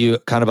want to tell you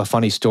kind of a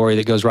funny story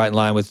that goes right in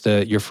line with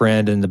your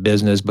friend and the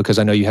business, because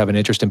I know you have an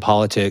interest in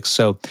politics.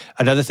 So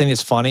another thing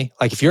that's funny,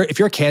 like if you're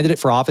a candidate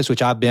for office,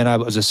 which I've been, I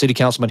was a city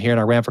councilman here and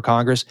I ran for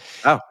Congress.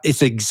 Oh. It's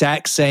the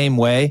exact same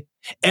way.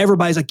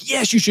 Everybody's like,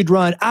 "Yes, you should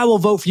run. I will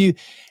vote for you."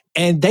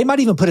 And they might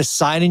even put a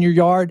sign in your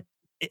yard,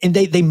 and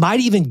they might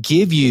even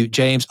give you,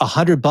 James,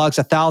 $100,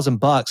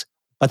 $1,000,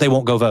 but they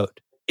won't go vote.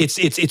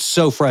 It's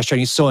so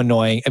frustrating. It's so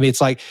annoying. I mean,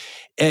 it's like,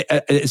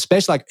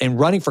 especially like in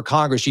running for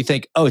Congress, you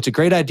think, oh, it's a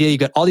great idea. You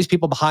got all these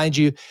people behind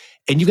you,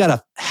 and you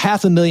got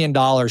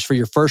 $500,000 for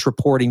your first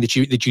reporting that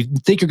you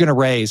think you're going to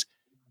raise,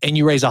 and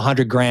you raise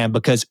 $100,000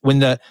 because when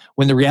the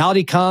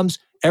reality comes,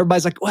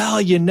 everybody's like,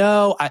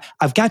 well,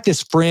 I've got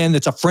this friend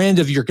that's a friend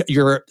of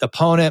your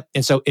opponent,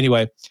 and so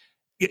anyway,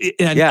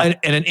 in an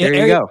there you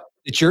area go.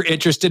 that you're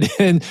interested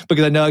in,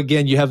 because I know,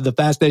 again, you have the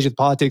fascination with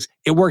politics.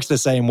 It works the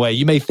same way.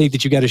 You may think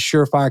that you got a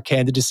surefire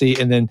candidacy,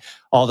 and then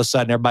all of a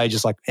sudden everybody's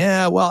just like,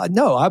 yeah, well,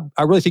 no,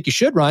 I really think you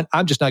should run.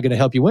 I'm just not going to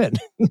help you win.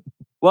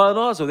 Well, and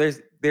also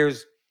there's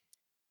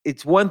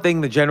it's one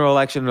thing, the general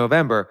election in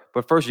November,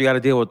 but first you got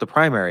to deal with the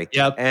primary.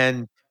 Yep.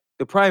 And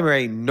the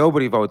primary,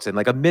 nobody votes in.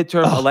 Like a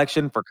midterm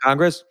election for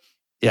Congress,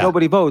 Yeah.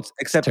 nobody votes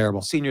except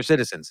terrible. senior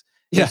citizens.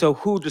 Yeah. And so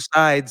who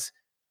decides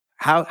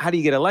how do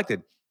you get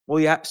elected? Well,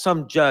 you have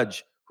some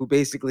judge who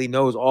basically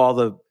knows all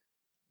the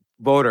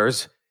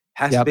voters,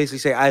 has to basically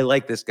say, I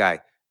like this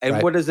guy. And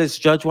Right. what does this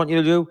judge want you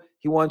to do?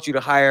 He wants you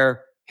to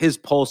hire his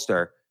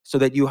pollster so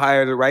that you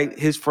hire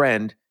his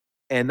friend,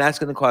 and that's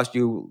going to cost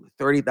you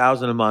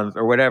 $30,000 a month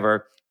or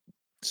whatever.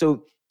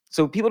 So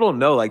people don't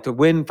know, like, to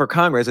win for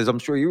Congress, as I'm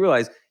sure you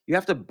realize, you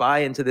have to buy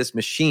into this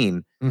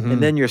machine, Mhm.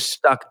 and then you're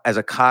stuck as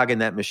a cog in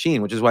that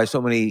machine, which is why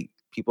so many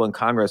people in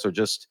Congress are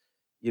just,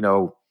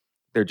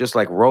 they're just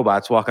like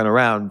robots walking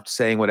around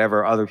saying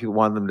whatever other people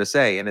want them to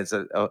say. And it's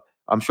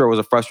I'm sure it was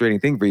a frustrating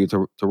thing for you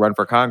to run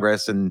for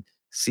Congress and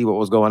see what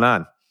was going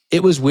on.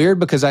 It was weird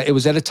because it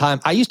was at a time,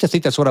 I used to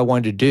think that's what I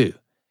wanted to do.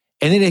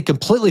 And then it had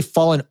completely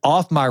fallen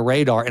off my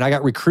radar, and I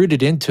got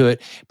recruited into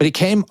it. But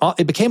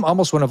it became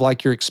almost one of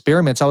like your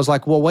experiments. I was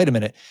like, well, wait a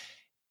minute.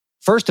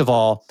 First of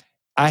all,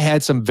 I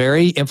had some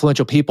very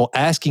influential people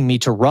asking me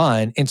to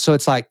run. And so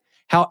it's like,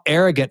 how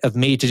arrogant of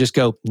me to just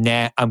go,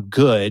 nah, I'm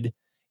good.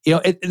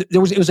 It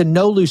was a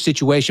no-lose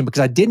situation because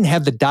I didn't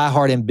have the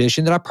diehard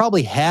ambition that I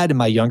probably had in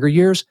my younger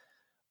years.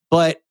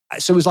 But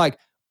so it was like,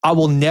 I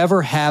will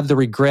never have the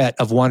regret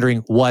of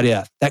wondering what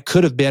if. That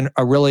could have been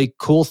a really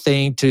cool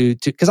thing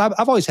because I've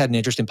always had an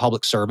interest in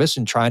public service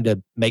and trying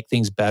to make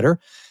things better.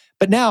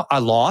 But now I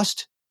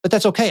lost, but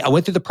that's okay. I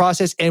went through the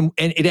process, and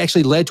it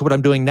actually led to what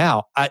I'm doing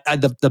now.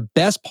 The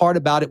best part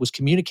about it was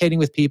communicating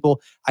with people.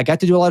 I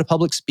got to do a lot of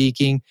public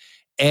speaking,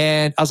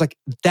 and I was like,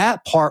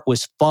 that part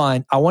was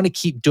fun. I want to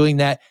keep doing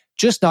that,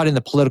 just not in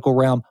the political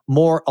realm,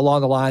 more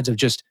along the lines of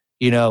just,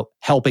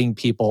 helping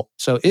people.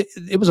 So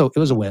it was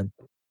a win.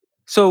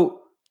 So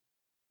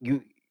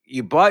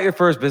you bought your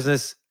first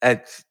business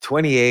at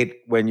 28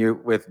 when you're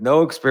with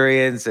no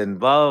experience and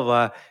blah, blah,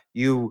 blah.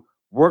 You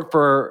worked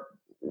for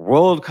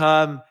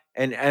WorldCom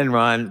and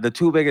Enron, the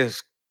two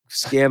biggest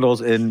scandals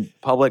in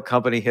public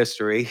company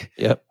history.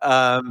 Yep.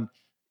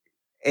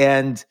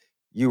 And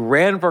you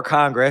ran for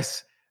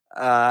Congress,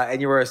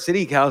 and you were a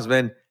city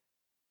councilman.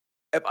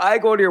 If I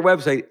go to your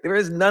website, there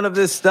is none of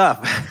this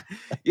stuff.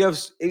 you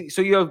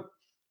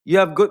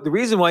have good. The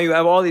reason why you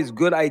have all these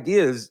good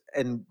ideas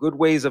and good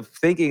ways of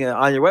thinking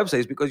on your website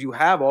is because you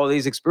have all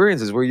these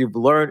experiences where you've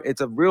learned.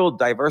 It's a real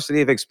diversity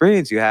of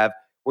experience you have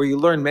where you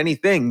learn many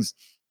things,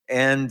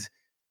 and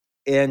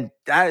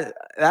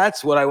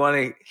that's what I want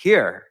to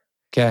hear.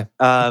 Okay.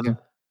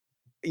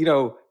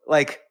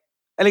 Like,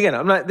 and again,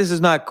 I'm not. This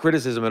is not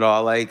criticism at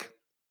all. Like,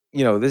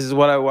 this is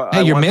what I want.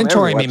 Hey, you're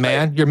mentoring me,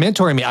 man. You're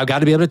mentoring me. I've got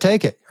to be able to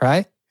take it,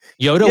 right?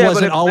 Yoda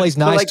wasn't always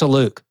nice to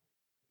Luke.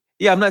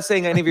 Yeah, I'm not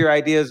saying any of your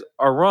ideas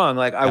are wrong.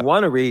 Like, I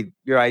want to read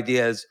your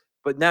ideas,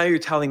 but now you're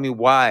telling me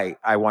why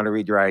I want to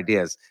read your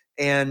ideas.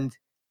 And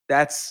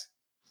that's,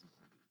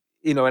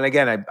 and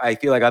again, I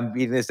feel like I'm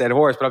beating this dead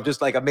horse, but I'm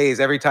just like amazed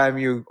every time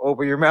you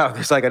open your mouth.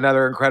 There's like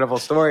another incredible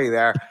story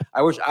there.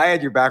 I wish I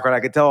had your background. I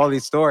could tell all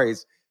these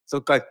stories.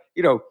 So, like,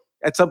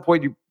 at some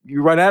point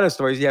you run out of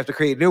stories, you have to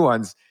create new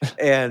ones.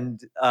 And,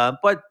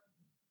 but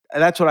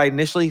that's what I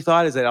initially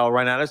thought, is that I'll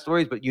run out of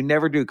stories, but you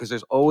never do, because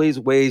there's always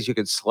ways you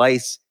could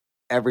slice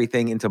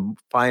everything into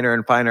finer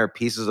and finer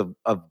pieces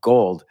of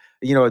gold.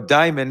 A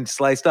diamond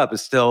sliced up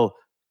is still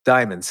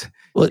diamonds.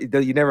 Well,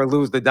 you never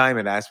lose the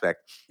diamond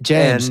aspect.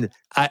 James,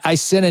 I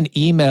sent an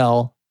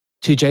email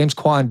to James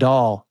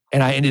Quandall,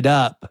 and I ended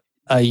up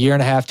a year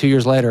and a half, 2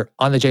 years later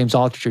on the James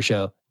Altucher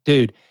Show.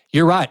 Dude,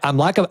 you're right. I'm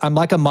like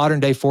a modern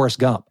day Forrest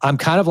Gump. I'm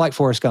kind of like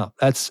Forrest Gump.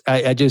 It's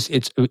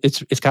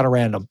kind of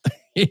random.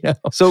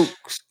 So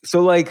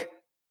like,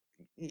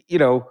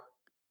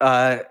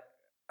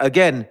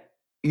 again,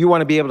 you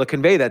want to be able to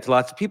convey that to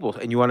lots of people,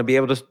 and you want to be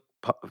able to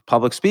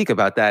public speak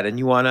about that, and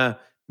you want to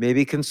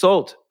maybe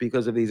consult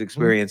because of these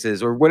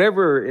experiences, or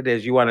whatever it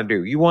is you want to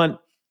do. You want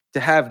to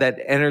have that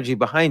energy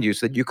behind you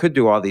so that you could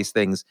do all these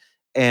things.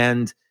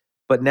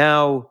 But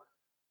now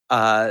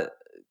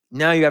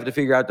you have to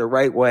figure out the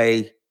right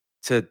way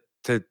to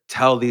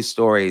tell these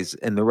stories,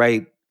 and the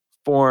right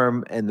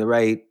form, and the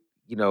right,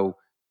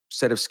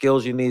 set of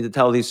skills you need to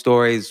tell these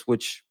stories,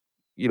 which,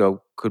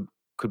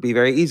 could be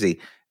very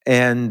easy.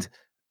 And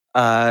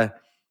that's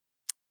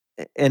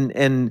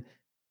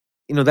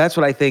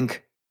what I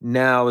think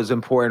now is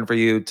important for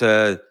you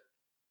to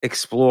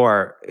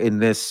explore in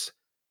this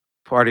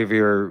part of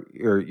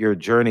your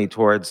journey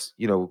towards,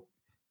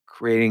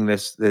 creating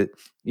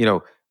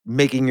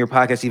making your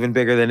podcast even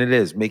bigger than it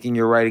is, making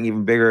your writing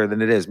even bigger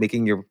than it is,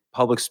 making your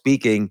public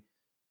speaking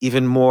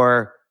even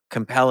more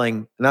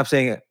compelling. And I'm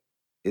saying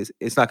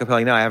it's not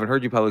compelling now. I haven't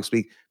heard you public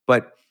speak,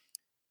 but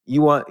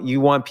you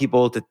want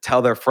people to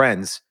tell their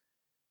friends.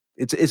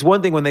 It's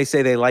one thing when they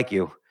say they like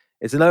you.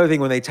 It's another thing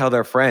when they tell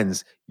their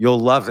friends,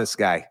 you'll love this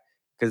guy,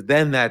 because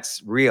then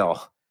that's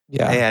real.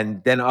 Yeah.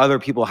 And then other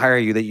people hire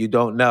you that you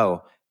don't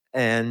know.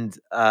 And,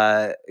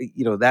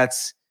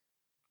 that's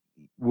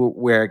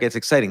where it gets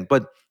exciting.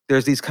 But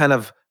there's these kind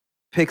of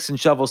picks and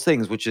shovels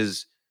things, which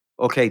is,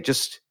 okay,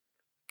 just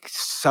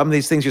some of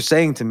these things you're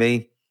saying to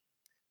me,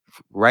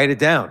 write it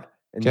down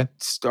and Okay.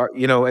 start,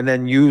 and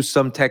then use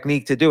some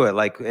technique to do it.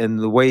 Like, and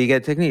the way you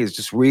get technique is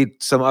just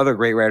read some other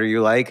great writer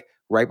you like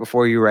right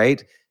before you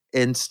write,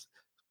 and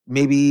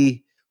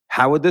maybe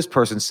how would this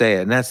person say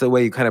it? And that's the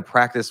way you kind of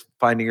practice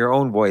finding your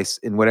own voice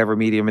in whatever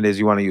medium it is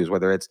you want to use,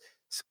 whether it's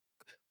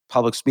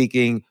public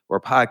speaking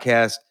or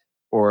podcast,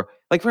 or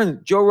like, for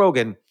instance, Joe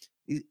Rogan.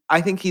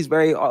 I think he's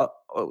very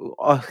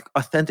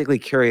authentically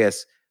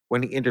curious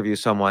when he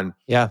interviews someone.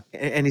 Yeah.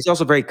 And he's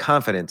also very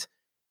confident.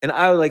 And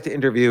I would like to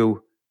interview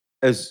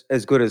as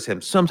good as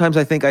him. Sometimes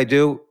I think I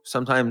do,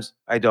 sometimes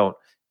I don't.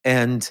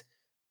 And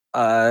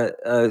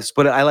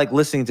but I like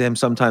listening to him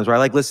sometimes, or I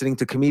like listening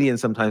to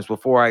comedians sometimes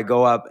before I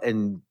go up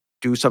and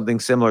do something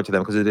similar to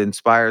them, because it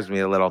inspires me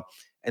a little.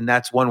 And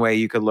that's one way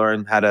you could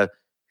learn how to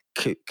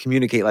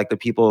communicate like the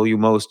people you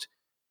most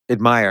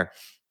admire.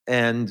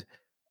 And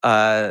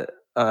so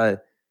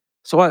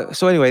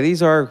anyway,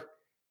 these are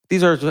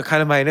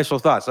kind of my initial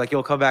thoughts. Like,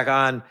 you'll come back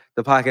on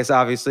the podcast,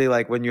 obviously,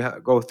 like when you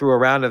go through a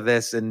round of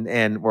this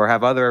and or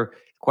have other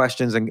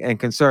questions and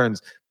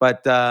concerns.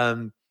 But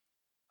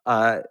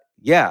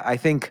yeah, I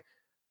think,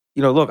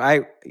 look,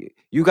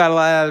 you got a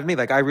lot out of me.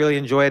 Like, I really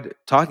enjoyed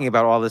talking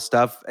about all this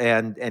stuff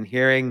and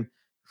hearing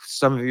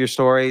some of your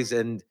stories,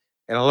 and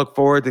I look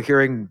forward to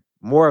hearing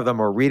more of them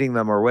or reading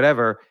them or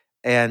whatever.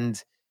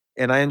 And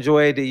I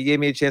enjoyed, you gave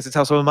me a chance to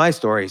tell some of my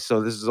stories,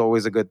 so this is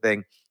always a good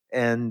thing.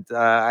 And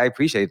I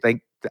appreciate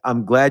it.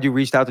 I'm glad you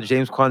reached out to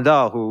James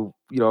Quandel, who,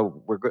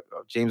 we're good.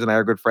 James and I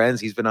are good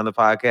friends. He's been on the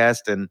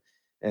podcast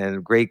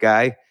and great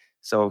guy.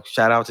 So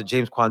shout out to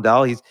James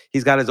Quandel.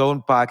 He's got his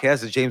own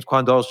podcast, the James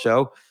Quandel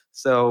Show.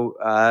 So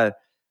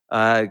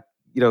again,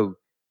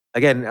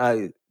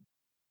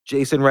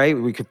 Jason Wright,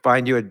 we could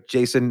find you at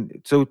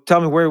Jason. So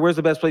tell me, where's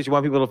the best place you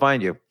want people to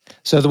find you?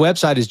 So the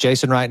website is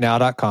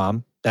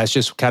jasonwrightnow.com. That's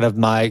just kind of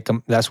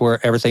that's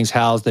where everything's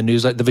housed. The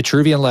newsletter, the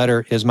Vitruvian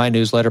Letter is my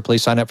newsletter.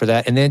 Please sign up for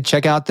that. And then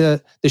check out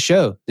the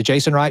show, the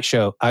Jason Wright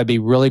Show. I'd be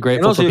really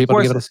grateful for people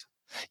to give it.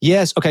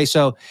 Yes. Okay.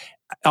 So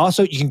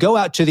also, you can go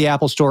out to the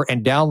Apple Store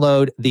and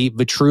download the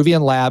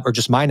Vitruvian Lab, or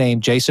just my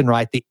name, Jason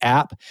Wright, the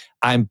app.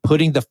 I'm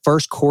putting the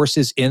first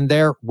courses in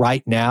there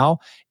right now.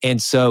 And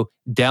so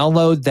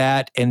download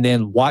that and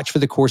then watch for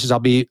the courses. I'll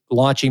be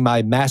launching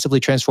my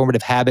Massively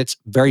Transformative Habits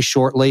very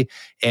shortly.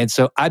 And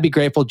so I'd be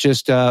grateful,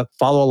 just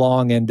follow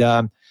along.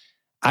 And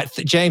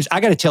James, I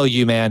got to tell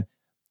you, man,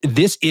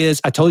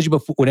 I told you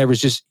before, whenever it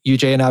was just you,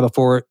 Jay, and I,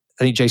 before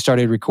I think Jay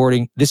started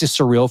recording, this is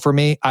surreal for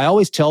me. I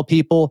always tell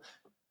people,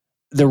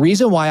 the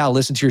reason why I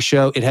listen to your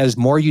show, it has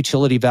more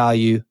utility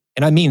value.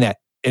 And I mean that.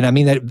 And I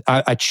mean that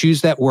I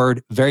choose that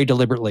word very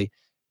deliberately.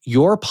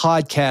 Your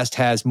podcast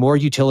has more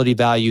utility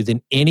value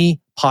than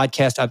any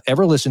podcast I've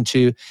ever listened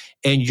to.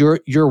 And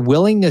your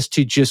willingness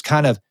to just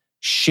kind of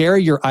share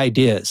your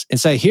ideas and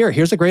say,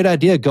 here's a great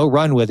idea, go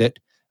run with it.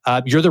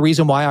 You're the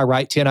reason why I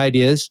write 10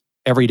 ideas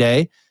every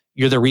day.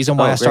 You're the reason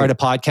why I started a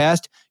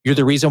podcast. You're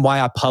the reason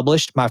why I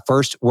published my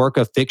first work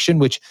of fiction,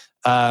 which,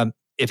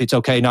 if it's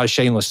okay, not a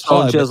shameless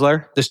plug.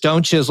 The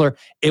Stone Chiseler.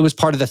 It was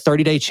part of the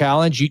 30-day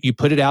challenge. You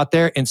put it out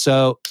there. And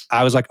so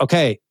I was like,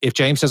 okay, if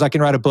James says I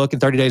can write a book in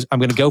 30 days, I'm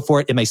going to go for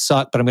it. It may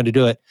suck, but I'm going to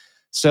do it.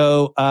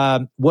 So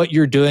what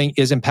you're doing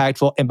is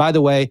impactful. And by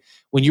the way,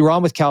 when you were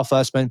on with Cal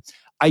Fussman,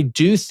 I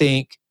do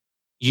think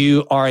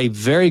you are a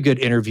very good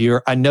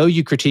interviewer. I know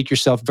you critique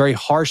yourself very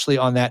harshly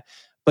on that,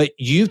 but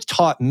you've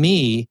taught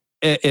me,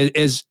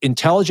 as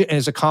intelligent and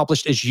as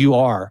accomplished as you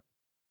are,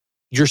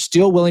 you're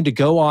still willing to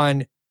go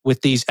on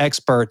with these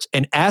experts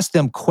and ask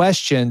them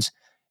questions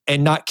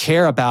and not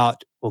care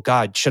about, well,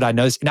 God, should I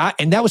know this?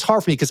 And that was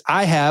hard for me, because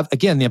I have,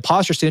 again, the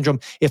imposter syndrome.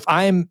 If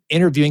I'm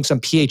interviewing some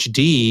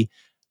PhD,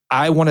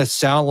 I want to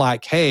sound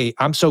like, hey,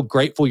 I'm so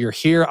grateful you're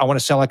here. I want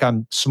to sound like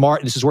I'm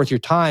smart and this is worth your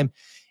time.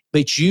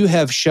 But you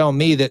have shown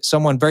me that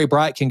someone very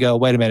bright can go,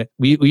 wait a minute,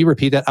 will you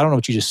repeat that? I don't know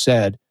what you just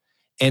said.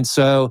 And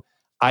so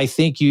I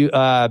think you're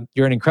an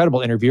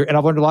incredible interviewer, and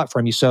I've learned a lot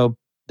from you. So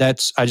I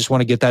just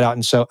want to get that out.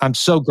 And so I'm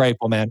so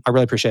grateful, man. I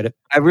really appreciate it.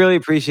 I really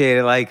appreciate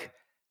it. Like,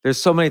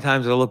 there's so many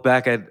times I look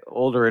back at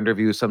older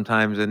interviews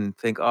sometimes and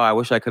think, oh, I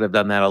wish I could have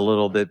done that a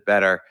little bit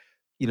better.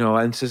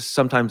 And just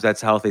sometimes that's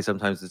healthy,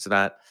 sometimes it's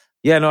not.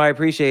 Yeah, no, I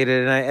appreciate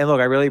it. And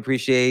look, I really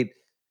appreciate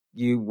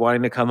you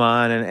wanting to come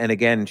on and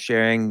again,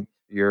 sharing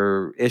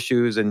your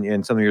issues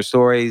and some of your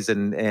stories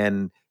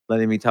and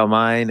letting me tell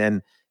mine.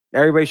 And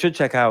everybody should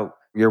check out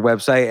your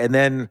website. And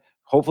then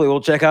hopefully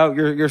we'll check out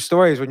your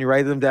stories when you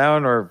write them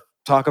down or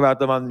talk about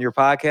them on your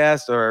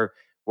podcast or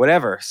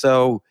whatever.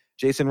 So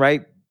Jason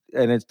Wright,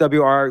 and it's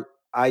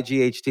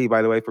WRIGHT,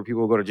 by the way, for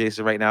people who go to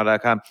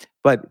jasonwrightnow.com.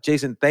 But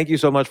Jason, thank you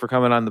so much for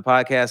coming on the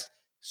podcast.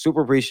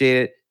 Super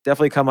appreciate it.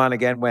 Definitely come on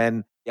again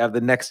when you have the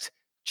next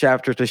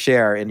chapter to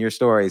share in your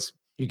stories.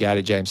 You got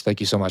it, James. Thank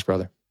you so much,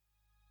 brother.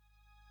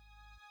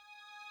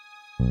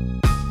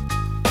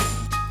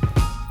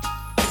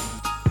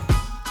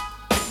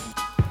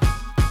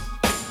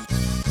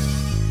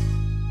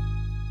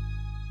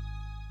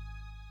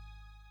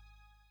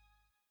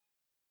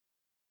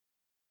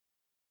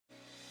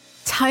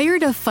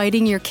 Tired of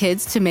fighting your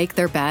kids to make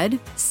their bed?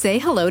 Say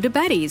hello to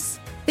Betty's.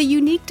 The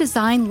unique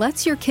design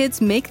lets your kids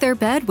make their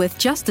bed with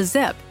just a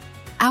zip.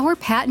 Our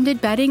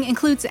patented bedding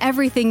includes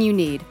everything you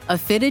need: a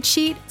fitted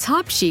sheet,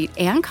 top sheet,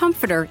 and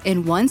comforter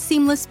in one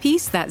seamless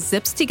piece that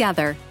zips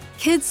together.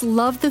 Kids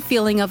love the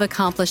feeling of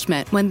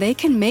accomplishment when they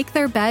can make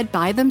their bed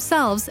by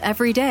themselves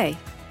every day.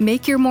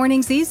 Make your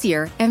mornings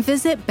easier and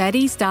visit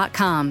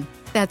beddys.com.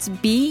 That's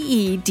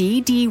BEDDYS.com.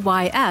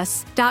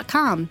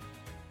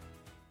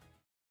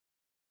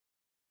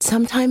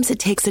 Sometimes it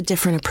takes a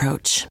different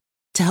approach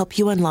to help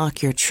you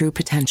unlock your true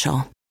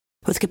potential.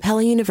 With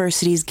Capella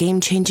University's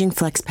game-changing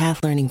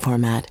FlexPath learning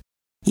format,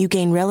 you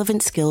gain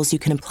relevant skills you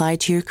can apply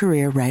to your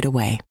career right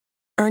away.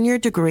 Earn your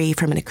degree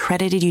from an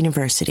accredited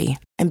university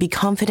and be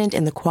confident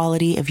in the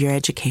quality of your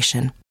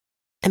education.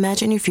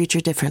 Imagine your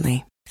future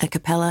differently at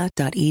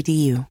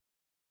capella.edu.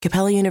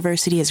 Capella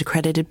University is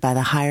accredited by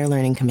the Higher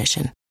Learning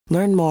Commission.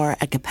 Learn more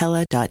at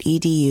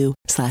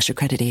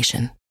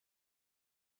capella.edu/accreditation.